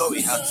God's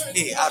glory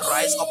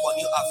arise upon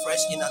you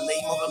afresh in the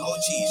name of the Lord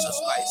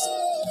Jesus Christ.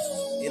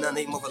 In the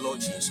name of the Lord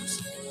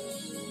Jesus.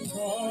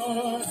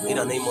 In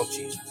the name of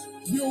Jesus.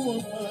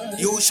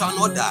 You shall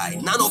not die.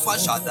 None of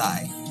us shall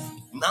die.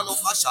 None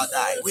of us shall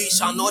die. We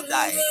shall not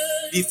die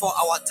before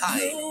our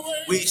time.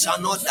 We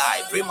shall not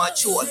die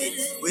prematurely.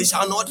 We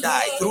shall not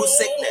die through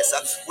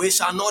sickness. We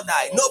shall not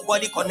die.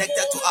 Nobody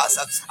connected to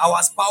us.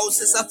 Our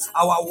spouses,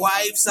 our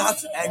wives,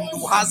 and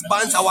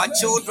husbands, our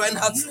children,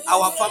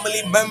 our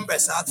family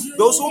members,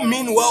 those who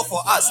mean well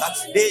for us,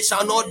 they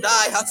shall not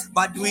die,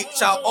 but we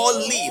shall all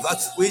live.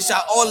 We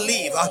shall all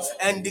live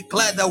and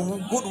declare the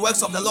good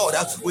works of the Lord.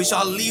 We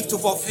shall live to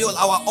fulfill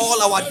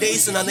all our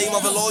days in the name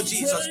of the Lord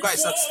Jesus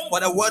Christ. For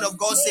the word of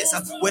God says,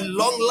 with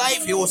long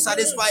life He will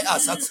satisfy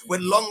us. With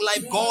long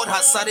life God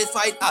has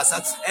satisfied us,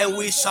 and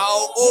we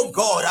shall, oh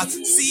God,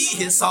 see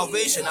His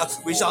salvation.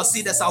 We shall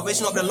see the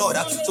salvation of the Lord.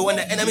 So when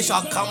the enemy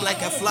shall come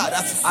like a flood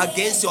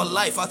against your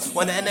life,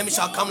 when the enemy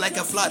shall come like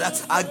a flood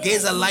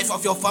against the life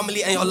of your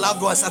family and your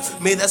loved ones,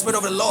 may the Spirit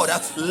of the Lord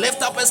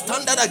lift up a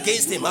standard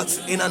against him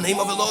in the name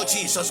of the Lord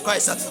Jesus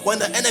Christ. When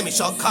the enemy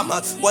shall come,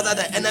 whether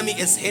the enemy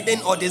is hidden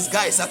or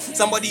disguised,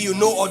 somebody you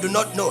know or do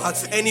not know,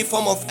 any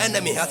form of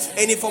enemy,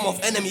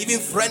 even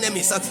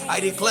frenemies, I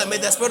declare, may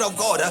the Spirit of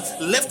God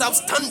lift up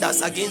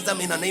standards against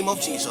them in the name of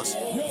Jesus.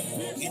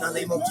 In the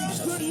name of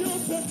Jesus.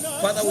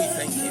 Father, we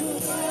thank you.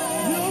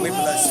 We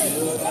bless you.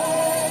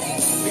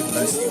 We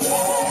bless you. We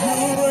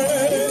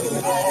give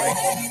you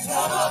praise.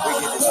 We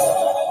give you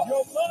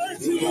glory.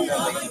 We give you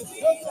praise.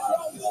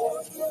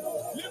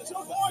 Lift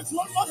your voice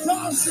one more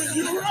time.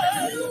 You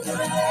reign.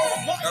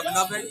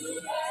 Beloved,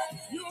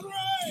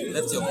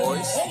 lift your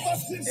voice.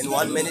 In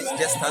 1 minute,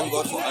 just thank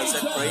God for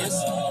answered prayers.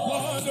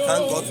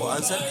 Thank God for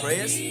answered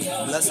prayers.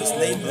 Bless His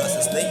name. Bless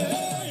His name.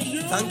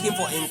 Thank Him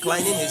for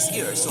inclining His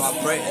ears to our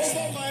prayers.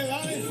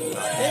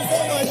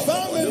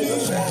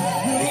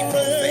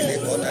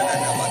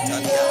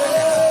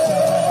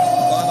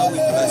 Father, we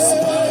bless you.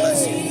 We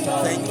bless you.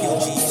 Thank you,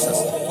 Jesus,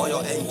 for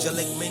your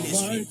angelic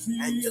ministry,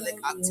 angelic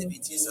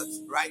activities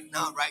right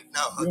now,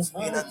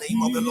 in the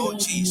name of the Lord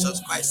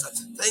Jesus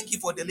Christ. Thank you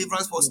for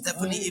deliverance for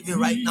Stephanie, even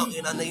right now,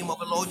 in the name of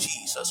the Lord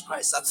Jesus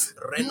Christ.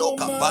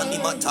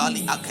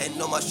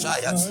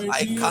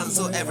 I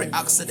cancel every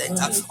accident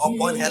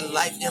upon her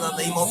life in the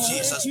name of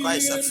Jesus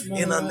Christ.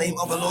 In the name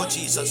of the Lord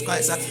Jesus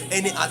Christ.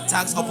 Any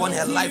attacks upon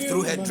her life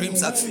through her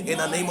dreams, in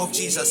the name of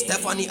Jesus.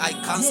 Stephanie, I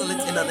cancel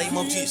it in the name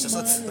of Jesus.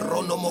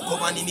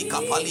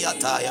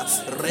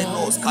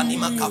 Renos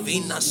kanima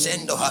kavina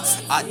shendo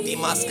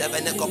adimas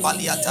kevene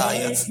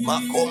kopaliataya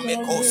makome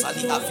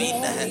kosali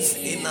avine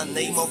in the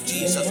name of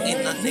Jesus.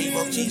 In the name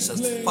of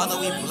Jesus, Father,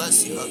 we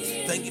bless you.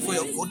 Thank you for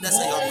your goodness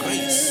and your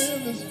grace.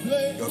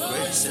 Your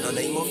grace in the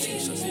name of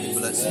Jesus. We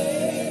bless you.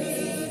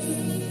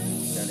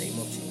 In the name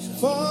of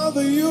Jesus.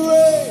 Father, you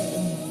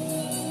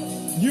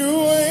reign,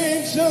 you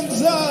ancient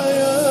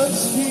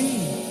Zion's King.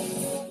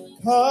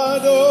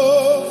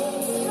 Kadosh.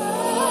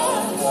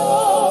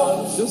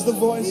 Just the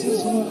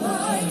voices.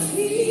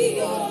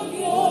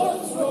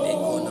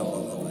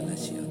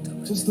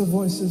 Just the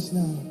voices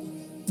now.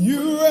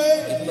 You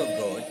reign. People of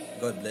God,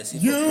 God bless you.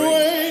 You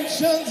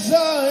ancient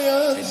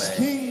Zion's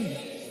King.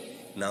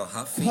 Now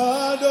have faith.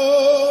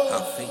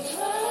 Have faith.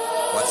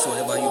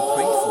 Whatsoever you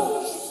pray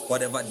for,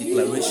 whatever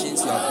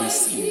declarations you have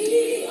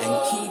received and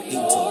keyed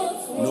into,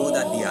 know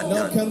that they are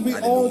now done. Can we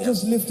all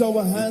just lift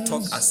our hands? We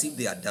talk as if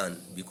they are done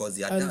because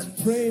they are and done.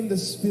 Pray in the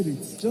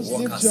Spirit. Just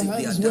walk lift your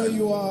hands where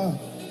you are.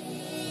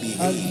 Behave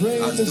and pray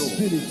in the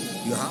Spirit.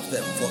 You have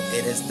them, for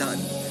it is done.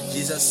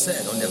 Jesus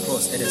said on the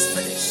cross, it is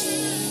finished.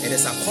 It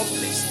is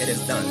accomplished. It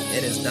is done.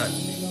 It is done.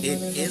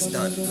 It is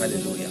done.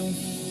 Hallelujah.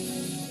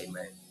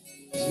 Amen.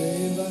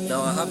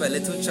 Now I have a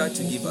little chart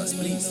to give us,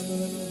 please.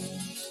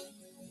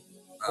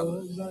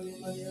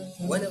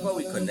 Whenever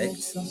we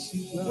connect,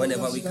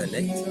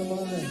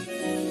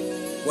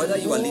 whether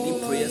you are leading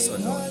prayers or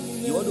not,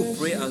 you want to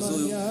pray as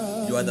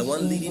though you are the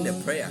one leading the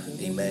prayer.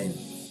 Amen.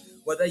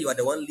 Whether you are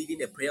the one leading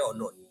the prayer or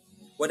not,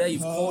 whether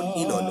you've called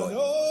in or not,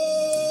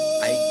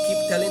 I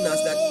keep telling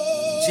us that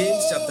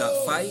James chapter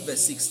 5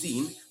 verse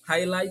 16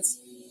 highlights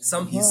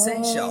some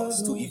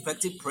essentials to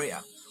effective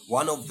prayer.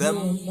 One of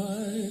them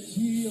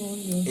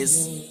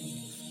is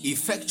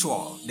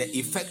effectual, the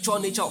effectual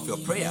nature of your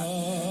prayer.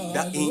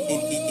 That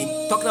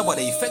in talking about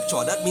the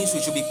effectual, that means we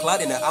should be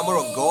clad in the armor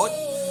of God.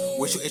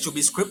 It should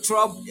be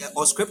scriptural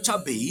or scripture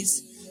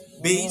based,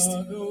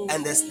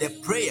 and the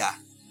prayer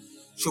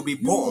should be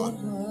born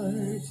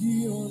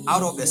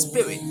out of the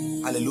Spirit.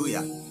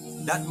 Hallelujah.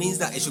 That means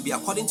that it should be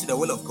according to the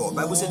will of God.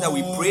 Bible says that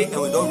we pray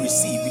and we don't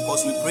receive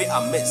because we pray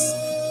amiss,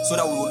 so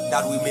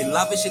that we may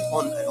lavish it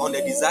on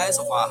the desires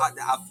of our heart,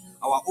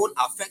 our own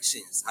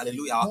affections.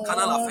 Hallelujah. Our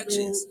carnal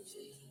affections.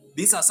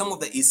 These are some of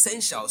the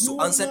essentials to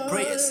answered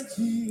prayers.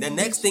 The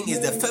next thing is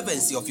the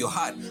fervency of your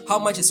heart. How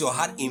much is your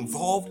heart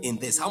involved in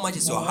this? How much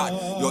is your heart,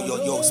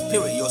 your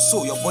spirit, your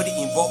soul, your body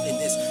involved in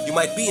this? You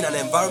might be in an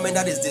environment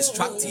that is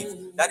destructive,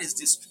 that is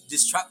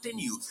distracting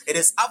you. It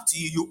is up to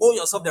you. You owe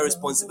yourself the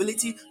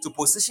responsibility to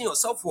position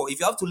yourself well. If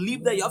you have to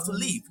leave there, you have to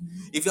leave.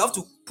 If you have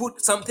to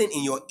put something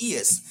in your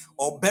ears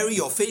or bury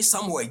your face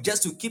somewhere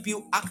just to keep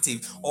you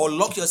active, or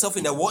lock yourself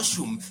in the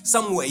washroom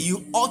somewhere,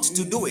 you ought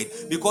to do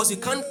it, because you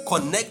can't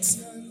connect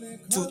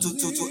to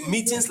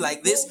meetings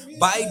like this,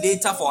 buy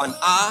data for an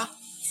hour,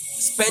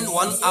 spend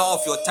 1 hour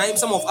of your time.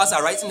 Some of us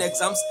are writing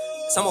exams.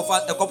 Some of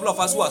us, a couple of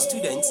us who are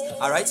students,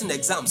 are writing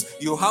exams.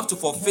 You have to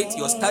forfeit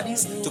your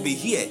studies to be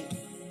here.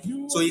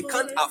 So you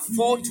can't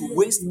afford to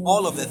waste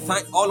all of the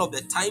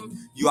time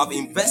you have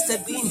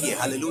invested being here.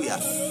 Hallelujah.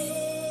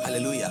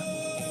 Hallelujah.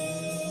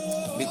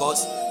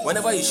 Because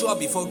whenever you show up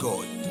before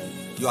God,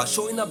 you are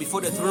showing up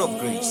before the throne of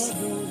grace.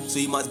 So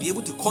you must be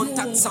able to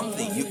contact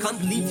something. You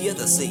can't leave here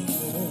the same.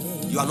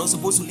 You are not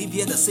supposed to leave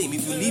here the same.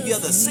 If you leave here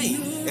the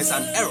same, it's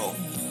an error.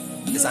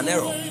 It's an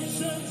error.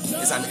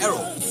 It's an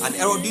error. An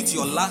error due to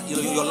your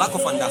lack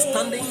of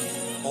understanding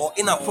or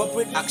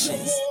inappropriate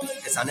actions.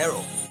 It's an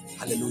error.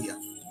 Hallelujah.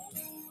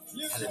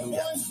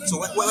 Hallelujah. So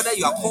whether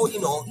you are called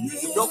in or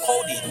you're not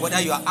called in, whether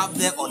you are up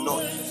there or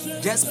not,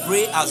 just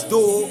pray as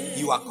though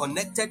you are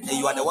connected and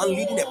you are the one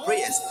leading the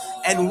prayers.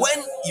 And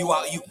when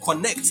you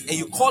connect and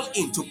you call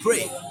in to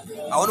pray,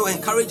 I want to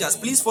encourage us.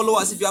 Please follow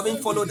us if you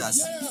haven't followed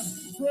us.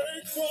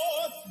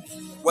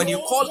 When you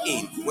call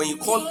in,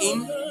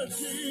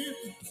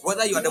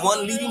 whether you are the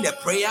one leading the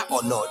prayer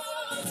or not,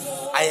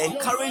 I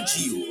encourage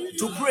you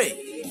to pray.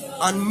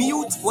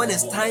 Unmute when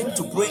it's time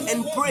to pray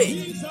and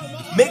pray.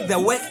 Make the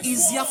work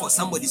easier for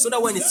somebody, so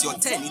that when it's your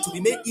turn, it will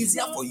be made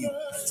easier for you.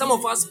 Some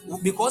of us,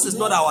 because it's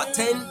not our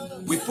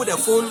turn, we put a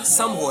phone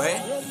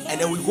somewhere and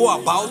then we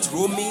go about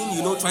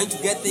roaming, trying to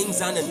get things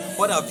done and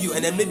what have you,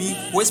 and then maybe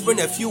whispering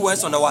a few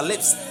words on our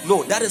lips.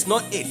 No, that is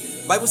not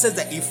it. Bible says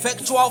the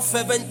effectual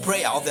fervent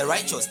prayer of the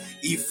righteous.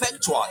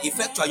 Effectual.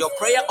 Your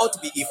prayer ought to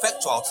be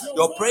effectual.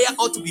 Your prayer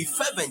ought to be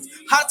fervent,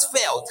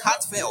 heartfelt.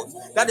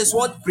 That is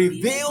what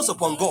prevails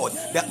upon God.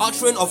 The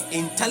uttering of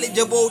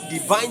intelligible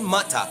divine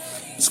matter,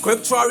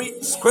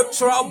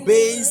 scriptural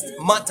based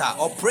matter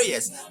or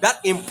prayers that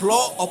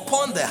implore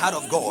upon the heart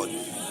of God,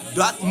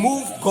 that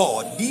move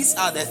God. These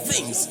are the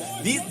things.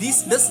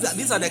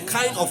 These are the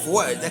kind of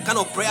word, the kind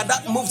of prayer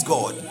that moves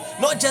God.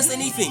 Not just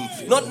anything,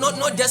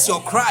 not just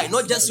your cry,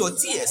 not just your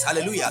tears.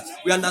 Hallelujah.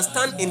 We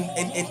understand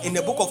in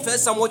the book of 1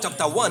 Samuel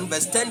chapter 1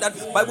 verse 10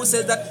 that Bible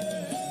says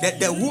that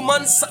the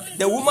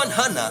woman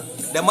Hannah,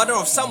 the mother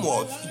of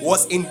Samuel,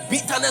 was in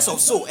bitterness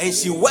of soul, and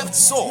she wept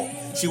sore.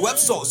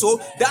 So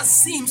that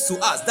seems to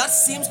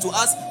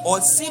us, or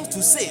seems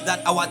to say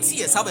that our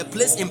tears have a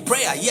place in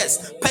prayer.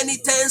 Yes,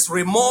 penitence,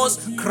 remorse,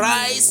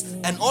 cries,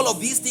 and all of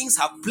these things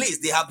have place.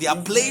 They have their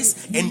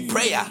place in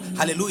prayer.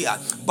 Hallelujah.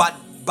 But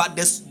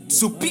the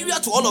superior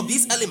to all of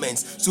these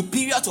elements,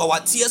 superior to our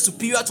tears,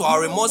 superior to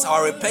our remorse,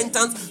 our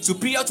repentance,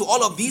 superior to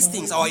all of these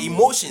things, our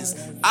emotions,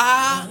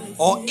 are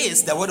or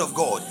is the word of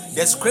God.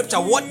 The scripture,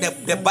 what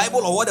the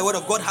Bible or what the word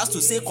of God has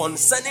to say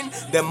concerning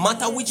the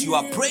matter which you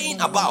are praying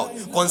about,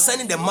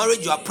 concerning the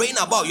marriage you are praying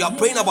about. You are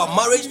praying about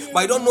marriage,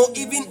 but you don't know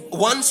even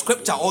one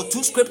scripture or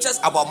two scriptures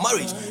about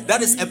marriage.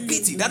 That is a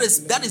pity. That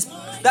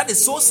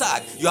is so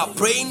sad. You are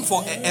praying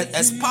for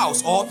a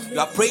spouse, or you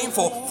are praying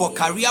for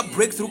career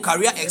breakthrough,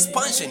 career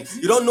expansion.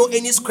 You don't know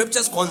any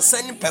scriptures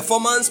concerning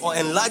performance or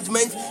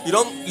enlargement. You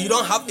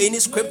don't have any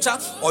scripture,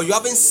 or you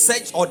haven't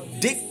searched or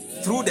dig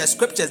through the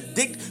scriptures,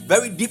 dig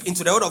very deep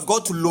into the word of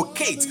God to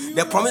locate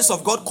the promise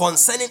of God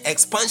concerning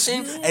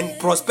expansion and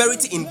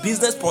prosperity in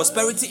business,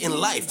 prosperity in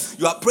life.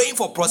 You are praying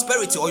for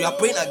prosperity, or you are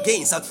praying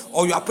against,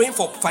 or you are praying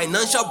for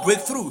financial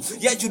breakthrough,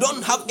 yet you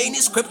don't have any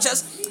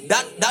scriptures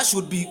that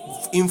should be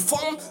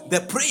inform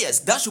the prayers.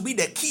 That should be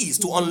the keys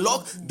to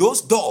unlock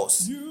those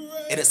doors.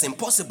 It is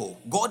impossible.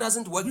 God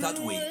doesn't work that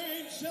way.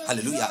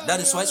 Hallelujah. That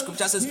is why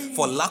scripture says,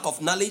 for lack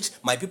of knowledge,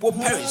 my people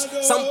perish.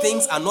 Some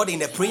things are not in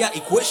the prayer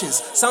equations.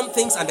 Some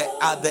things are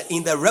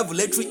in the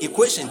revelatory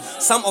equation.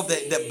 Some of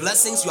the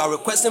blessings you are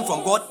requesting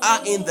from God are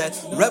in the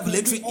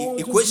revelatory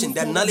equation,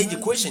 the knowledge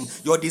equation,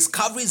 your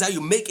discoveries that you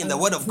make in the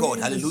word of God.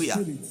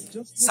 Hallelujah.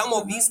 Some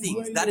of these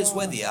things, that is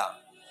where they are.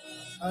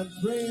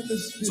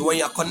 So when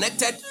you are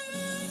connected,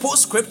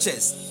 post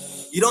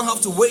scriptures. You don't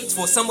have to wait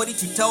for somebody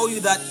to tell you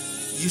that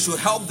you should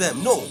help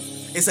them. No,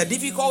 it's a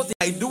difficult thing.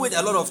 I do it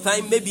a lot of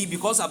time, maybe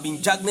because I've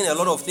been juggling a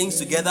lot of things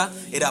together.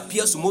 It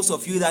appears to most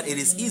of you that it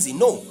is easy.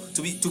 No,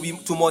 to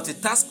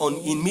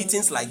multitask in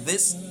meetings like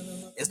this,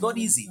 it's not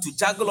easy to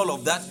juggle all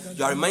of that.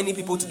 You are reminding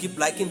people to keep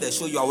liking the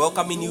show. You are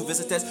welcoming new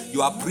visitors.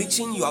 You are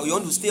preaching. You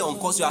want to stay on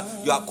course.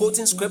 You are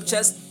quoting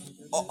scriptures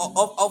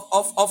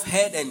off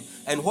head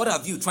and what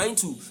have you, trying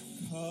to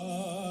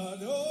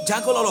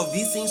juggle all of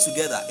these things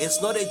together.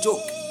 It's not a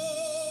joke.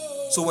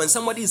 So when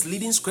somebody is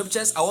leading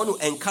scriptures, I want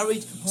to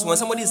encourage. So when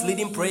somebody is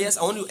leading prayers,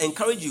 I want to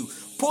encourage you.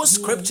 Post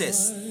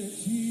scriptures.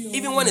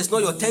 Even when it's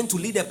not your turn to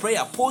lead a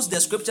prayer, post the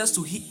scriptures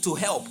to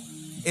help.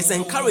 It's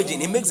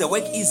encouraging. It makes the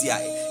work easier.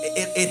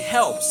 It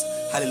helps.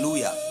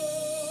 Hallelujah.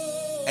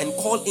 And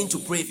call in to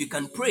pray if you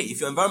can pray.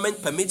 If your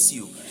environment permits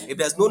you. If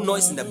there's no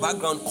noise in the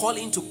background, call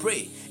in to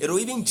pray. It will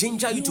even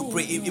ginger you to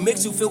pray. It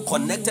makes you feel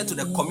connected to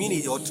the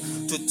community or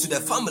to the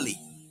family.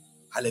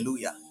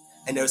 Hallelujah.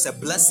 And there is a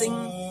blessing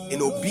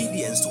in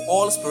obedience to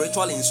all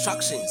spiritual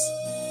instructions.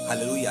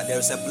 Hallelujah. There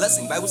is a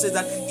blessing. Bible says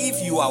that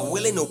if you are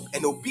willing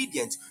and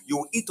obedient, you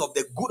will eat of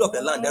the good of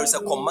the land. There is a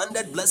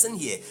commanded blessing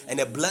here,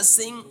 and a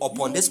blessing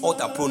upon this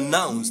altar,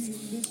 pronounced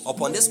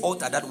upon this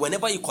altar, that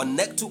whenever you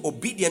connect to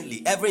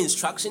obediently, every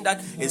instruction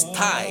that is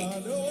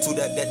tied to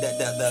the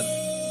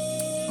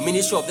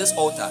ministry of this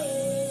altar,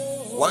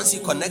 once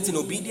you connect in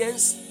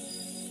obedience,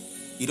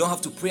 you don't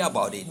have to pray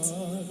about it.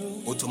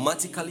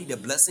 Automatically the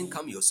blessing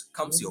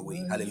comes your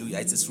way. Hallelujah.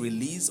 It is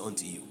released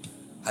unto you.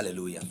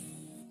 Hallelujah.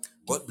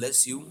 God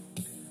bless you.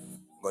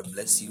 God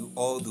bless you.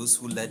 All those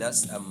who led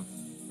us.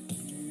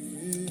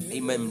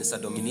 Amen, Minister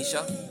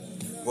Dominisha.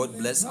 God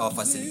bless our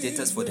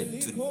facilitators for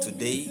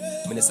today,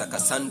 Minister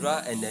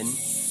Cassandra, and then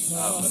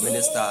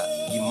Minister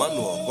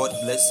Emmanuel. God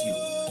bless you.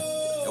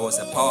 It was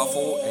a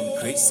powerful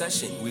and great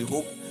session. We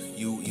hope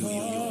you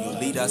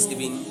lead us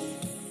even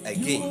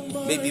again.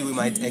 Maybe we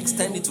might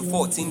extend it to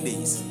 14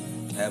 days,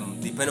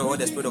 depending on what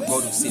the Spirit of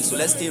God will say. So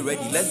let's stay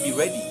ready. Let's be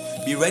ready.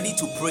 Be ready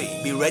to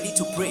pray. Be ready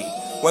to pray.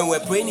 When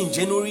we're praying in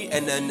January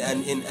and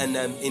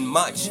in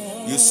March,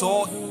 you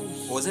saw,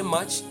 was it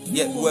March?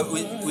 Yeah,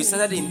 we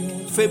started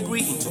in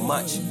February into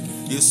March.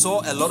 You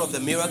saw a lot of the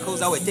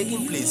miracles that were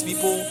taking place.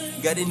 People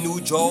getting new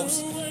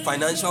jobs,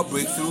 financial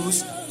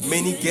breakthroughs,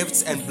 many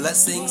gifts and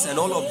blessings, and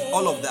all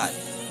of that.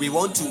 We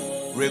want to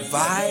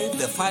revive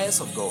the fires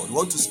of God. We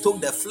want to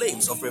stoke the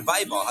flames of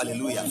revival.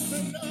 Hallelujah.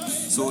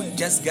 So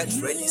just get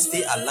ready,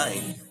 stay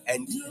aligned,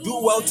 and do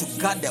well to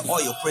guard the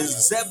oil.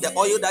 Preserve the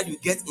oil that you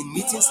get in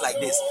meetings like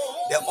this.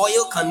 The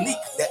oil can leak.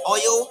 The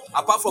oil,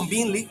 apart from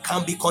being leaked,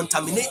 can be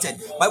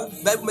contaminated.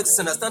 Bible makes us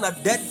understand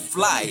that dead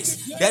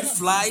flies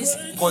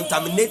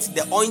contaminate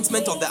the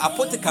ointment of the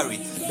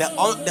apothecary. The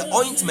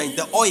ointment,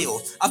 the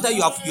oil, after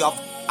you have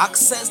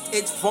accessed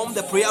it from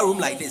the prayer room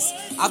like this,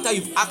 after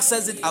you've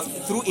accessed it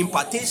through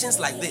impartations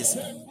like this,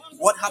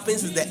 what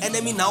happens is the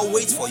enemy now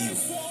waits for you.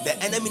 The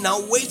enemy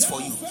now waits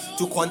for you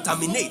to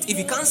contaminate. If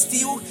he can't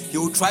steal, he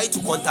will try to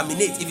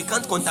contaminate. If he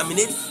can't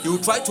contaminate, he will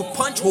try to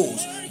punch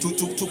holes,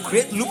 to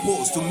create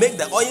loopholes, to make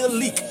the oil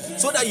leak,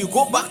 so that you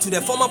go back to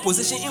the former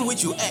position in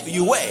which you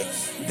were.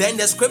 Then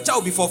the scripture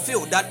will be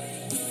fulfilled that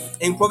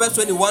in Proverbs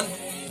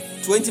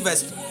 21:20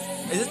 verse,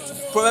 is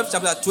it Proverbs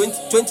chapter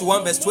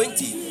 21 verse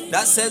 20,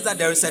 that says that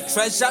there is a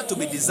treasure to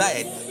be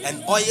desired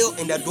and oil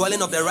in the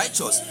dwelling of the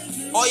righteous.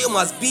 Oil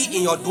must be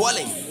in your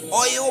dwelling.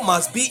 Oil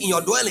must be in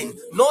your dwelling.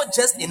 Not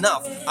just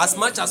enough, as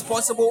much as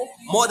possible,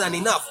 more than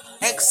enough.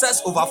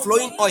 Excess,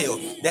 overflowing oil.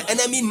 The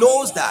enemy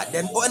knows that.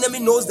 The enemy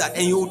knows that,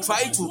 and he will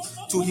try to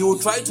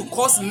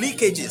cause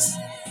leakages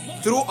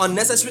through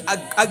unnecessary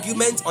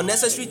arguments,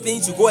 unnecessary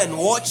things you go and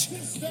watch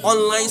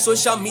online,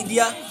 social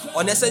media,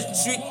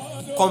 unnecessary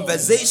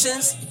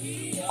conversations,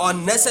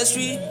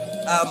 unnecessary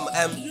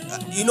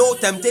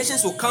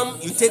temptations will come,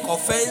 you take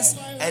offense,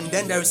 and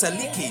then there is a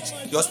leakage.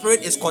 Your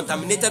spirit is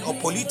contaminated or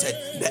polluted.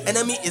 The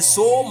enemy is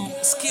so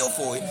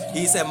skillful.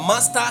 He is a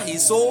master. He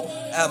is so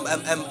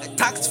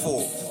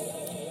tactful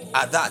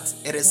at that.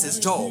 It is his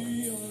job.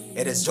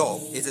 It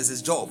is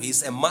his job. He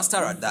is a master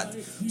at that.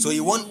 So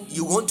you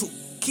want to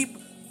keep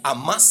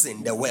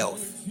amassing the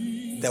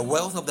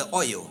wealth of the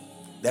oil.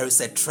 There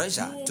is a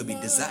treasure to be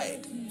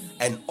desired,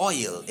 and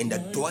oil in the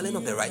dwelling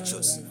of the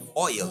righteous.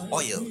 Oil.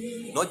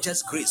 not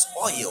just grace,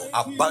 oil,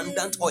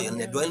 abundant oil in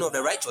the dwelling of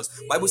the righteous.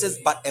 Bible says,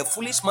 but a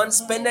foolish man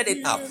spendeth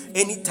it up.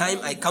 Anytime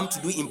I come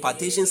to do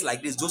impartations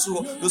like this, those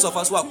of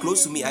us who are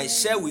close to me, I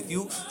share with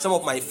you some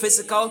of my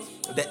physical,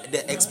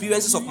 the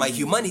experiences of my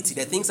humanity,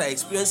 the things I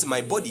experience in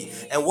my body,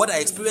 and what I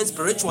experience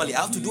spiritually.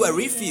 I have to do a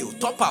refill,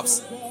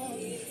 top-ups,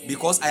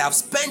 because I have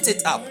spent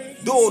it up,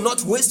 though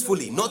not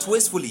wastefully,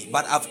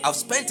 but I've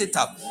spent it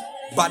up.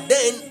 But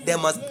then there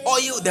must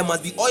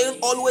be oil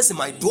always in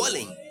my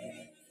dwelling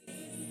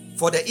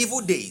for the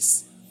evil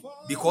days,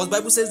 because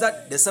Bible says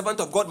that the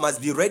servant of God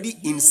must be ready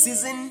in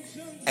season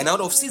and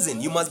out of season.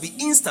 You must be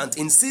instant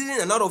in season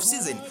and out of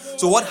season.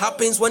 So what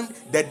happens when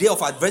the day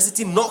of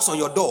adversity knocks on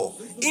your door,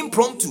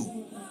 impromptu,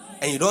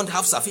 and you don't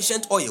have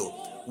sufficient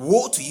oil?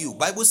 Woe to you.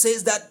 Bible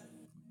says that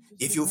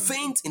if you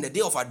faint in the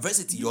day of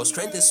adversity, your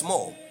strength is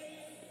small.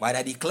 But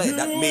I declare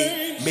that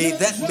may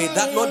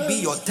that not be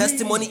your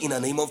testimony in the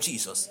name of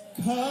Jesus.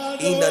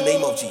 In the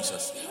name of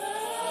Jesus.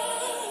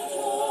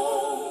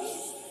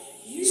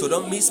 So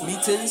don't miss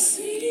meetings.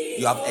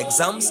 You have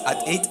exams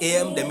at 8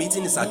 a.m. The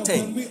meeting is at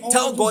 10.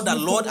 Tell God that,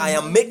 Lord, I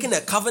am making a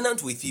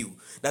covenant with you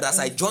that as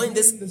I join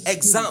this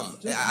exam,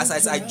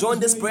 as I join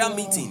this prayer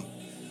meeting,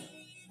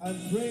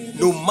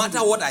 no matter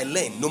what I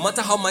learn, no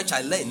matter how much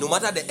I learn, no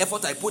matter the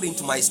effort I put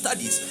into my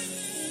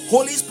studies,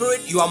 Holy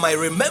Spirit, you are my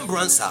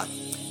remembrancer.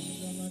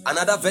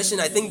 Another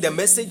version, I think the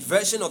Message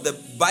version of the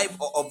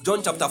Bible of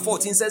John chapter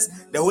 14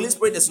 says the Holy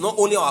Spirit is not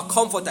only our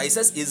comforter, he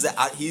says he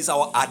is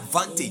our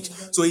advantage.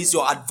 So he's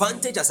your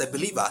advantage as a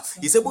believer.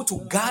 He's able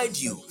to guide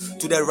you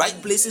to the right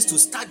places to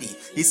study.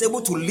 He's able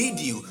to lead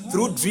you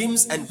through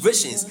dreams and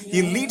visions.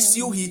 He leads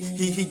you,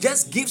 he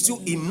just gives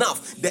you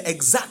enough, the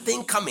exact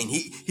thing coming.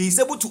 He's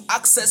able to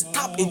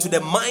tap into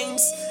the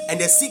minds and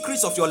the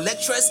secrets of your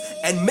lecturers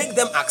and make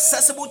them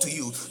accessible to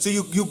you. So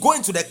you go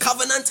into the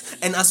covenant,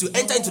 and as you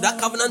enter into that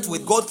covenant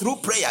with God through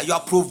prayer, you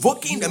are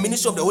provoking the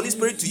ministry of the Holy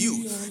Spirit to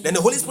you. Then the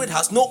Holy Spirit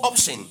has no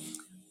option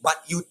but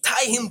you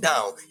tie him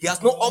down. He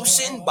has no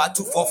option but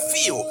to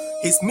fulfill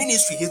his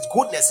ministry, his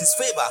goodness, his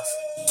favor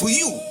to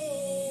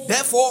you.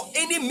 Therefore,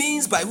 any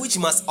means by which he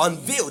must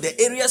unveil the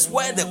areas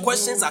where the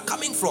questions are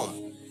coming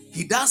from,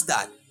 he does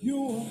that.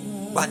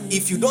 But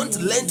if you don't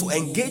learn to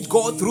engage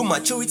God through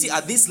maturity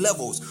at these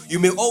levels, you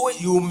may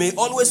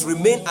always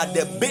remain at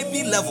the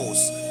baby levels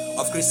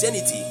of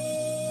Christianity.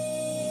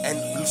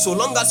 And so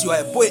long as you are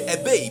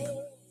a babe,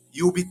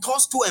 you will be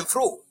tossed to and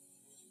fro.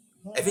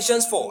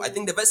 Ephesians 4, I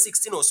think the verse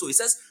 16 or so, it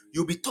says,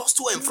 you'll be tossed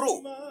to and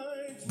fro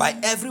by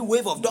every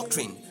wave of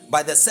doctrine,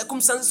 by the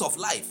circumstances of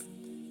life.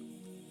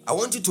 I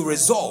want you to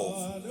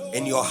resolve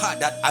in your heart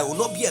that I will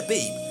not be a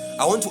babe.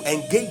 I want to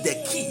engage the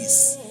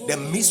keys, the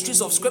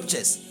mysteries of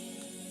scriptures,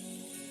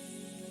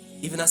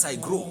 even as I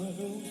grow.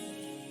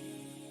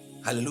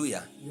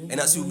 Hallelujah. And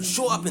as you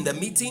show up in the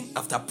meeting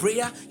after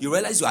prayer, you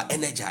realize you are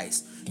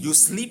energized. You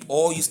sleep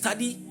or you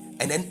study,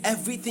 and then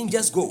everything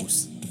just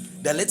goes.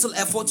 The little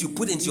effort you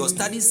put into your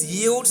studies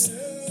yields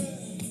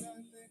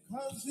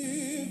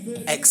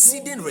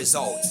exceeding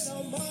results.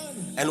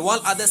 And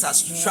while others are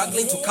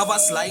struggling to cover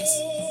slides,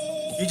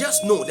 you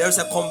just know there is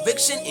a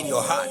conviction in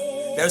your heart.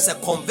 There is a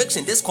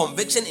conviction, this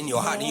conviction in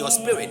your heart, in your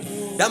spirit,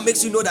 that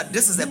makes you know that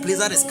this is a place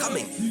that is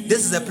coming.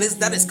 This is a place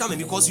that is coming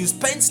because you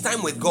spent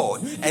time with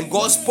God and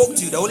God spoke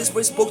to you. The Holy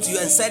Spirit spoke to you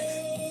and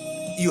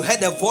said, you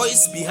heard a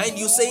voice behind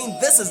you saying,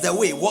 this is the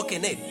way, walk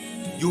in it.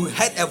 You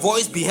heard a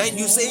voice behind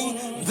you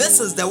saying,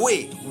 this is the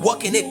way,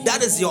 walk in it.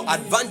 That is your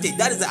advantage.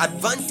 That is the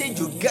advantage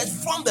you get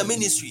from the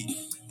ministry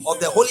of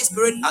the Holy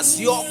Spirit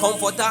as your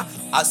comforter,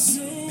 as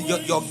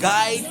your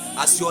guide,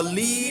 as your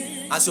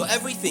lead, as your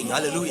everything.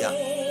 Hallelujah.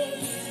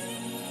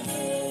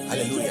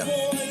 Hallelujah.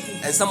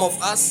 And some of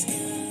us,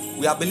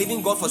 we are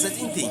believing God for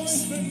certain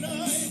things.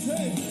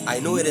 I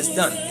know it is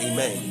done.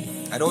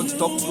 Amen. I don't want to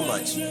talk too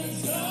much.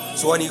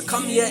 So when you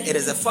come here, it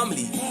is a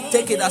family.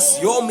 Take it as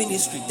your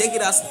ministry. Take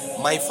it as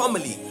my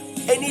family.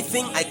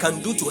 Anything I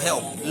can do to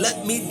help,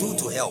 let me do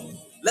to help.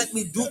 Let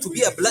me do to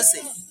be a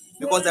blessing.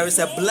 Because there is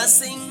a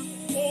blessing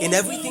in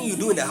everything you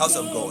do in the house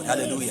of God.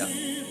 Hallelujah.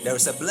 There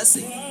is a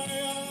blessing.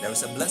 There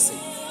is a blessing.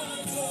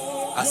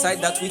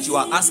 Aside that which you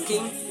are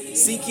asking,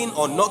 seeking,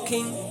 or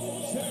knocking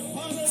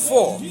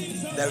for,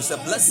 there is a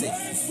blessing.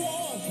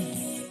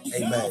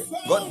 Amen.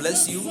 God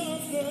bless you.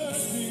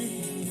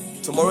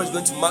 Tomorrow is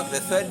going to mark the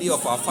third day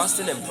of our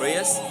fasting and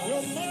prayers,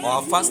 or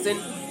our fasting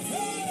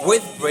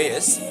with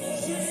prayers.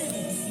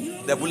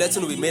 The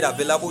bulletin will be made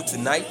available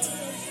tonight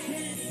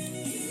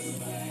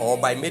or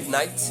by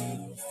midnight.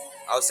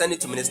 I'll send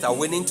it to Minister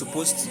Winning to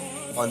post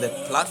on the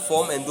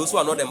platform, and those who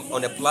are not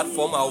on the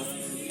platform, I'll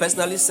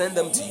personally send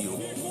them to you.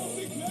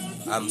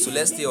 So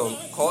let's stay on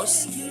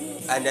course,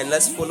 and then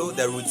let's follow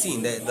the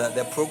routine,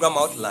 the program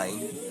outline.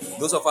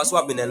 Those of us who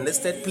have been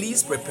enlisted,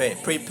 please prepare.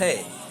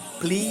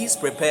 Please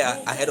prepare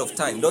ahead of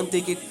time. Don't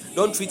treat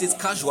it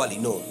casually.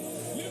 No.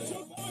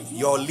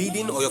 Your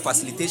leading or your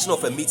facilitation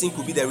of a meeting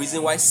could be the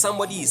reason why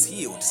somebody is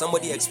healed,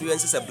 somebody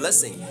experiences a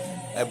blessing,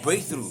 a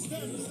breakthrough.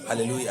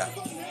 Hallelujah.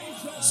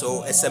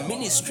 So it's a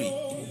ministry,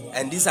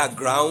 and these are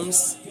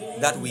grounds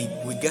that we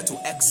get to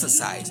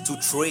exercise, to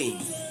train.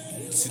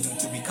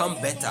 to become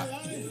better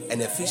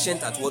and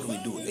efficient at what we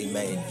do.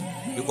 Amen.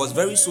 Because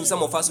very soon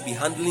some of us will be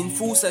handling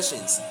full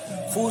sessions,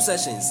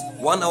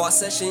 1 hour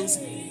sessions,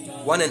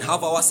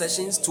 1.5 hour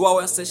sessions, 2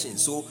 hour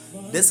sessions. So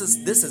this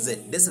is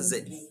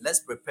it. Let's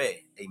prepare.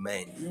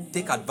 Amen.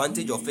 Take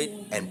advantage of it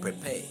and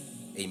prepare.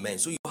 Amen.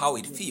 So you know how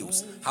it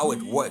feels, how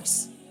it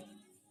works,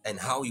 and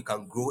how you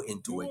can grow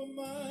into it.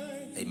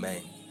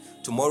 Amen.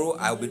 Tomorrow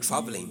I'll be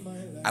traveling.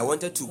 I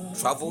wanted to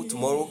travel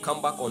tomorrow,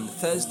 come back on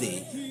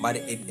Thursday, but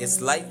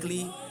it's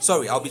likely.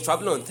 Sorry, I'll be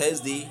traveling on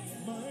Thursday.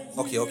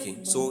 Okay.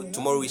 So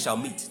tomorrow we shall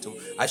meet.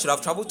 I should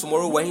have traveled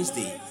tomorrow,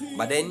 Wednesday,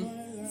 but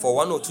then for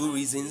one or two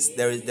reasons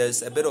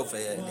there's a bit of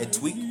a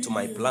tweak to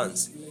my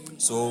plans.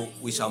 So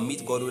we shall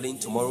meet, God willing,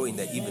 tomorrow in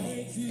the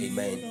evening.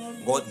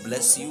 Amen. God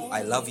bless you.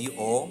 I love you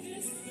all.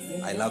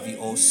 I love you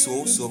all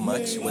so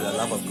much with the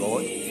love of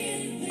God.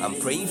 I'm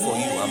praying for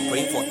you. I'm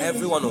praying for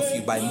every one of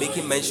you by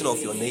making mention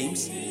of your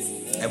names,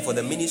 and for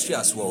the ministry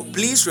as well.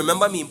 Please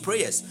remember me in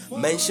prayers.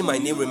 Mention my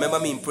name. Remember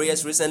me in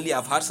prayers. Recently,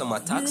 I've had some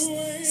attacks,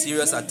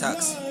 serious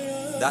attacks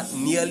that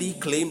nearly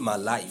claimed my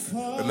life.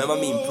 Remember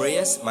me in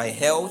prayers. My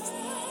health,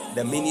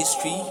 the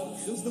ministry.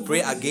 Pray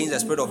against the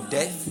spirit of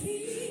death,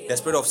 the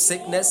spirit of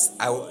sickness.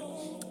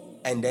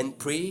 And then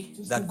pray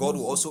that God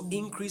will also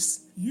increase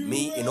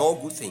me in all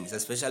good things,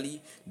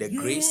 especially the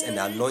grace and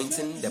the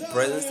anointing, the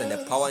presence and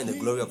the power and the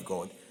glory of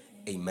God.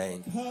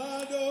 Amen.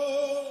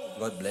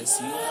 God bless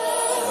you.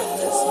 God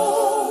bless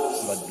you.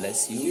 God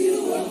bless you.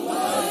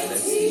 God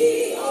bless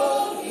you.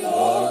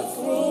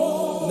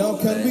 God Now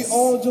can we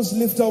all just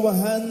lift our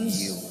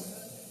hands you.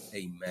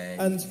 Amen.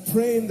 and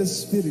pray in the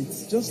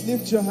Spirit? Just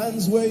lift your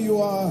hands where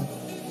you are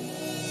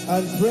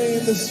and pray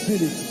in the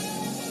Spirit.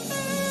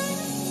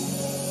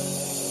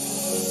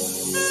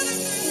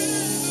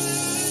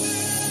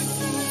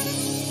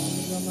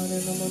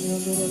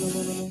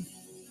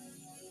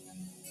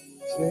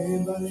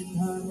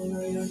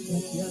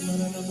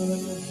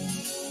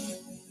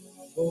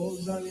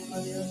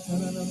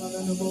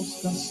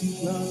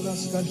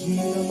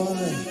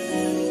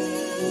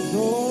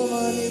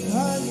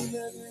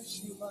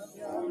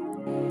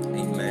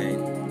 Amen.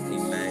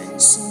 Amen.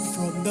 So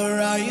from the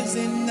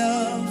rising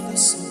of the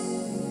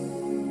sun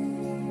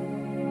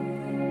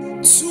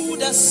to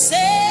the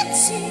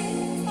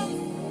setting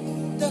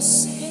of the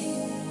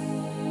same,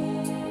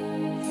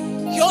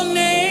 your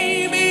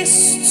name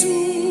is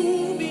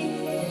to be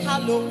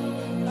hallowed.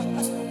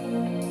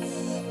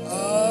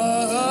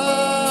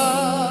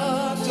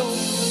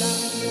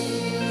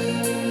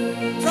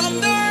 From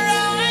the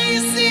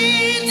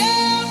rising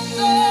of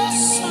the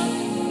sun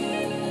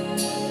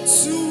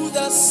to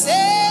the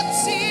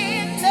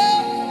setting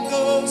of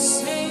the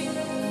same,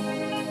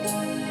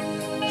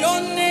 your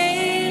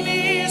name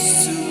is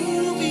to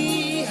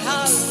be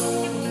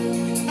hallowed.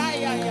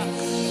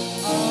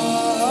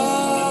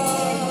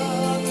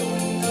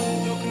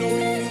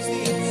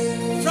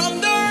 From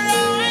the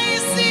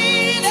rising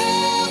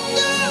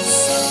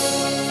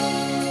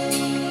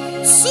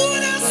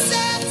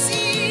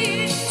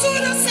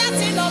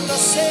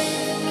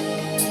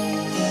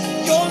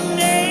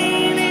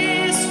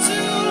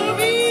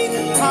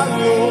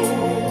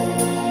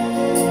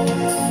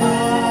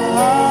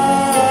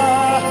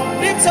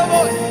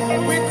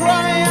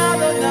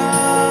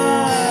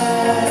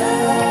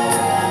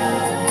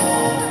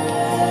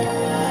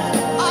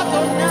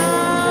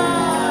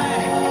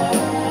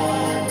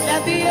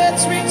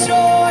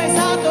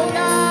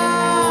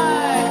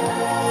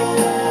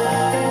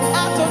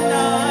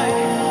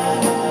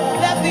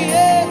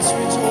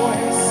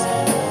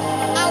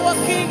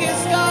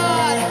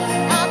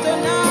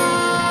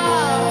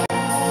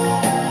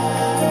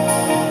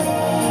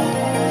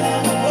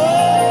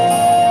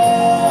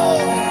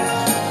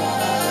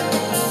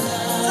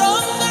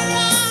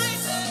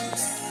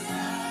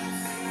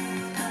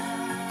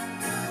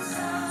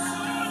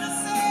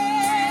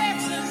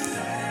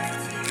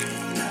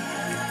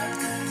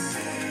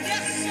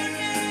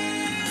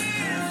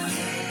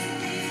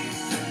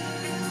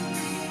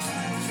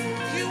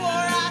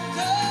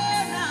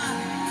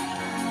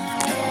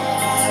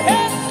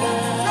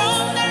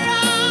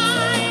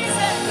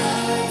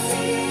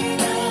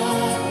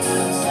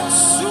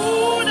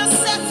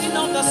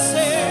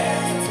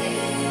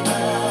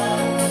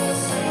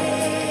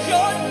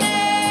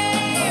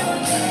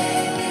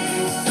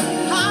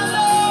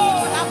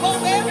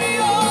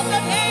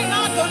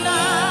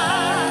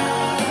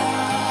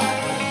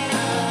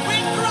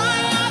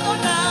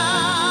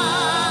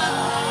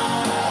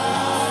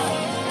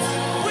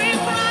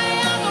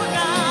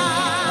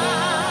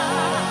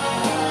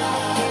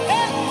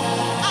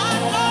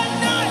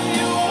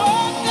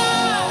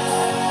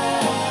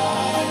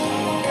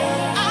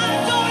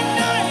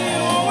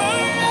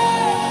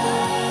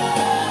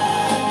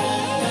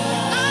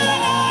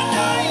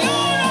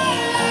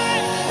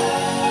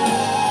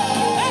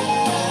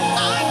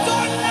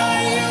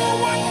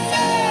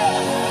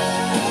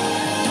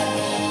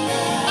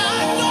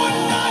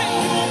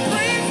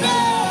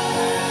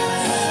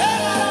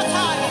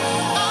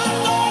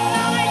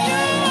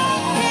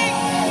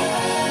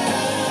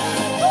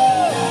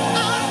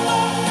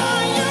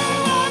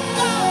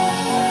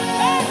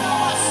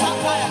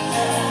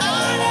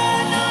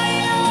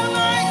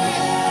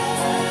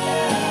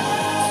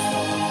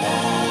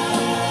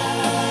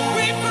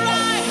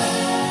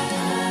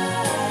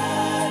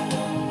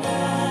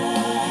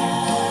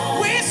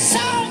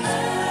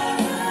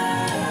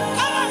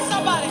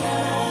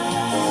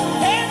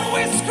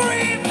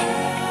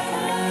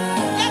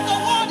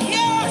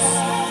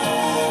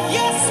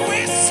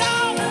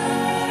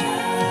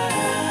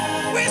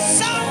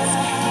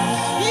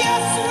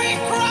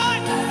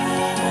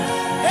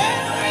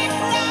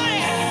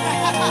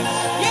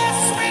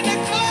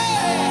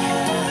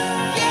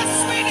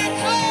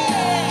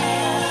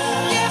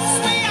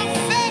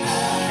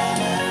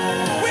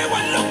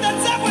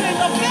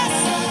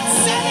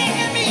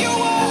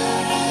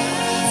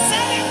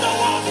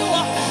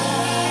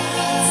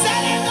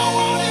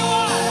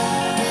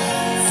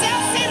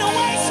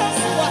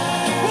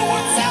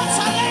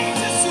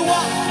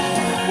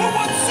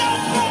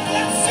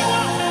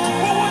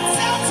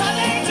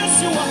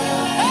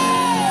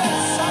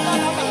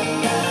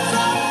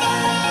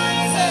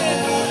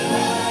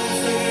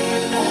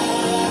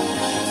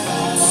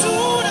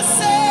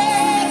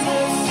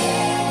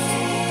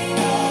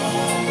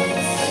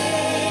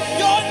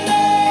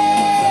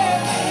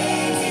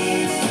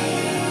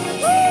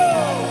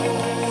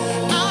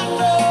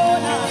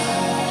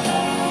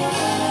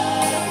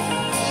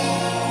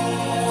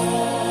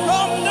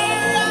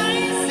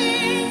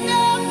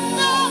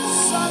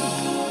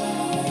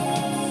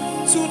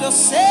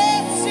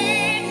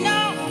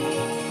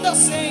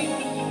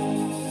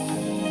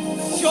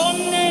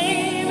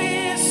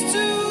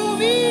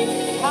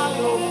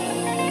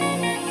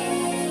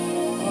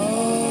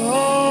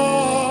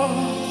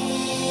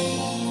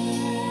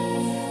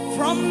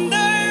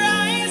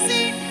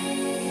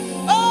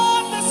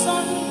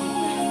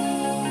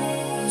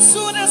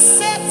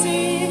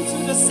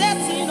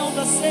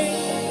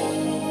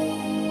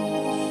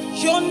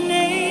Your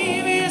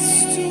name is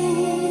to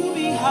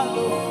be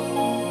hallowed.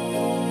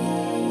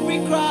 We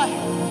cry,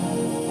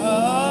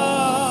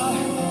 ah,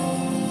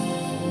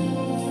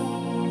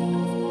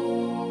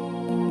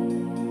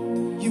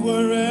 you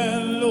are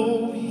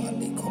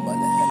Elohim,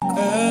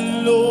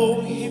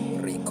 Elohim,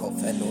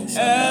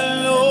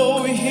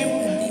 Elohim,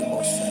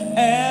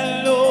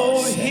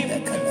 Elohim,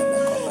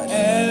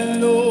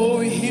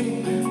 Elohim,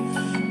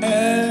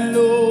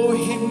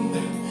 Elohim.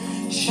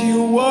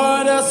 You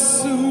are the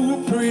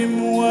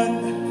supreme one.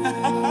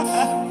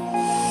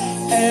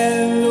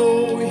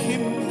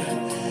 Elohim,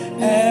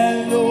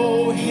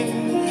 Elohim,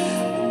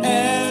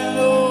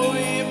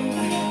 Elohim,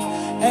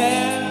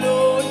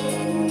 Elohim,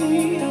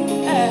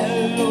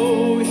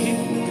 Elohim,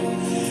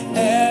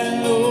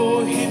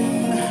 Elohim.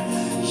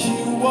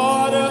 You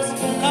are the.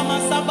 Come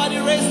on, somebody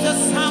raise the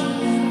sound.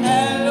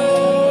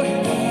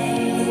 Elohim,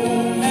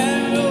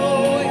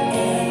 Elohim.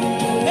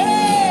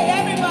 Hey,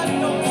 everybody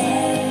knows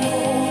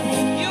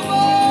you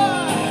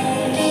are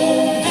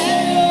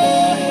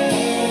Elohim,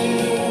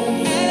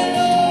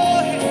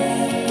 Elohim.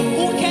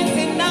 Who can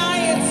deny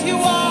it? You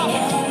are.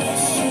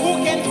 Who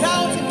can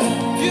doubt it?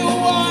 You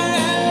are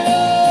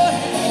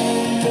Elohim,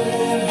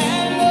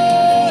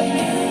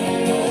 Elohim,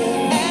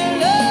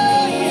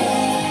 Elohim.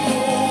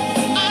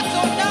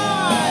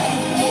 Adonai,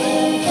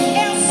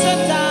 El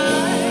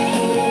Shaddai,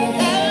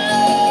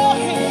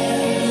 Elohim.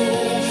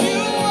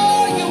 You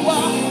are, you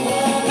are.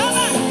 Come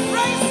on,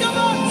 raise your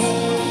voice.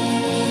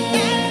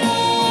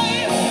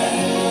 Elohim,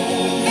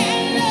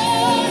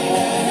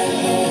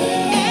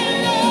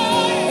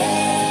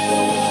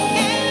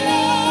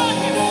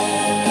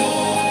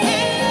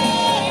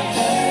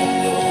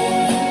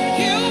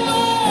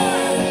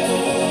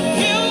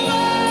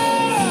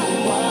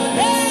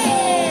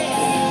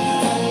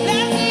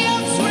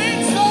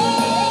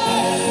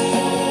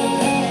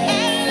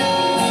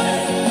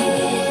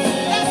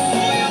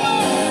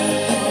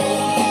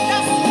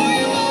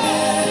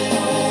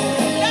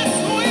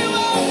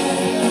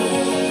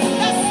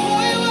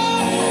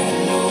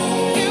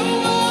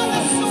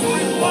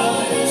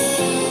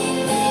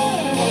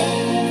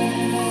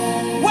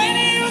 when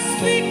you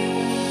speak,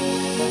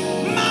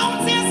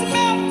 mountains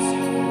melt.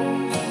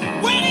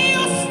 When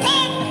you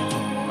stand,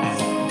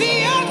 the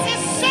earth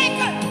is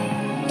shaken.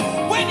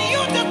 When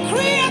you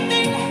decree a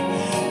thing,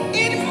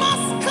 it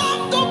must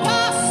come to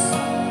pass.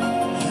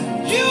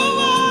 You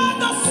are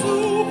the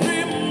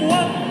supreme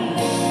one.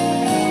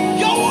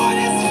 Your word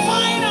is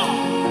final.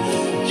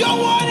 Your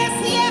word is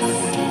yes.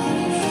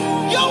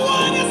 Your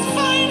word is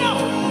final.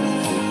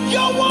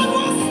 Your word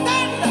will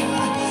stand.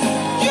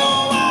 You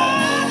are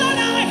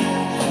Adonai.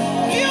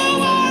 You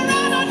are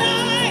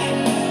Adonai.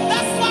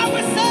 That's why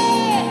we say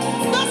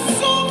the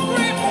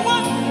supreme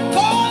one.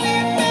 Call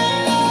him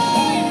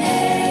Elohim.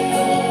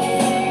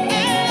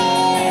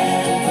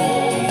 Elohim.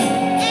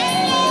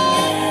 Elohim.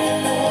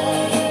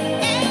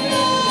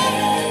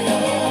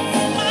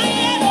 My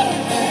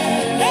Elohim.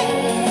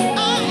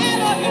 Our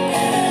Elohim.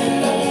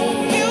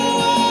 You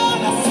are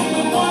the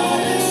supreme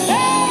one.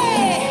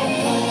 Hey,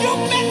 you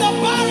made the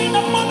barren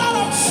the mother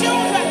of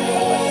children.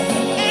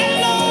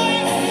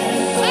 Elohim.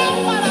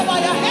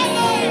 Sambarabaya.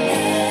 Elohim.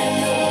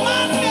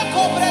 Mande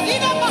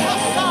cobredina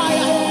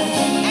bahasaya.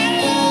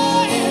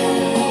 Elohim.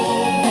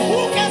 Who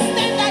can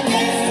stand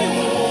against you?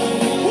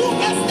 Who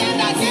can stand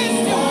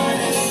against you?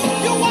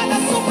 You are the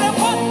supreme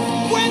one.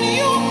 When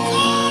you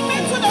come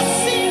into the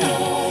scene,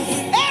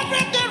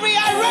 everything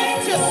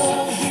rearranges.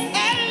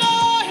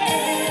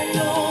 Elohim.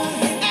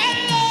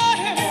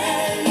 Elohim.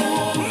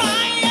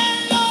 My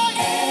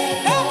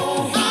Elohim.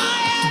 Our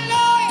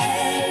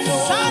Elohim.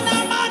 Shana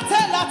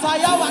matela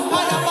tayawa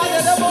kaya baya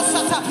debo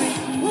sata.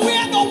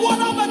 Where the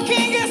word of a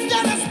king is,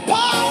 there is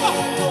power.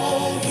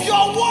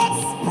 Your word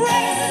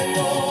spreads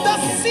the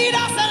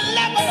cedars and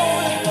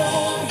Lebanon.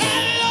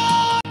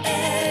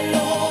 Elohim,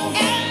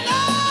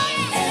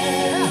 Elohim,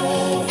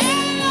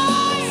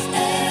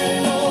 Elohim.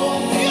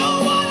 You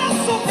are the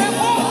supreme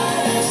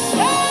one.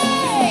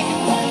 Hey,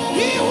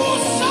 he who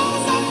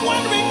shows up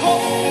when we go.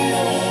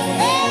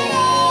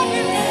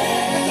 Elohim,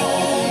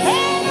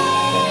 Elohim,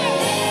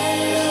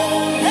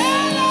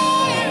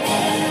 Elohim,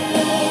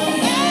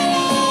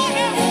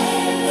 Elohim.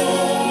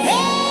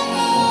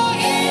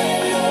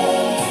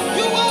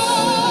 You are.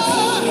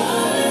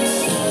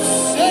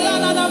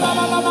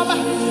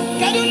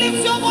 Can you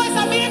lift your voice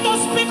and begin to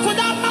speak to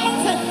that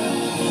mountain?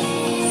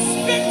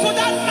 Speak to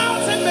that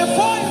mountain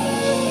before you.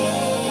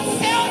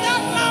 Tell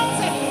that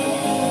mountain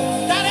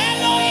that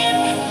Elohim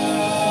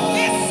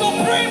is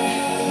supreme.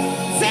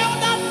 Tell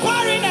that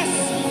barrenness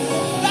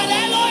that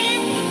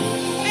Elohim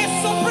is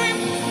supreme.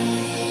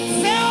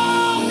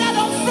 Tell that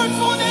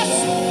unfruitfulness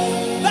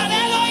that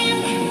Elohim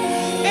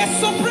is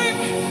supreme.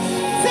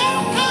 Tell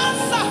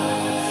cancer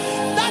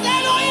that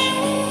Elohim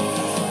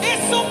is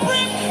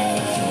supreme.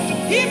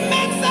 He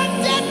makes the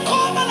dead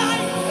come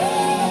alive.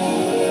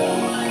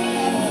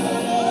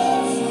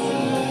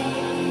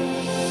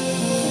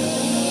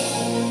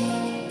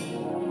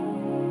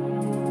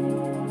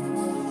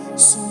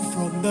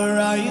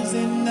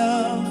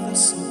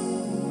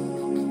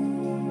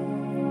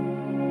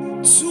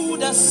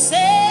 the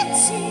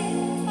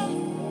setting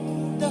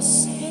of the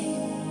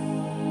same.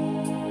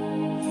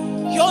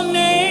 Your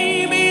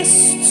name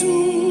is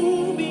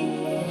to be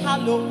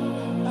hallowed.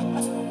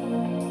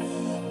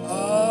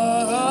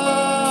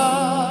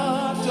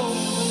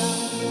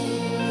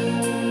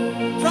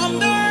 From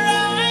the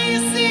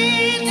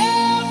rising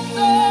of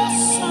the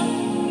sun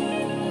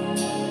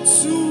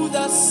to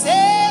the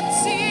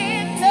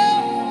setting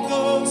of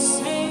the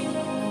same,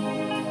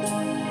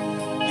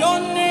 your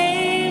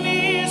name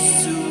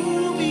is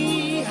to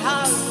be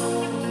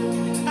hallowed.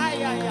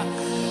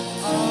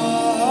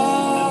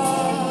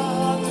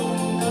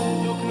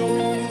 Your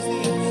glory is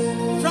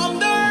there. From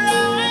the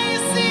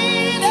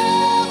rising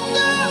of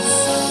the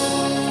sun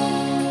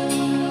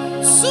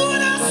to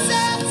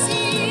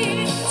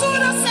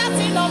the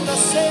setting of the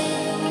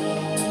same,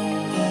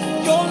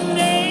 your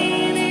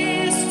name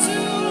is to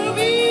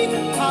be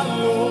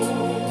hallowed.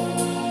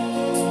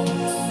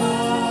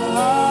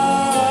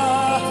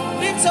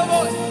 Lift your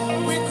voice.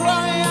 We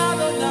cry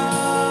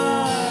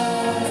Adonai,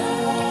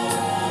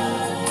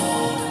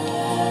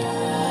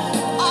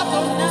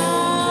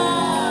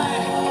 Adonai.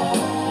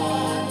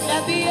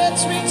 Let the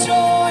earth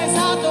rejoice,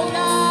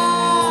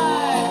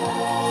 Adonai,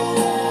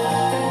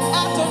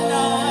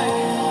 Adonai.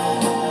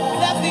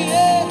 Let the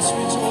earth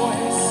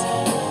rejoice.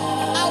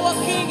 Our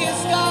King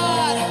is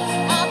God,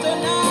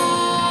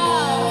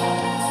 Adonai.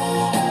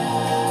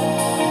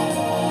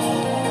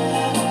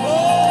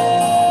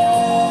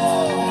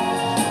 Oh,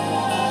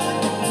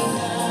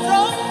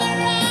 from the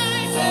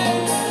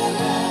rising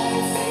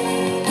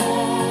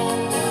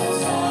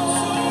to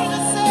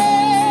the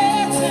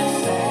setting,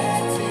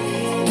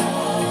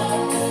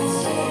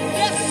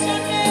 yes,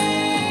 your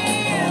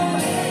name,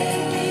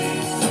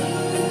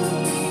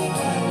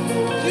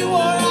 you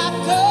are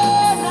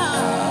Adonai.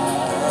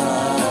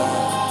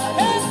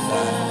 And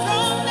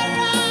from the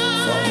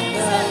rising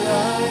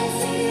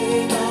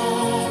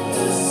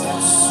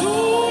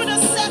to the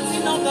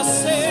setting of the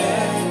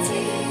same,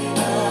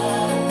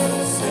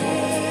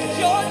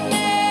 your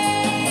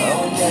name,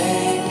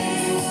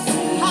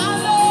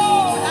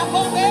 hallowed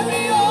above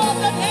every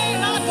other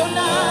name,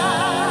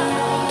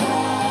 Adonai.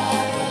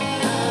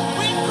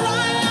 We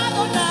cry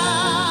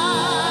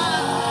Adonai,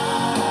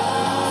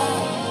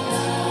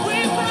 we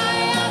cry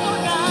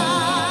Adonai.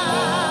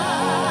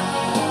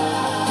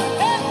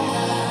 Hey,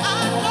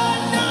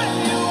 Adonai,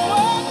 you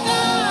are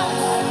God.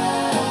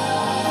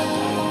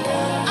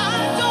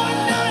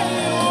 Adonai,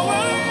 you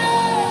are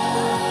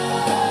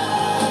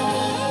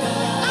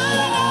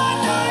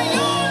Adonai,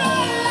 you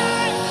are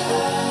light.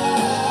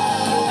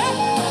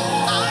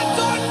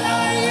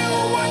 Adonai, you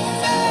are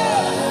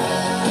fair.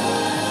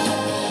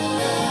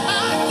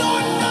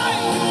 Adonai,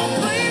 you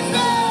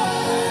prevail.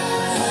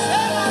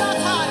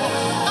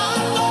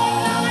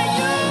 Adonai,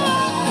 you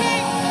are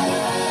king.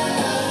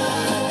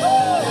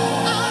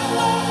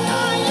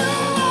 Adonai, you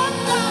are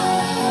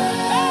God.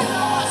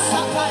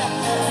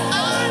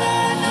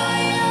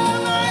 Adonai, you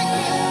are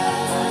mighty.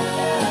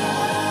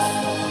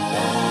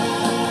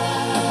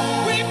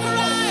 We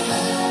cry,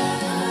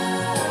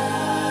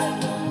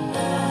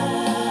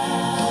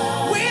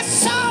 we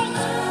shout.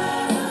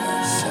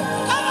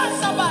 Come on,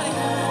 somebody.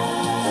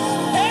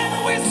 And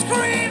we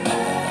scream.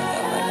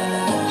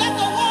 Let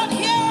the world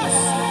hear us.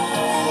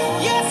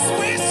 Yes,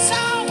 we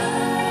shout.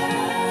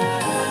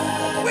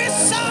 We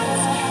shout.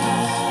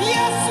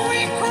 Yes, we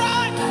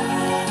cry.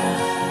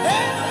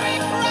 And we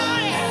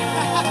cry.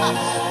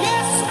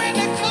 Yes, we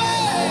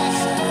declare.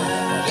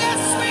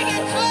 Yes, we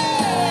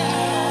declare.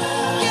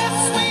 Yes,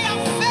 we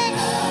have faith.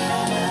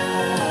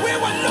 We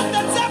will look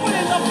the devil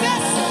in the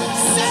face.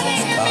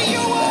 Selling him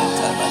you are.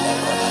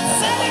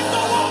 Selling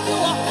the world you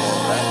are.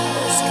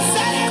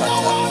 Selling the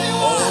world you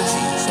are.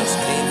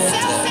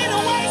 Sell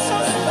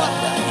situations you are.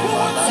 We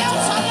will sell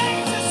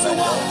challenges you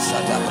are.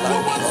 We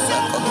will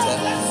sell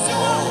problems you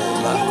are.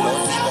 We will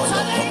sell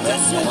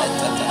challenges you are.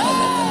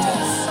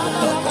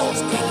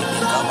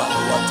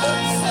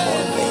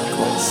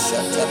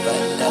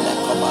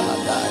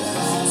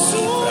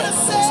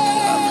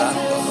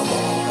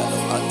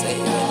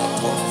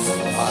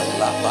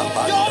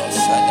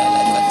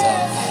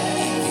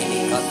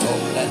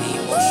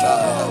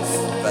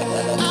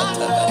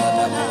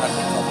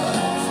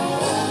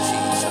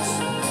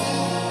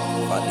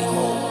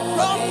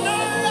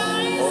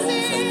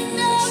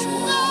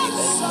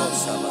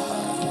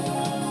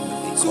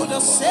 To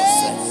the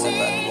setting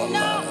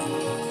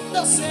of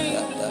the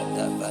same,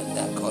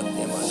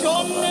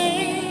 your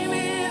name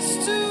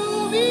is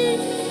to be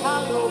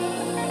hallowed.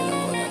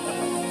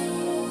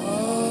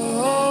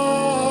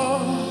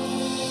 Oh,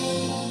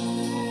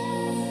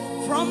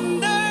 from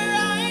the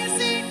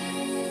rising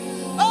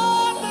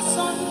of the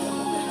sun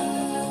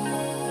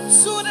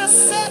to the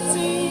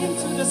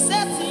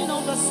setting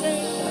of the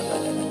same,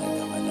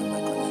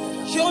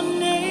 your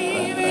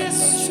name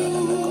is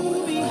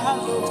to be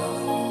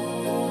hallowed.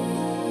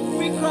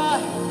 We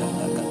cry,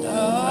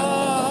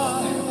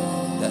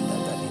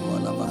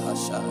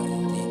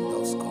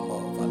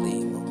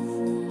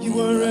 you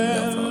are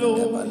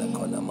Elohim,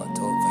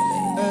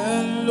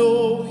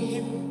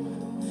 Elohim,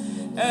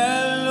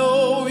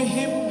 Elohim.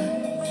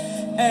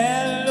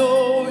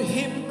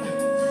 Elohim,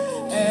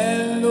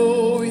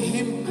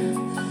 Elohim,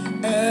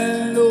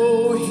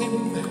 Elohim,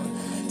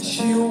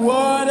 you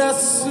are the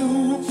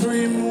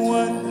supreme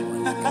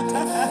one.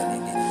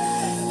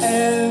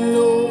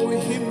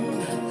 Elohim,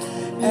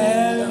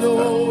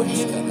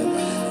 Elohim,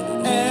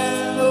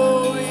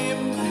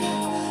 Elohim,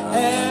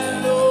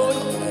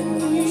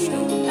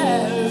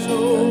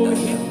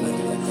 Elohim,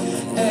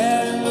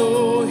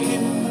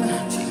 Elohim,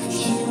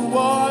 you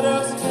are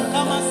the.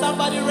 Come on,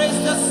 somebody raise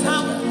the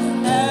sound.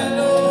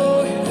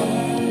 Elohim,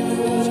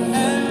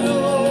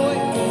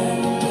 Elohim.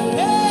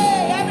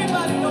 Hey,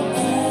 everybody knows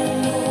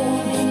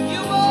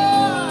you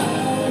are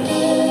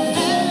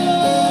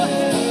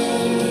Elohim,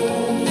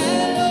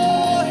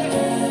 Elohim.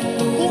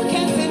 Who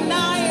can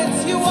deny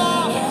it? You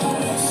are.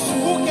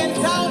 Who can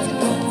doubt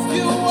it?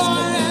 You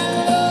are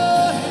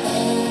Elohim,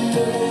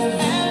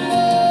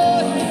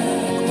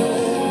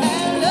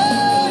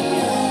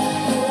 Elohim,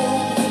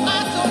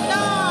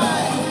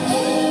 Adonai,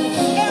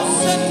 El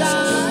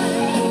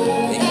Shaddai,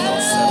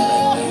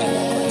 Elohim.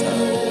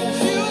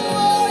 You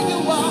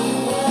are.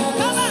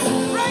 Come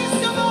on,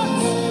 raise your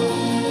voice.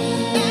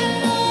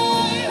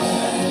 Elohim,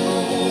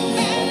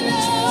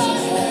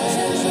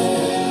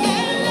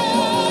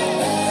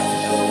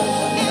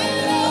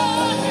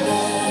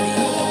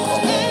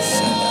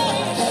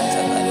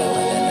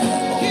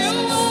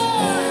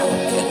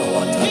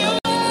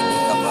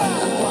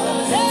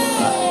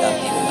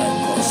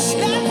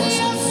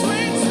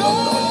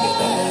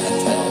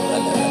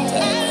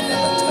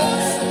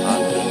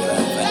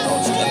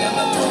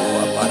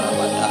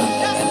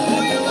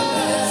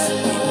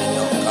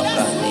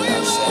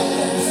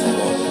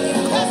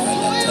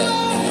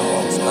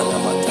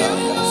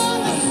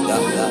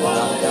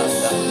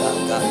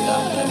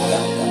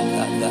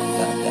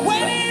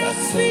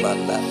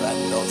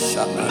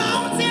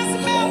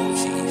 mountains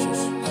melt.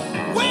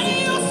 When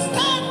you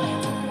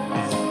stand,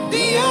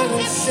 the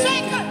earth is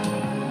shaken.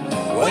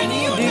 When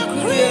you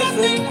decree a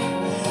thing,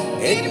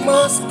 it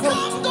must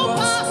come to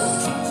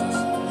pass.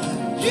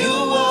 You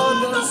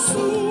are the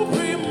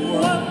supreme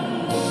one.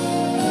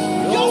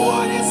 Your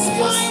word is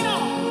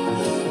final.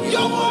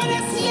 Your word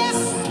is yes.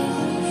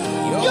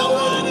 Your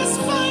word is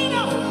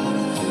final.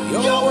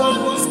 Your word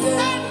will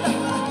stand.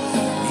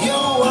 You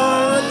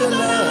are the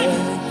Lord.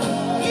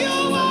 You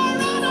are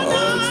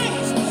Adonai.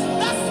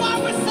 That's why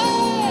we say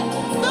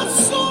the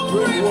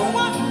supreme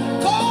one.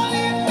 Call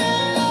him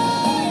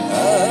Elohim.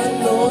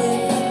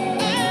 Elohim.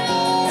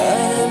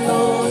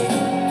 Elohim.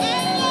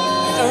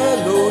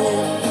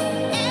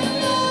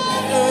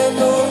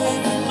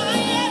 Elohim. My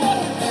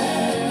Elohim.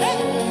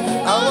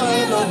 Our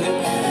Elohim.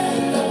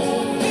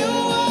 You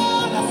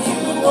are the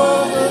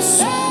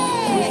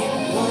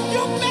supreme one.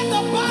 You met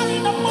the bar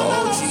in the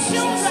mother of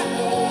children.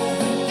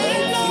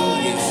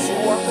 Elohim.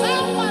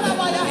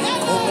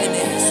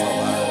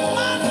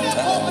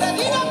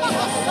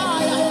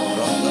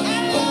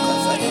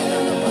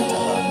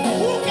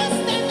 Who can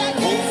stand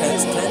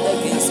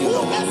against you?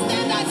 Who can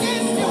stand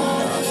against you?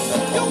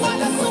 You are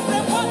the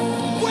supreme one.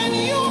 When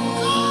you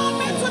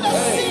come into the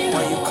scene,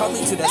 When you come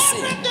into the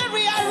scene,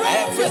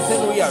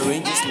 everything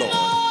rearranges,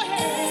 Lord.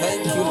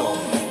 Thank you, Lord.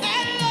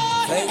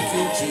 Thank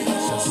you,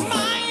 Jesus.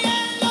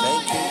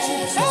 Thank you,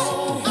 Jesus.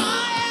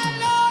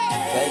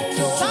 Thank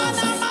you,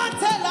 Jesus.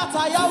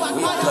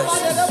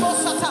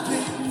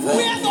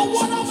 We are the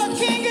one of the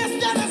king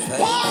is there is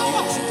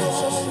power.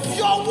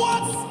 Your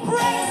word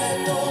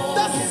spread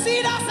the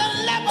cedars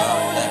and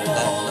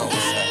Lebanon.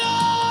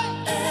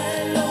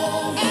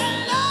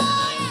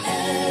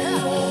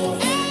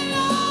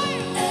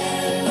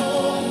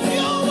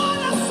 You are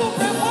the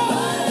supreme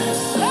one.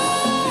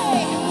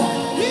 Hey,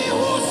 he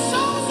who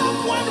shows up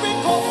when we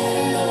go.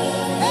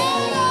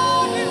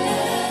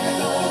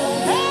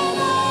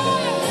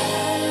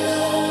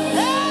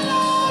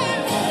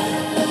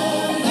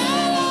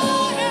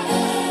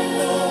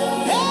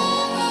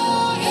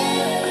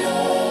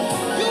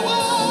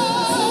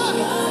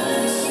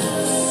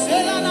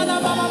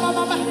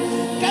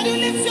 Can you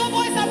lift your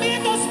voice and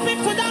begin to speak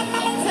to that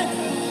mountain?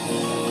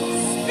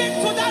 Speak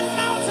to that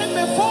mountain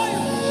before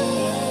you.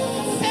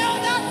 Tell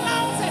that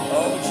mountain.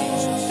 Oh,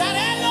 Jesus. That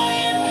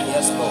Elohim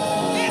Yes, Lord.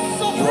 is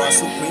supreme. You are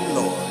supreme,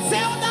 Lord.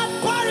 Tell that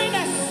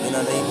barrenness. In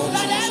the name of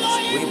that Jesus,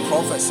 Elohim we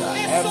prophesy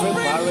is every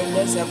supreme.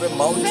 barrenness, every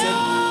mountain,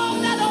 Tell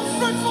that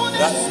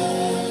unfruitfulness.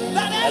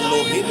 That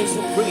Elohim is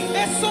supreme.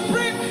 is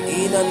supreme.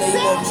 In the name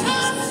Tell of Jesus.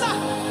 cancer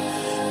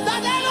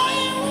that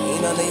Elohim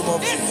In the name of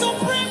is Jesus.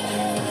 supreme.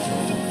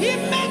 He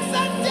makes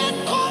a dead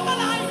come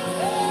alive.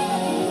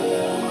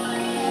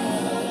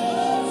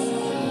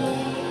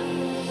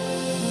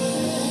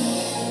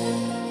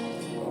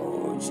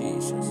 Oh,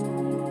 Jesus.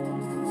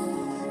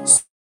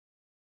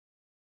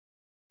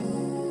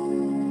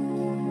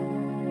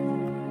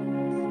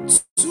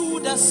 To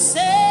the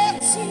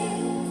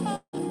setting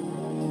of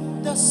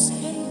the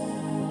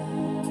same,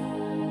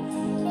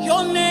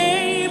 your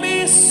name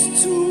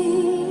is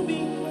to be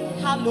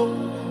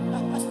hallowed.